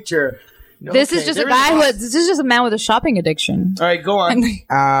giant picture. This is just a guy this is just a man with a shopping addiction. All right, go on.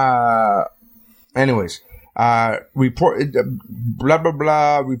 Anyways, blah blah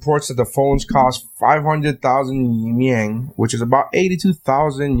blah reports that the phones cost 500,000 yen, which is about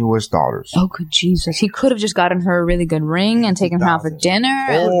 $82,000. Oh, good Jesus! He could have just gotten her a really good ring and taken her out for dinner.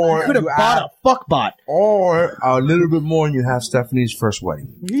 Or Could have bought a fuck bot. or a little bit more, and you have Stephanie's first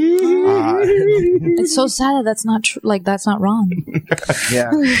wedding. It's so sad that that's not like that's not wrong.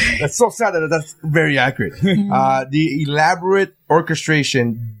 Yeah. That's so sad that that's very accurate. The elaborate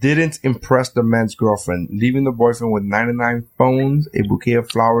orchestration didn't impress the man's girlfriend, leaving the boyfriend with 99 phones, a bouquet of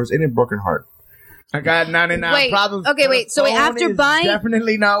flowers, and a broken heart. I got 99 problems. Okay, wait. So Phone after is buying,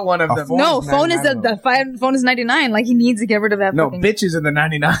 definitely not one of them. no, phone is the phone is 99. Like he needs to get rid of that. No, fucking- bitch is in the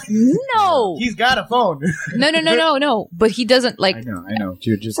 99. No, He's got a phone. no. But he doesn't like. I know.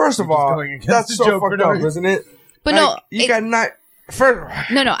 You're just First of you're just all, going against that's the so joke for fucked no up, reason. isn't it? But Like, no, you got not.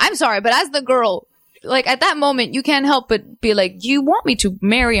 First, No, I'm sorry, but as the girl, like at that moment, you can't help but be like, you want me to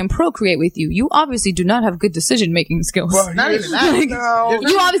marry and procreate with you. You obviously do not have good decision making skills. Well, Not even that. Like, No.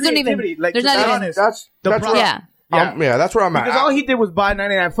 you obviously don't even. Creativity, like, there's to not be even. honest. that's where Yeah. that's where I'm at. Because all he did was buy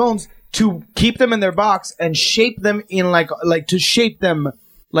 99 phones to keep them in their box and shape them in like to shape them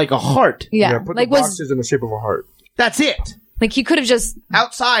like a heart. Yeah. Put Like the was boxes in the shape of a heart. That's it. like he could have just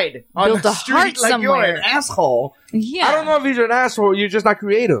Outside on Built the a street, heart like you're somewhere. an asshole. yeah. I don't know if he's an asshole. You're just not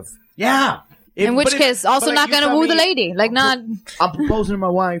creative. Yeah. In which case, also not gonna woo the lady. Like not. I'm proposing to my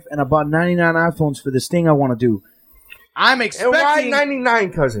wife, and I bought 99 iPhones for this thing I want to do. I'm And expecting. why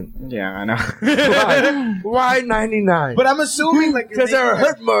 99, cousin? Yeah, I know. Why 99? But I'm assuming like Because they're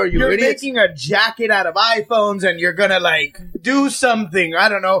hurt more, you you're idiots. making a jacket out of iPhones, and you're gonna like do something. I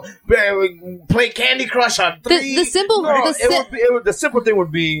don't know. Play Candy Crush on 3. The simple. No, the simple thing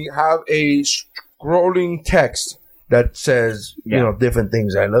would be have a scrolling text that says, you know, different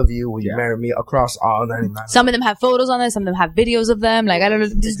things. I love you. Will you marry me? Across all 99. Some of them have photos on there. Some of them have videos of them. Like I don't know.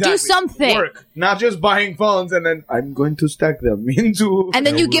 Just do something. Work, not just buying phones and then I'm going to stack them into. And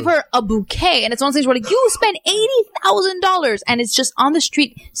then you give her a bouquet, and it's one of those things where like you spend $80,000, and it's just on the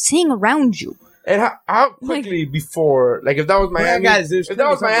street sitting around you. And how quickly before, like if that was Miami, guys, if that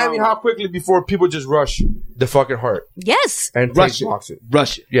was Miami, how quickly before people just rush the fucking heart Yes. and Rush box it?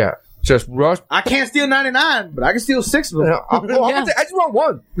 Rush it. Yeah, just rush. I can't steal 99, but I can steal 6 of them. I just want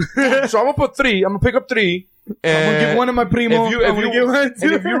one. So I'm gonna put 3. I'm gonna pick up 3. And I'm gonna give one to my primo.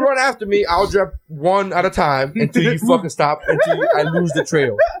 If you run after me, I'll drop one at a time until you fucking stop, until I lose the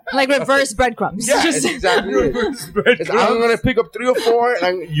trail. Like reverse breadcrumbs. Yeah, that's exactly it. I'm gonna pick up 3 or 4,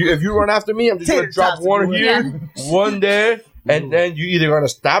 and if you run after me, I'm just gonna drop one here, one there, and then you either gonna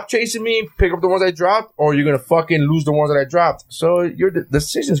stop chasing me, pick up the ones I dropped, or you're gonna fucking lose the ones that I dropped. So your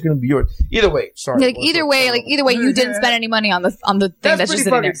decision is gonna be yours. Either way, sorry. Like either way, you didn't spend any money on the thing that's That's just pretty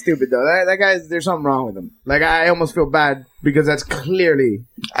sitting fucking there. stupid, though. That guy's, there's something wrong with him. Like, I almost feel bad because that's clearly.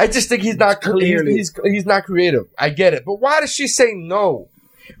 I just think he's not Clearly. he's not creative. I get it, but why does she say no?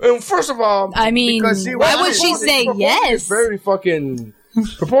 And first of all, I mean, Because she why was- would she say proposing yes? is very fucking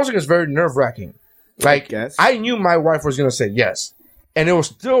proposing is very nerve wracking. Like guess. I knew my wife was gonna say yes, and it was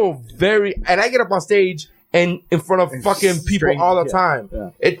still very. And I get up on stage and in front of fucking people strange, all the time.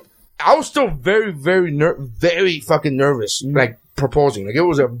 yeah. I was still very, very fucking nervous. Like proposing, like it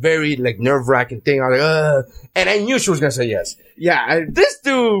was a very like nerve wracking thing. I was like, and I knew she was gonna say yes. Yeah, This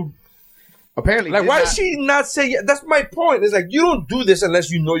dude. apparently. Like, did why not- does she not say yes? That's my point. It's like, you don't do this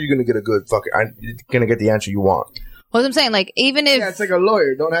unless you know you're going to get a good fucking, you're going to get the answer you want. What I'm saying, like even if Yeah, it's like a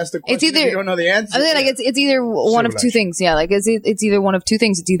lawyer. Don't ask the question It's either- if you don't know the answer. I'm saying like it's either one of two action. things. Yeah, like it's either one of two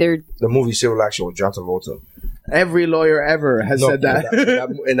things. It's either The movie Civil Action with John Travolta. Every lawyer ever has said that.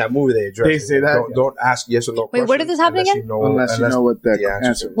 In that movie, they address They it. say that, Don't ask yes or no Wait, where did this happen unless again? Unless you know what the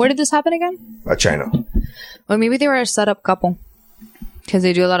answer is. where did this happen again? China. Or maybe they were a setup couple. Because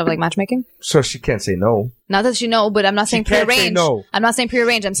they do a lot of like matchmaking. So she can't say no. Not that but I'm not saying can't say prearranged. no. I'm not saying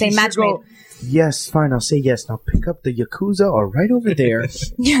prearranged. I'm saying match made. Yes, fine. I'll say yes. Now pick up the Yakuza or right over there.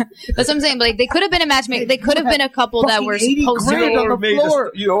 Yeah, that's what I'm saying. But like, they could have been a matchmaker. They could have been a couple that were supposed to. grand on the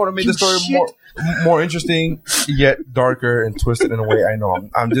floor. You know what made the story more interesting, yet darker and twisted in a way. I know.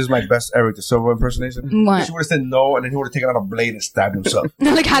 I'm this is my best Eric the Silva impersonation. What? She would have said no, and then he would have taken out a blade and stabbed himself.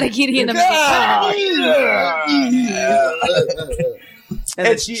 Like Harakiri in the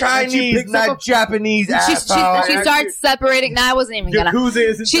It's Chinese, not Japanese. She starts separating. Nah, I wasn't even gonna.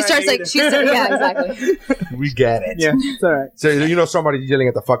 She starts like yeah, exactly. We get it. Yeah, it's all right. So you know somebody yelling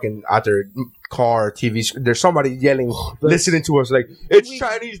at the fucking out their car, TV. There's somebody yelling, listening to us like it's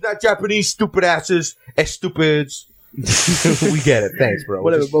Chinese, not Japanese. Stupid asses, stupids. We get it. Thanks, bro.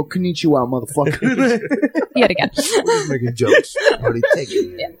 Whatever, bro. Konnichiwa, motherfucker. Yet again. We're just making jokes. What do you take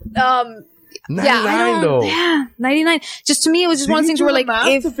it? Yeah. 99 though. Yeah, 99. Just to me, it was just one of those things where like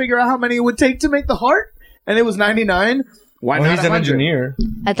if to figure out how many it would take to make the heart, and it was 99. Why not? He's an engineer.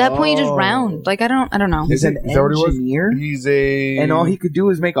 At that point, you just round. Like I don't know. He's an engineer. He's a and all he could do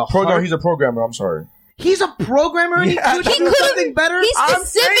is make a heart. No, he's a programmer. I'm sorry. He's a programmer. Yeah. He could do something better. He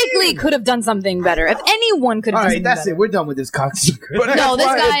specifically could have done something better. If anyone could have done something that's better. it. We're done with this cocksucker. But no, this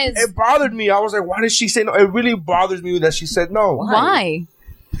guy is. It bothered me. I was like, why did she say no? It really bothers me that she said no. Why?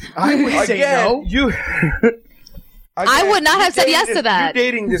 I would say no. I would not have said yes to that. You're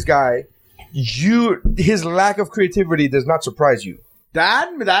dating this guy. His lack of creativity does not surprise you.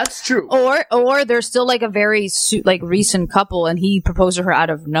 That's true. Or they're still like a very recent couple, and he proposed to her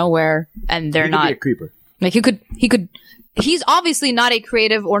out of nowhere, and they're not be a creeper. Like he could. He's obviously not a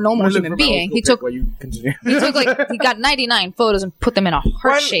creative or normal human being. He got 99 photos and put them in a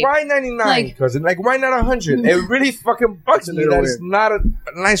heart shape. Why 99? Cousin? Like why not 100? It really fucking bugs me that it's not a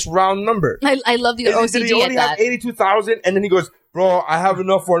nice round number. I love the OCD Did he only at have that. 82,000? And then he goes, bro, I have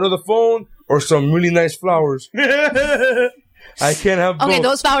enough for another phone or some really nice flowers. I can't have both. Okay,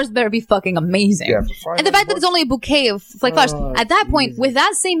 those flowers better be fucking amazing. Yeah, and the fact that it's only a bouquet of flowers. At that point, with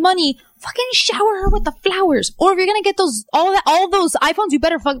that same money, fucking shower her with the flowers. Or if you're gonna get all those iPhones, you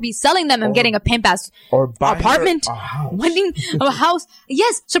better fucking be selling them and getting a pimp ass apartment, wedding, a house.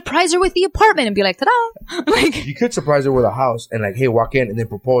 Yes, surprise her with the apartment and be like, ta-da! Like you could surprise her with a house and like, hey, walk in and then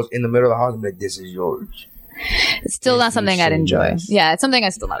propose in the middle of the house and be like, this is yours. It's still not something I'd enjoy. Yeah, it's something I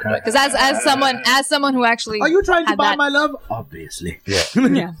still not enjoy. Because as someone who actually are you trying to buy my love? Obviously, yeah,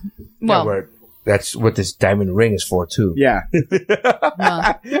 yeah. Well, yeah, that's what this diamond ring is for too. Yeah,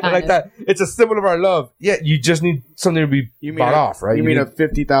 like that. It's a symbol of our love. Yeah, you just need something to be bought off, right? You mean a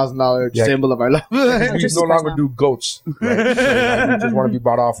 $50,000 symbol of our love? You no longer do goats. Right? So, you just want to be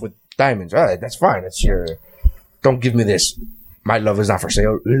bought off with diamonds. All right, that's fine. That's your. Don't give me this. My love is not for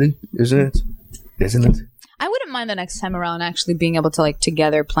sale. Really? Isn't it? Isn't it? I wouldn't mind the next time around actually being able to like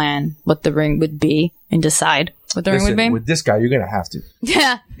together plan what the ring would be and decide what the ring would be. With this guy, you're gonna have to.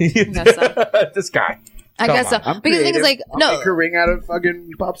 Yeah, I guess so. This guy. I guess so. Because the thing is, like, I'll make a ring out of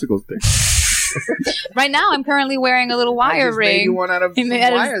fucking popsicle sticks. Right now, I'm currently wearing a little wire ring. Made you one out of some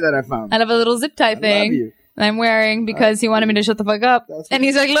wire that I found. Out of a little zip tie thing I'm wearing because he wanted me to shut the fuck up. And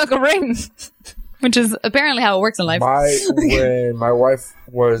he's like, "Look, a ring." Which is apparently how it works in life. When my wife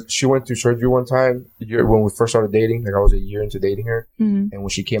she went through surgery one time when we first started dating. Like I was a year into dating her, and when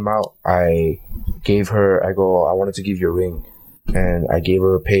she came out, I wanted to give you a ring, and I gave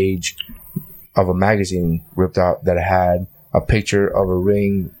her a page of a magazine ripped out that had a picture of a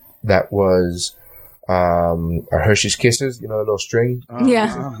ring that was a Hershey's Kisses, you know, the little string.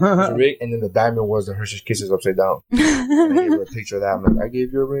 Yeah. A ring, and then the diamond was the Hershey's Kisses upside down. And I gave her a picture of that. I'm like, I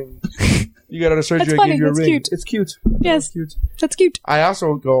gave you a ring. You got out of surgery, I gave you a ring. Cute. It's cute. Yes. Cute. That's cute. I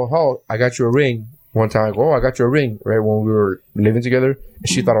also go, oh, I got you a ring. One time I go, oh, I got you a ring, right, when we were living together. And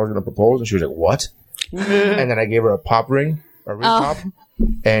she thought I was going to propose, and she was like, what? And then I gave her a pop ring, a ring pop.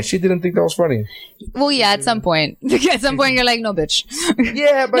 And she didn't think that was funny. Well, yeah, at some point. At some point, you're like, no, bitch.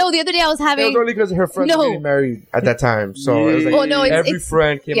 Yeah, but... No, the other day I was having... It was only because her friends were getting married at that time. So it was like every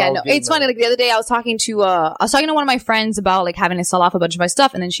friend came out. Yeah, no, it's funny. Like, the other day I was talking to one of my friends about, like, having to sell off a bunch of my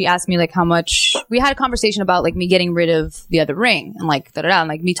stuff. And then she asked me, like, how much... We had a conversation about, like, me getting rid of the other ring. And, like, da-da-da. And,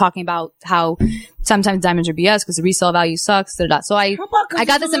 like, me talking about how sometimes diamonds are BS because the resale value sucks. Da-da-da. So I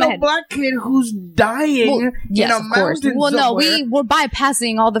got this in my head. Black kid who's dying yes, of course. Well, no, we're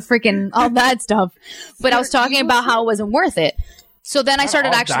bypassing all the freaking... all that stuff. But I was talking about how it wasn't worth it. So then I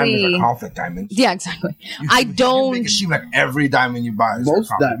started actually... Diamonds are conflict diamonds. Yeah, exactly. I don't... You make it seem like every diamond you buy is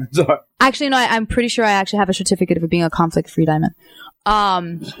most diamonds are. Actually, no, I'm pretty sure I actually have a certificate of it being a conflict-free diamond.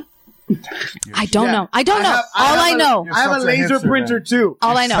 I don't know. I have a laser printer too.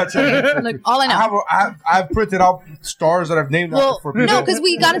 All I know. Look, all I know. I've printed out stars that I've named Well, for no, because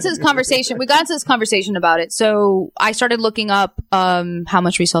we got into this conversation about it. So I started looking up how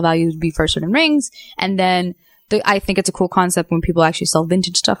much resale value would be for certain rings, and then I think it's a cool concept when people actually sell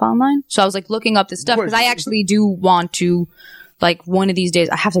vintage stuff online. So I was like looking up this stuff because I actually do want to, like, one of these days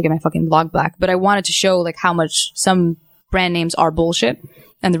I have to get my fucking blog back, but I wanted to show like how much some brand names are bullshit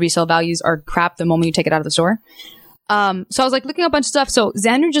and the resale values are crap the moment you take it out of the store. So I was like looking up a bunch of stuff. So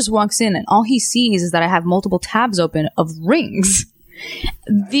Xander just walks in and all he sees is that I have multiple tabs open of rings.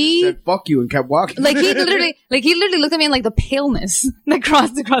 Said, fuck you and kept walking. Like he literally looked at me and like the paleness that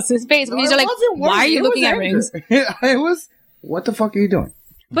crossed across his face. When he's like, why are you looking at rings? It was, what the fuck are you doing?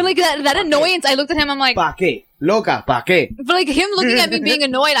 But like that annoyance, I looked at him, I'm like, pa qué? Loca, pa qué? But like him looking at me being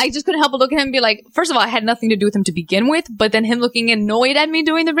annoyed, I just couldn't help but look at him and be like, first of all, I had nothing to do with him to begin with, but then him looking annoyed at me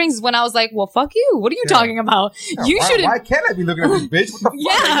doing the rings is when I was like, well, fuck you. What are you talking about? You shouldn't. Why can't I be looking at this bitch? What the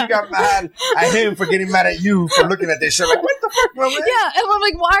fuck? You got mad at him for getting mad at you for looking at this shit. Like, what the fuck, bro, man? Yeah, and I'm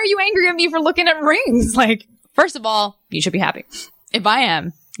like, why are you angry at me for looking at rings? Like, first of all, you should be happy. If I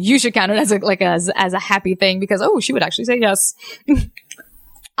am, you should count it as a happy thing because, oh, she would actually say yes.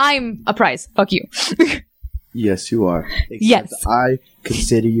 I'm a prize. Fuck you. Yes, you are. Yes. I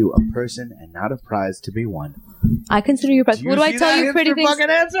consider you a person and not a prize to be won. I consider you a prize. What do I tell you pretty things? Do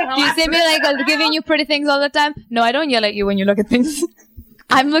you see me like giving you pretty things all the time? No, I don't yell at you when you look at things.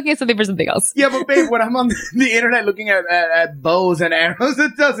 I'm looking at something for something else. Yeah, but babe, when I'm on the internet looking at bows and arrows,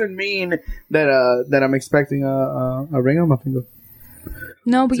 it doesn't mean that I'm expecting a ring on my finger.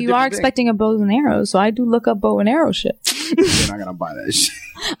 No, but you are expecting a bow and arrows, so I do look up bow and arrow shit. You're not gonna buy that shit.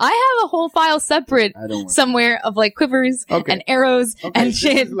 I have a whole file separate somewhere of like quivers and arrows and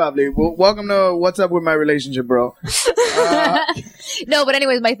shit. This is lovely. Well, welcome to What's Up With My Relationship, bro. No, but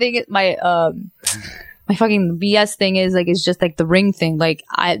anyways, my thing is my fucking BS thing is like it's just like the ring thing. Like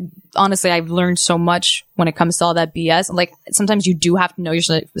I've learned so much when it comes to all that BS. Like sometimes you do have to know your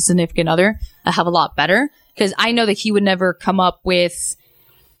significant other a hell of a lot better because I know that he would never come up with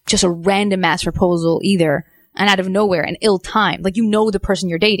just a random ass proposal either. And out of nowhere, and ill time. Like, you know the person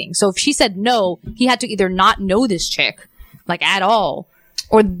you're dating. So if she said no, he had to either not know this chick, like, at all,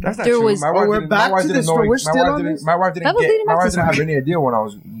 or there was... we're back to this, we're still on this? My wife didn't have any idea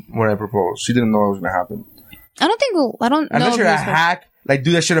when I proposed. She didn't know it was going to happen. I don't know. Unless you're a hack, like,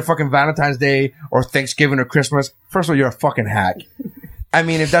 do that shit at fucking Valentine's Day, or Thanksgiving, or Christmas. First of all, you're a fucking hack. I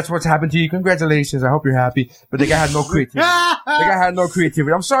mean, if that's what's happened to you, congratulations. I hope you're happy. But the guy had no creativity.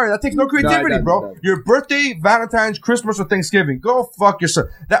 I'm sorry, that takes no creativity, bro. Your birthday, Valentine's, Christmas, or Thanksgiving. Go fuck yourself.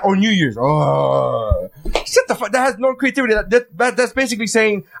 That or New Year's. Oh, shut the fuck. That has no creativity. That's basically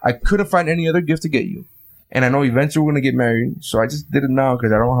saying I couldn't find any other gift to get you, and I know eventually we're gonna get married, so I just did it now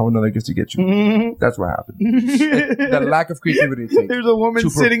because I don't have another gift to get you. That's what happened. The lack of creativity. There's a woman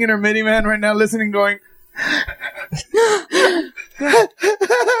sitting in her minivan right now, listening, going. Yeah,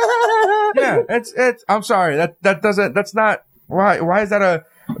 it's I'm sorry, that's not why is that a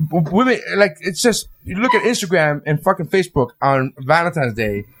women, like, it's just, you look at Instagram and fucking Facebook on Valentine's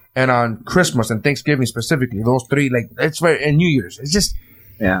Day and on Christmas and Thanksgiving specifically, those three, like, it's very, and New Year's, it's just,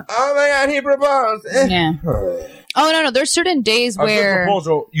 yeah, oh my god, he proposed. Yeah. Oh no, there's certain days where a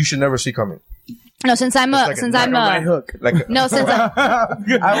proposal you should never see coming. No, since I'm a hook.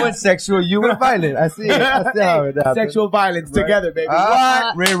 I went sexual, you were violent. I see it. Sexual violence together, baby.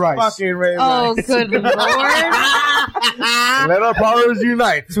 What? Ray Rice. Fucking Ray Rice. Oh, good lord. Let our powers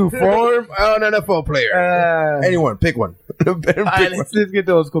unite to form an NFL player. Anyone, pick one. Let's get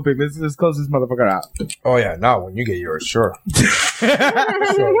those cool picks. Let's close this motherfucker out. Oh yeah, now when you get yours, sure.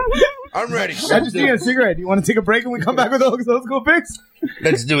 I'm ready. I just need a cigarette. Do you want to take a break and we come back with those cool picks?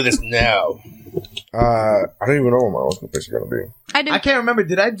 Let's do this now. I don't even know what my Oscar picks are gonna be. I can't remember.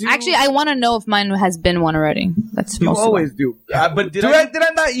 Did I do? Actually, I want to know if mine has been one already. That's you most always do. But did I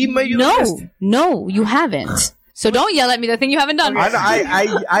not email you? No, you haven't. So don't yell at me. The thing you haven't done.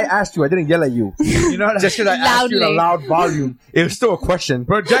 I asked you. I didn't yell at you. You know, just because I asked you in a loud volume, it was still a question.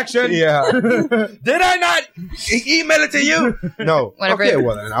 Projection. Yeah. Did I not email it to you? No. Whatever. Okay.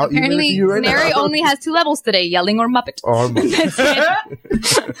 Well, then I'll email it to you right now. Mary only has 2 levels today: yelling or Muppet.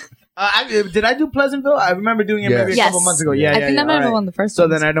 Did I do Pleasantville? I remember doing it maybe a couple months ago. Yeah, I think I might have won the first. So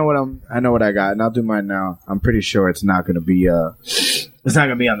then I know what I got, and I'll do mine now. I'm pretty sure it's not going to be on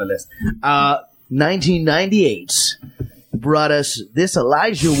the list. 1998 brought us this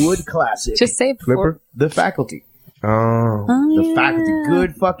Elijah Wood classic. Just say Flipper, The Faculty. Oh, The Faculty,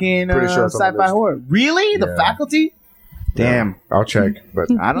 good fucking sure sci-fi horror. Really, The Faculty? Damn, I'll check.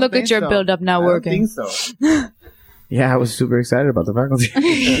 But I don't look think at your so. build up now I working. don't think so. Yeah, I was super excited about the faculty.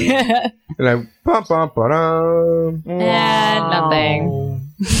 Like, bum, bum, ba-dum. Nothing.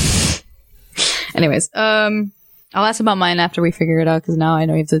 Anyways, I'll ask about mine after we figure it out because now I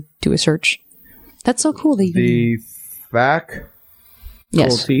know you have to do a search. That's so cool that you The FAC.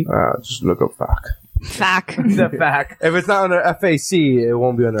 Yes. Just look up FAC. FAC. The FAC. If it's not under FAC, it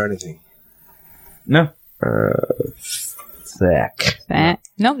won't be under anything. No. FAC.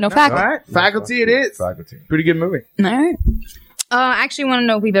 No FAC. All right. Faculty it is. Faculty. Pretty good movie. All right. I actually want to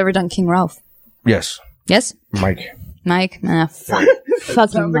know if we've ever done King Ralph. Yes. Yes? Mike. Mike? Fuck.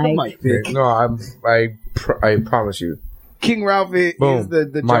 Fucking Mike. No, I promise you. King Ralph is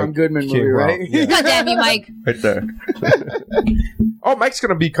the John Goodman movie, right? Yeah. God damn you, Mike. Right there. Oh, Mike's going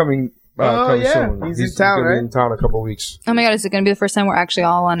to be coming soon. He's in town, gonna right? be in town a couple of weeks. Oh my god, is it going to be the first time we're actually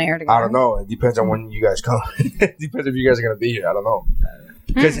all on air together? I don't know. It depends on when you guys come. It depends if you guys are going to be here. I don't know.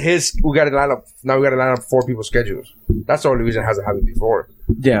 Because we got to line up 4 people's schedules. That's the only reason it hasn't happened before.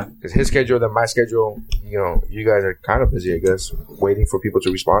 Yeah. Because his schedule, then my schedule, you guys are kind of busy, I guess, waiting for people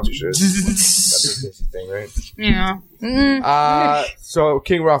to respond to shit. That's a busy thing, right? Yeah. So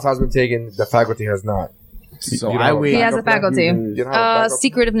King Ralph has been taken. The faculty has not. So he has a faculty. You don't have a backup?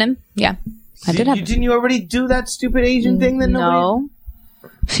 Secret of Nim. Yeah. I did have Didn't you already do that stupid Asian thing that nobody... No.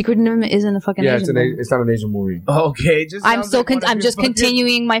 Secret of Nim isn't a fucking Asian thing. It's not an Asian movie. Okay, I'm just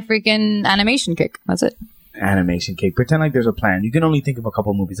continuing my freaking animation kick. That's it. Animation cake. Pretend like there's a plan. You can only think of a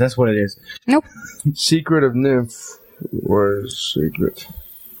couple movies. That's what it is. Nope. Secret of Nymph. Where's Secret?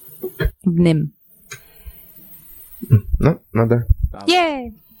 Nim. No, not there.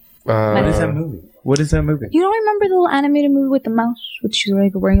 Yay. What is that movie? What is that movie? You don't remember the little animated movie with the mouse? Which she's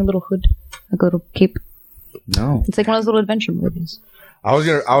like wearing a little hood. Like a little cape. No. It's like one of those little adventure movies.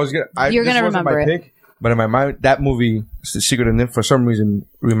 You're gonna remember it. Pick, but in my mind, that movie, The Secret of Nymph, for some reason,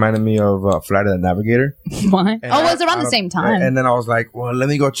 reminded me of Flight of the Navigator. What? And it was around the same time. And then I was like, well, let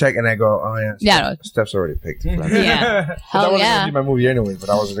me go check. And I go, oh, yeah. Yeah. Steph's already picked. Yeah. That Hell wasn't yeah. going to be my movie anyway, but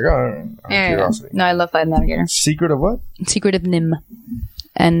I was like, oh, curiosity. No, I love Flight of the Navigator. Secret of what? Secret of Nim.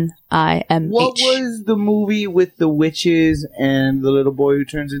 N-I-M-H. What was the movie with the witches and the little boy who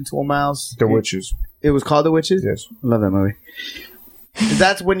turns into a mouse? The Witches. It was called The Witches? Yes. I love that movie.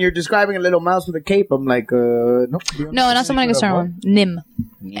 That's when you're describing a little mouse with a cape. I'm like, nope. No, not someone against her one. Nim.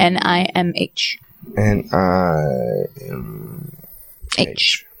 N-I-M-H. N-I-M-H.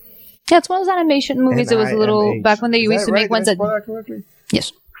 Yeah, it's one of those animation movies. It was a little back when they used to make ones that.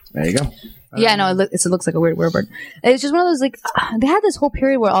 Yes. There you go. Yeah, no, it looks like a weird word. It's just one of those like they had this whole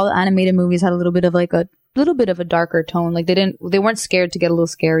period where all the animated movies had a little bit of like a darker tone. Like they weren't scared to get a little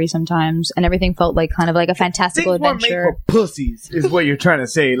scary sometimes, and everything felt like kind of like a fantastical adventure. Made for pussies is what you're trying to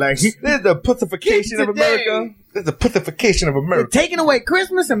say. Like this is the pussification of America. This is the pussification of America. They're taking away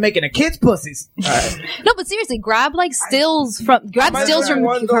Christmas and making the kids pussies. No, but seriously, grab stills from.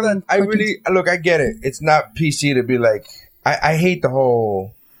 I really look. I get it. It's not PC to be like. I hate the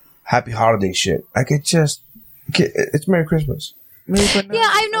whole happy holiday shit. Like it's Merry Christmas. Yeah,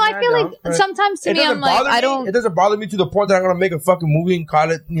 I know. I feel like sometimes to me, I'm like, I don't. It doesn't bother me to the point that I'm gonna make a fucking movie and call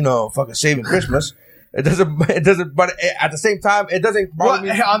it, fucking Saving Christmas. It doesn't. But at the same time, it doesn't bother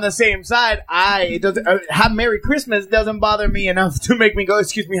me. On the same side, have Merry Christmas doesn't bother me enough to make me go,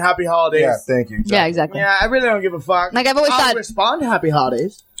 excuse me, Happy Holidays. Yeah, thank you. Exactly. Yeah, exactly. Yeah, I really don't give a fuck. Like I've always I'll respond to Happy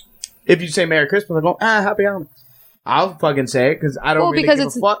Holidays. If you say Merry Christmas, I go, Happy Holidays. I'll fucking say it because I don't really give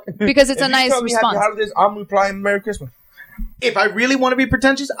a fuck. Because it's a nice response. Happy Holidays, I'm replying Merry Christmas. If I really want to be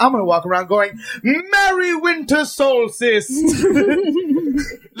pretentious, I'm going to walk around going, Merry Winter Solstice!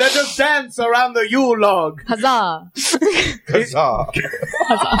 Let us dance around the Yule log. Huzzah! Huzzah!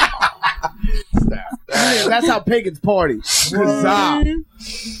 That's how pagans party. Huzzah!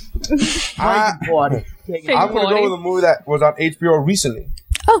 Party. I'm going to go with a movie that was on HBO recently.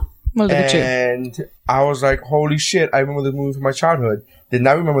 Oh, well, look at you. And I was like, holy shit, I remember the movie from my childhood. Did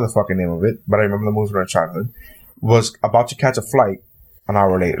not remember the fucking name of it, but I remember the movie from my childhood. Was about to catch a flight an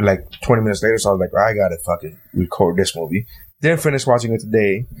hour later, like 20 minutes later. So I was like, I gotta fucking record this movie. Didn't finish watching it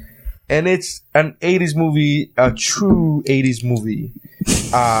today. And it's an 80s movie, a true 80s movie.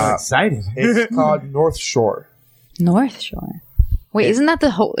 Excited. It's called North Shore. North Shore. Wait, isn't that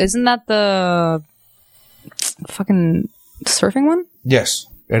the fucking surfing one? Yes.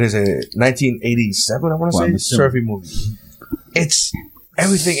 It is a 1987, I want to say, surfing movie. It's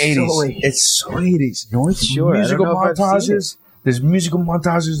everything 80s. It's so 80s. North Shore. Musical montages. There's musical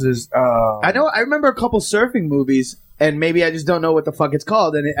montages. There's I remember a couple surfing movies, and maybe I just don't know what the fuck it's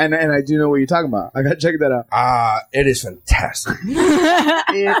called, and I do know what you're talking about. I gotta check that out. It is fantastic.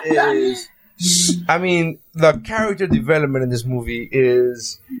 It is I mean, the character development in this movie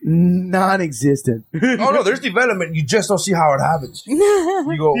is non-existent. Oh no, there's development. You just don't see how it happens. You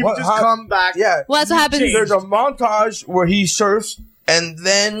go, You what? just How- come back. Yeah. Well, that's what happens. There's a montage where he surfs, and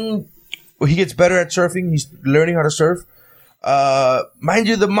then he gets better at surfing. He's learning how to surf. Mind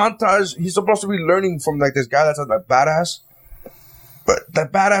you, the montage, he's supposed to be learning from like this guy that's like badass, but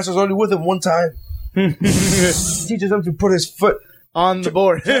that badass is only with him one time. Teaches him to put his foot on the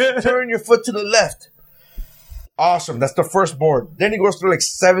board. Turn your foot to the left. Awesome. That's the first board. Then he goes through like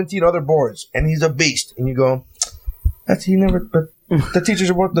 17 other boards, and he's a beast. And you go, but the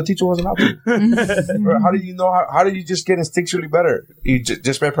teacher wasn't out there. How do you know? How do you just get instinctually better? You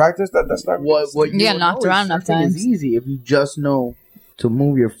just by practice? That's not what you knocked know around is enough surfing times. is easy if you just know to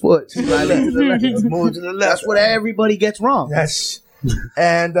move your foot slightly to the left. Move to the left. That's what everybody gets wrong. Yes.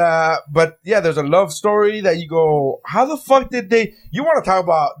 And but yeah, there's a love story that you go, how the fuck did they? You want to talk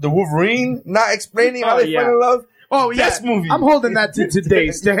about the Wolverine not explaining how they fell in love? Oh yeah, This movie. I'm holding that to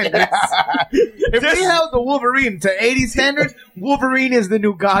today's standards. If we held the Wolverine to 80 standards, Wolverine is the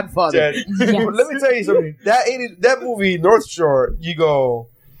new Godfather. But let me tell you something. That movie, North Shore, you go.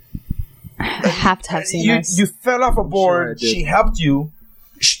 I have to have seen this. You fell off a board. Sure I did. She helped you.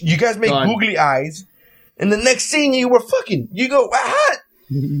 You guys make Done. googly eyes. And the next scene, you were fucking. You go, what?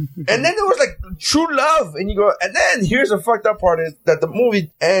 And then there was like true love. And you go, and then here's the fucked up part is that the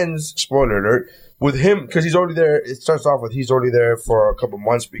movie ends, spoiler alert, with him, because he's already there. It starts off with he's already there for a couple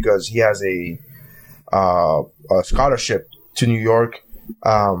months because he has a scholarship to New York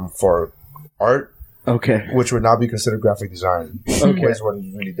for art. Okay. Which would not be considered graphic design. Okay. That's what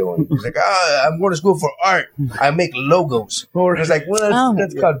he's really doing. He's like, I'm going to school for art. I make logos. And it's like, well,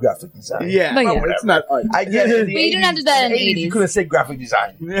 that's called graphic design. Yeah. But yeah. But it's not art. I get it. But you didn't have to do that in the 80s. You couldn't say graphic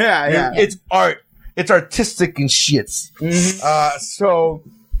design. Yeah. It's art. It's artistic and shits. So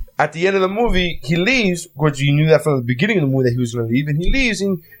at the end of the movie, he leaves, which you knew that from the beginning of the movie that he was going to leave, and he leaves,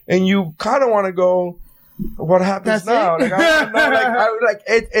 and you kind of want to go, what happens now? Like,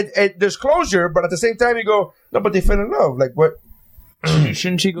 there's closure, but at the same time, you go, no, but they fell in love. Like, what?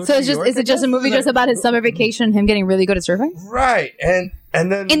 Shouldn't she go So to it's New just York? is it just a movie just about his summer vacation and him getting really good at surfing? Right. And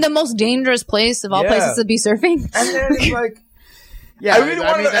then In the most dangerous place of all Yeah. places to be surfing? and then it's like, Yeah, I really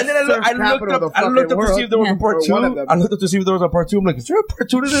wanted to, and then I looked up to see if there was a part two. I looked up to see if there was a part two. I'm like, is there a part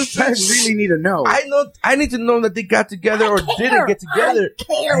two to this? I really need to know. I need to know that they got together or didn't get together. I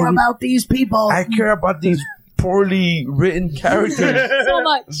care about these people. I care about these poorly written characters So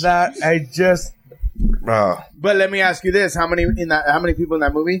much. that I just. But let me ask you this: How many people in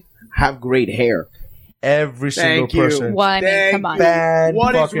that movie have great hair? Every single Thank you. person. Well, I mean, come on.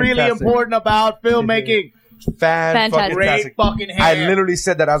 What is really important about filmmaking? Fantastic. Great fucking hair. I literally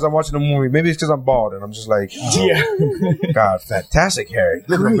said that as I'm watching the movie. Maybe it's because I'm bald and I'm just like, God, fantastic hair.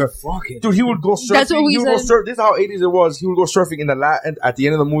 Dude, he would go surfing. That's what we He would go said. surf. This is how 80s it was. He would go surfing in at the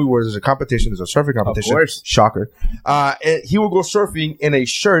end of the movie where there's a competition. There's a surfing competition. Of course. Shocker. And he would go surfing in a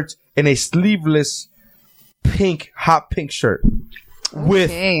shirt, in a sleeveless hot pink shirt with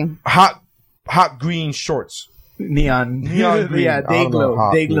Okay. hot green shorts. Neon green. Yeah, I don't know,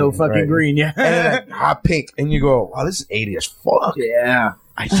 hot day glow, green, fucking right. green. Yeah, And then hot pink. And you go, wow, this is 80 as fuck. yeah.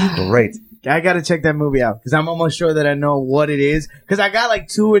 Great. I gotta check that movie out because I'm almost sure that I know what it is. Because I got like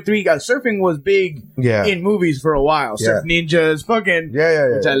 2 or 3 guys. Surfing was big in movies for a while. Surf Ninjas, fucking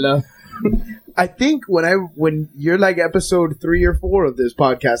which I love. I think when you're like episode 3 or 4 of this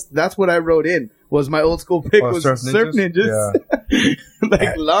podcast, that's what I wrote in. Was my old school pick was Surf Ninjas.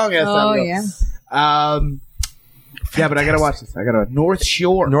 Like long ass time ago. Yeah. Yeah, but I gotta watch this. I gotta North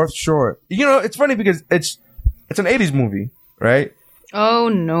Shore. North Shore. You know, it's funny because it's an 80s movie, right? Oh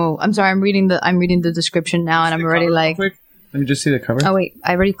no! I'm sorry. I'm reading the description now, and I'm already like. Let me just see the cover. Oh wait!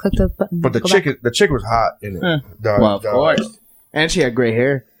 I already clicked the button. But the chick was hot in it. Well, of course. And she had gray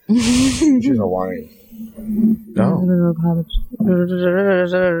hair. She's Hawaiian. No.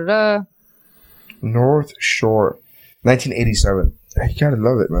 North Shore, 1987. You gotta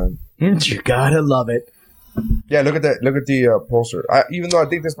love it, man. You gotta love it. Yeah, look at that. Look at the poster. Even though I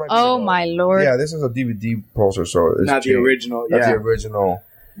think this might be Oh my lord! Yeah, this is a DVD poster, so it's Not the original. That's Yeah, the original.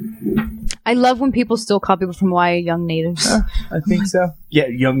 I love when people still copy people from Hawaii, young natives. I think so. Yeah,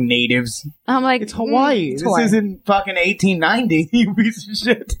 young natives. I'm like, It's Hawaii. it's This Hawaii. isn't fucking 1890. You piece of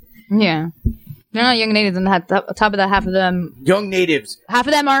shit. Yeah, they're not young natives, and on top of that, half of them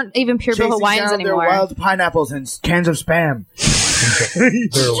aren't even pure Chasing Hawaiians down their anymore. wild pineapples and cans of spam.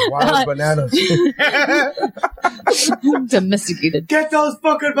 They're wild bananas. Domesticated. Get those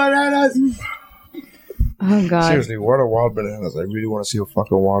fucking bananas. Oh God. Seriously, what are wild bananas? I really want to see a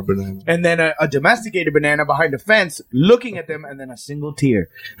fucking wild banana. And then a domesticated banana behind a fence, looking at them, and then a single tear.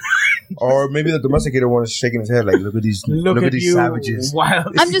 Or maybe the domesticated one is shaking his head like, look at these, look at these you, savages.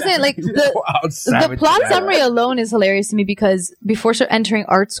 Wild. I'm just saying, like the plot summary alone is hilarious to me because before entering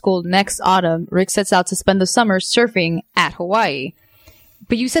art school next autumn, Rick sets out to spend the summer surfing at Hawaii.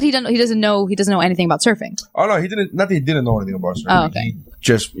 But you said he doesn't know anything about surfing. Oh no, he didn't. Not that he didn't know anything about surfing. Oh, okay. He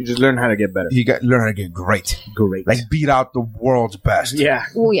just learned how to get better. Learn how to get great. Like beat out the world's best. Yeah.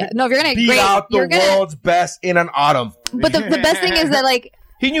 Oh yeah. No, if you're gonna beat out the world's best in an autumn. But the best thing is that like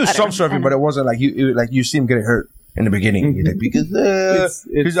he knew some surfing, but it wasn't like you see him getting hurt in the beginning. You're like,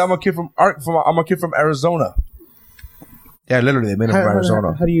 because I'm a kid from Arizona. Yeah, literally, they made him from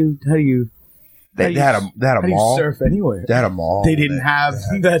Arizona. How do you? They had a mall. Surf anywhere. They had a mall. They didn't have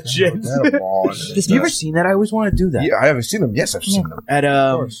that shit. They had a mall. Have you ever seen that? I always want to do that. Yeah, I haven't seen them. Yes, I've seen them. At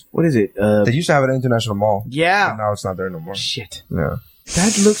what is it? They used to have an international mall. Yeah. But now it's not there no more. Shit. Yeah.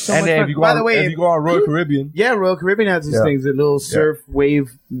 That looks so much fun. By the way, if you go on Royal Caribbean. Yeah, Royal Caribbean has these things, a little surf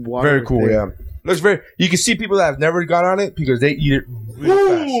wave water. Very cool, thing. yeah. Looks very. You can see people that have never got on it because they eat it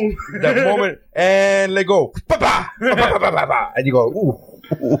really fast. That moment, and they go, and you go, ooh.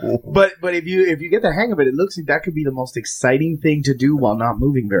 But if you get the hang of it, it looks like that could be the most exciting thing to do while not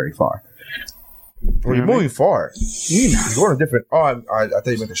moving very far. Well, you're moving far. You're going to different. Oh, I thought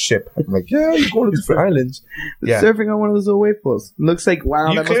you meant the ship. I'm like, yeah, you're going to different islands. Yeah. Surfing on one of those little wave pools. Looks like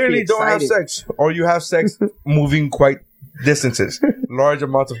wow. You clearly don't have sex, or you have sex moving quite distances, large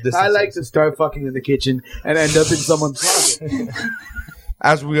amounts of distances. I like to start fucking in the kitchen and end up in someone's closet.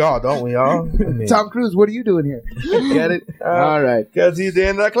 As we all, don't we all? I mean, Tom Cruise, what are you doing here? Get it? All right. Because he's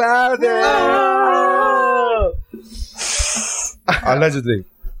in the closet. Allegedly.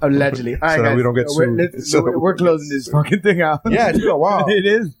 All right, so guys. that we don't get sued. We're closing this fucking thing out. Yeah, it's been a while. It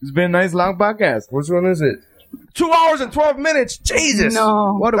is. It's been a nice long podcast. Which one is it? 2 hours and 12 minutes. Jesus.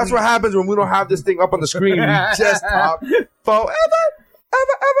 No. That's what happens when we don't have this thing up on the screen. We just talk forever.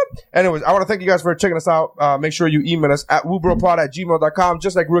 Ever. Anyways, I want to thank you guys for checking us out. Make sure you email us at woobropod@gmail.com,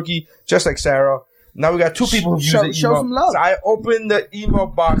 just like Rookie, just like Sarah. Now we got 2 people who use the email. Show some love. So I opened the email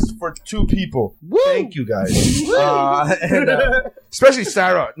box for 2 people. Woo! Thank you guys. Especially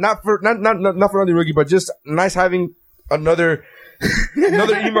Sarah. Not for only Rookie, but just nice having another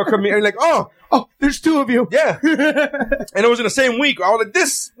email come in and like, oh, there's 2 of you. Yeah. And it was in the same week. I was like,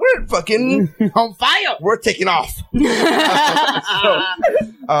 we're fucking on fire. We're taking off. So,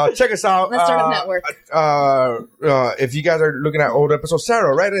 check us out. Let's start a network. If you guys are looking at old episodes,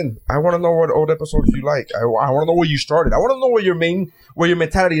 Sarah, write in. I want to know what old episodes you like. I want to know where you started. I want to know where your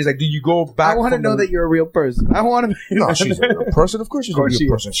mentality is. Like, do you go back? I want to know that you're a real person. I want to. No, she's a real person. Of course she's a real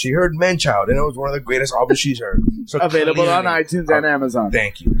person. She heard Man-Child, and it was one of the greatest albums she's heard. So available on iTunes and Amazon.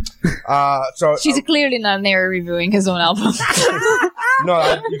 Thank you. So she's clearly not there reviewing his own album.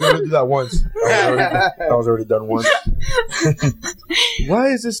 No, you gotta do that once. That was already done once. Why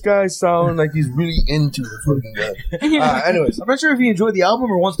does this guy sound like he's really into the fucking guy? Anyways, I'm not sure if he enjoyed the album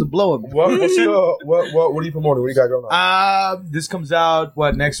or wants to blow him. What are you promoting? What do you got going on? This comes out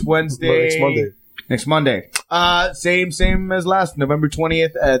next Wednesday? Next Monday. Same as last November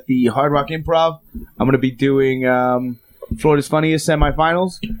 20th at the Hard Rock Improv. I'm gonna be doing Florida's Funniest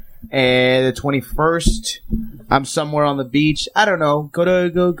semifinals. And the 21st, I'm somewhere on the beach. I don't know. Go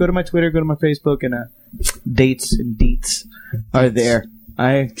to my Twitter, go to my Facebook, and dates and deets are there.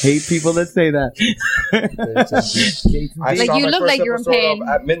 I hate people that say that. Like you look like you're in pain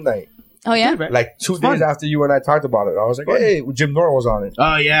at midnight. Oh yeah, like 2 days after you and I talked about it. I was like, hey, Jim Norton was on it.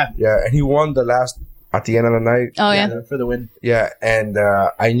 Oh yeah, and he won at the end of the night. Oh yeah, for the win. Yeah, and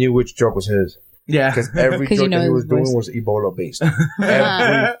I knew which joke was his. Yeah, because every joke that he was doing was Ebola based.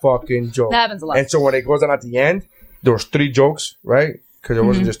 Every fucking joke. That happens a lot. And so when it goes on at the end, there was 3 jokes, right? Because it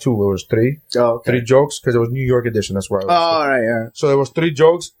wasn't just 2; it was 3. Oh, okay. 3 jokes because it was New York edition. That's where I was. Oh, right, yeah. So there was 3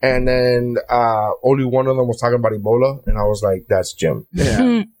 jokes, and then only one of them was talking about Ebola, and I was like, "That's Jim."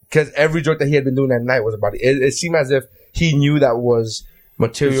 Yeah. Because every joke that he had been doing that night was about it. It seemed as if he knew that was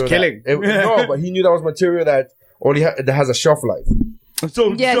material. Killing. No, but he knew that was material that that has a shelf life.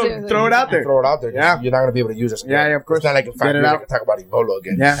 So throw it out there. Throw it out there. Yeah. You're not going to be able to use it. Yeah, of course. It's not like in 5 years I can talk about Ebola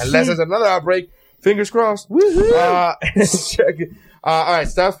again. Yeah. Unless there's another outbreak. Fingers crossed. Woohoo! Check it. All right,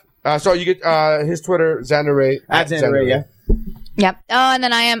 Steph. So you get his Twitter, Xander Ray. At Xander Ray, yeah. Yep. Oh, and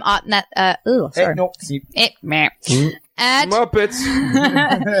then I am at sorry. At Muppets. At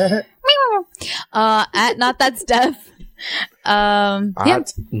Not That Steph.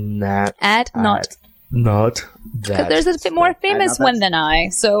 Not that. There's a bit more famous one than I,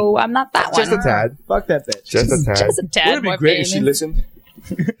 so I'm not that Just one. a tad. Fuck that bitch. Just a tad. Just a tad. Would it be more great famous. if she listened?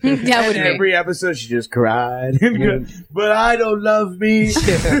 Yeah, And every episode she just cried. But I don't love me.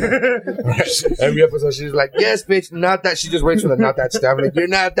 Every episode she's like, yes, bitch, not that. She just waits for the not that stuff. Like, you're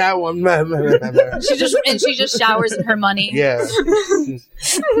not that one. she just showers in her money. Yeah.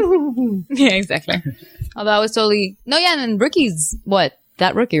 Yeah, exactly. Although I was totally and then Ricky's what?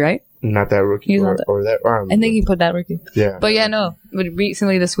 That Rookie, right? Not that Rookie He's or, not that. or that. I think he put that Rookie. Yeah. But yeah, no. But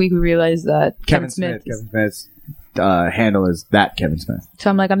recently this week we realized that Kevin Smith. Kevin Smith's handle is that Kevin Smith. So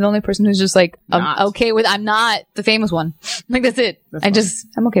I'm like, I'm the only person who's just like, I'm okay with. I'm not the famous one. Like that's it.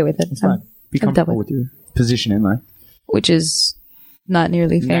 I'm okay with it. It's fine. Be comfortable with your position in life. Which is not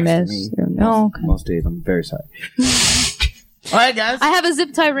nearly famous. No, okay. Most days, I'm very sorry. All right, guys. I have a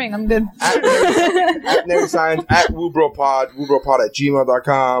zip tie ring. I'm good. At Nary Science, at WooBroPod,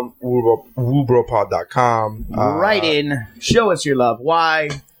 WooBroPod@gmail.com, WooBroPod.com. Write in. Show us your love. Why?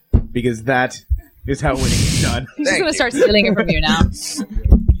 Because that is how winning is done. I'm just going to start stealing it from you now.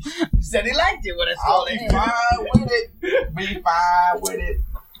 Said he liked it when I stole it. Be fine with it. Be fine with it.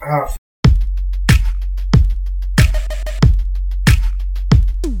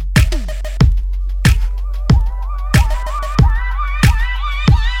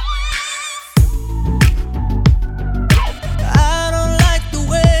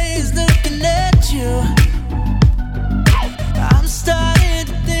 I'm starting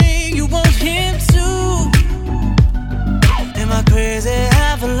to think you want him too. Am I crazy?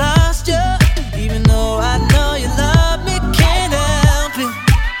 Have I lost you? Even though I know you love me, can't help it.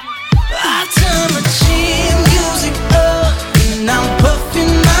 I turn my chin music up and I'm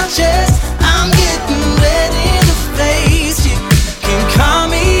puffing my chest. I'm getting ready to face you. Can call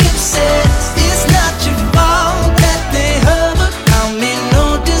me obsessed. It's not your fault that they hover. I mean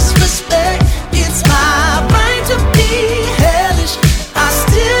no disrespect. It's my right to be hellish. I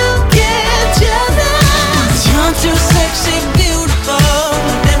still get jealous. You're too sexy, beautiful,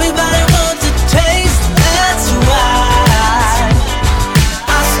 and everybody wants a taste. That's why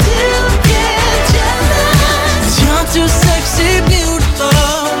I still get jealous. You're too sexy, beautiful,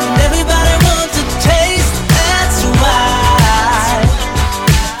 and everybody wants a taste. That's why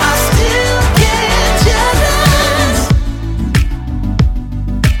I still get jealous.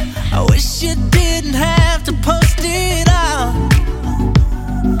 I wish you didn't have to post it out.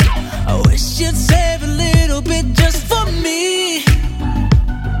 I wish you'd save a little bit just for me.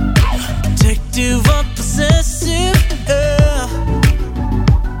 Protective or possessive, yeah.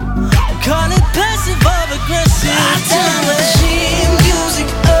 Call it passive or aggressive. I turn the chin music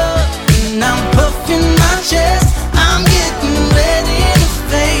up and I'm puffing my chest. I'm getting ready to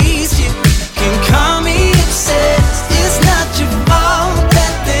face you. Can call me obsessed. It's not your fault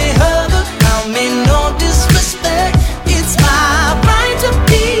that they hover. I mean no disrespect. It's my right to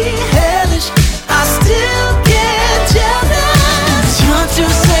be hellish. I still get jealous. You're too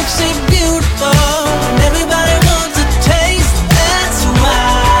sexy, beautiful, and everybody wants a taste. That's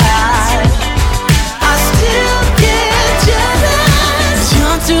why I still get jealous.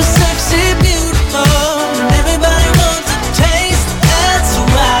 You're too sexy, beautiful, and everybody wants a taste. That's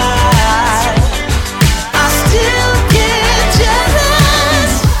why I still get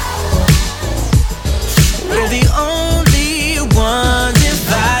jealous. We're the only ones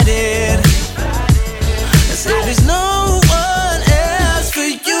invited. So there's no one else for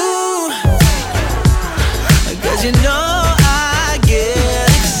you. 'Cause you know I get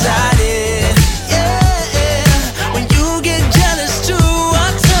excited. Yeah, when you get jealous too. I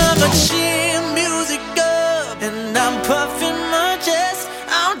turn my chin music up and I'm puffing my chest.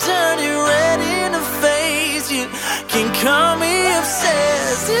 I'm turning red in the face. You can call me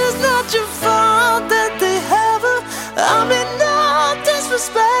obsessed. It's not your fault that they have her. I mean no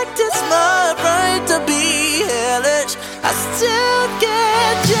disrespect. It's my right to be hellish. I still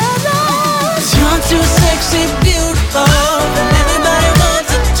get jealous. You're too sexy,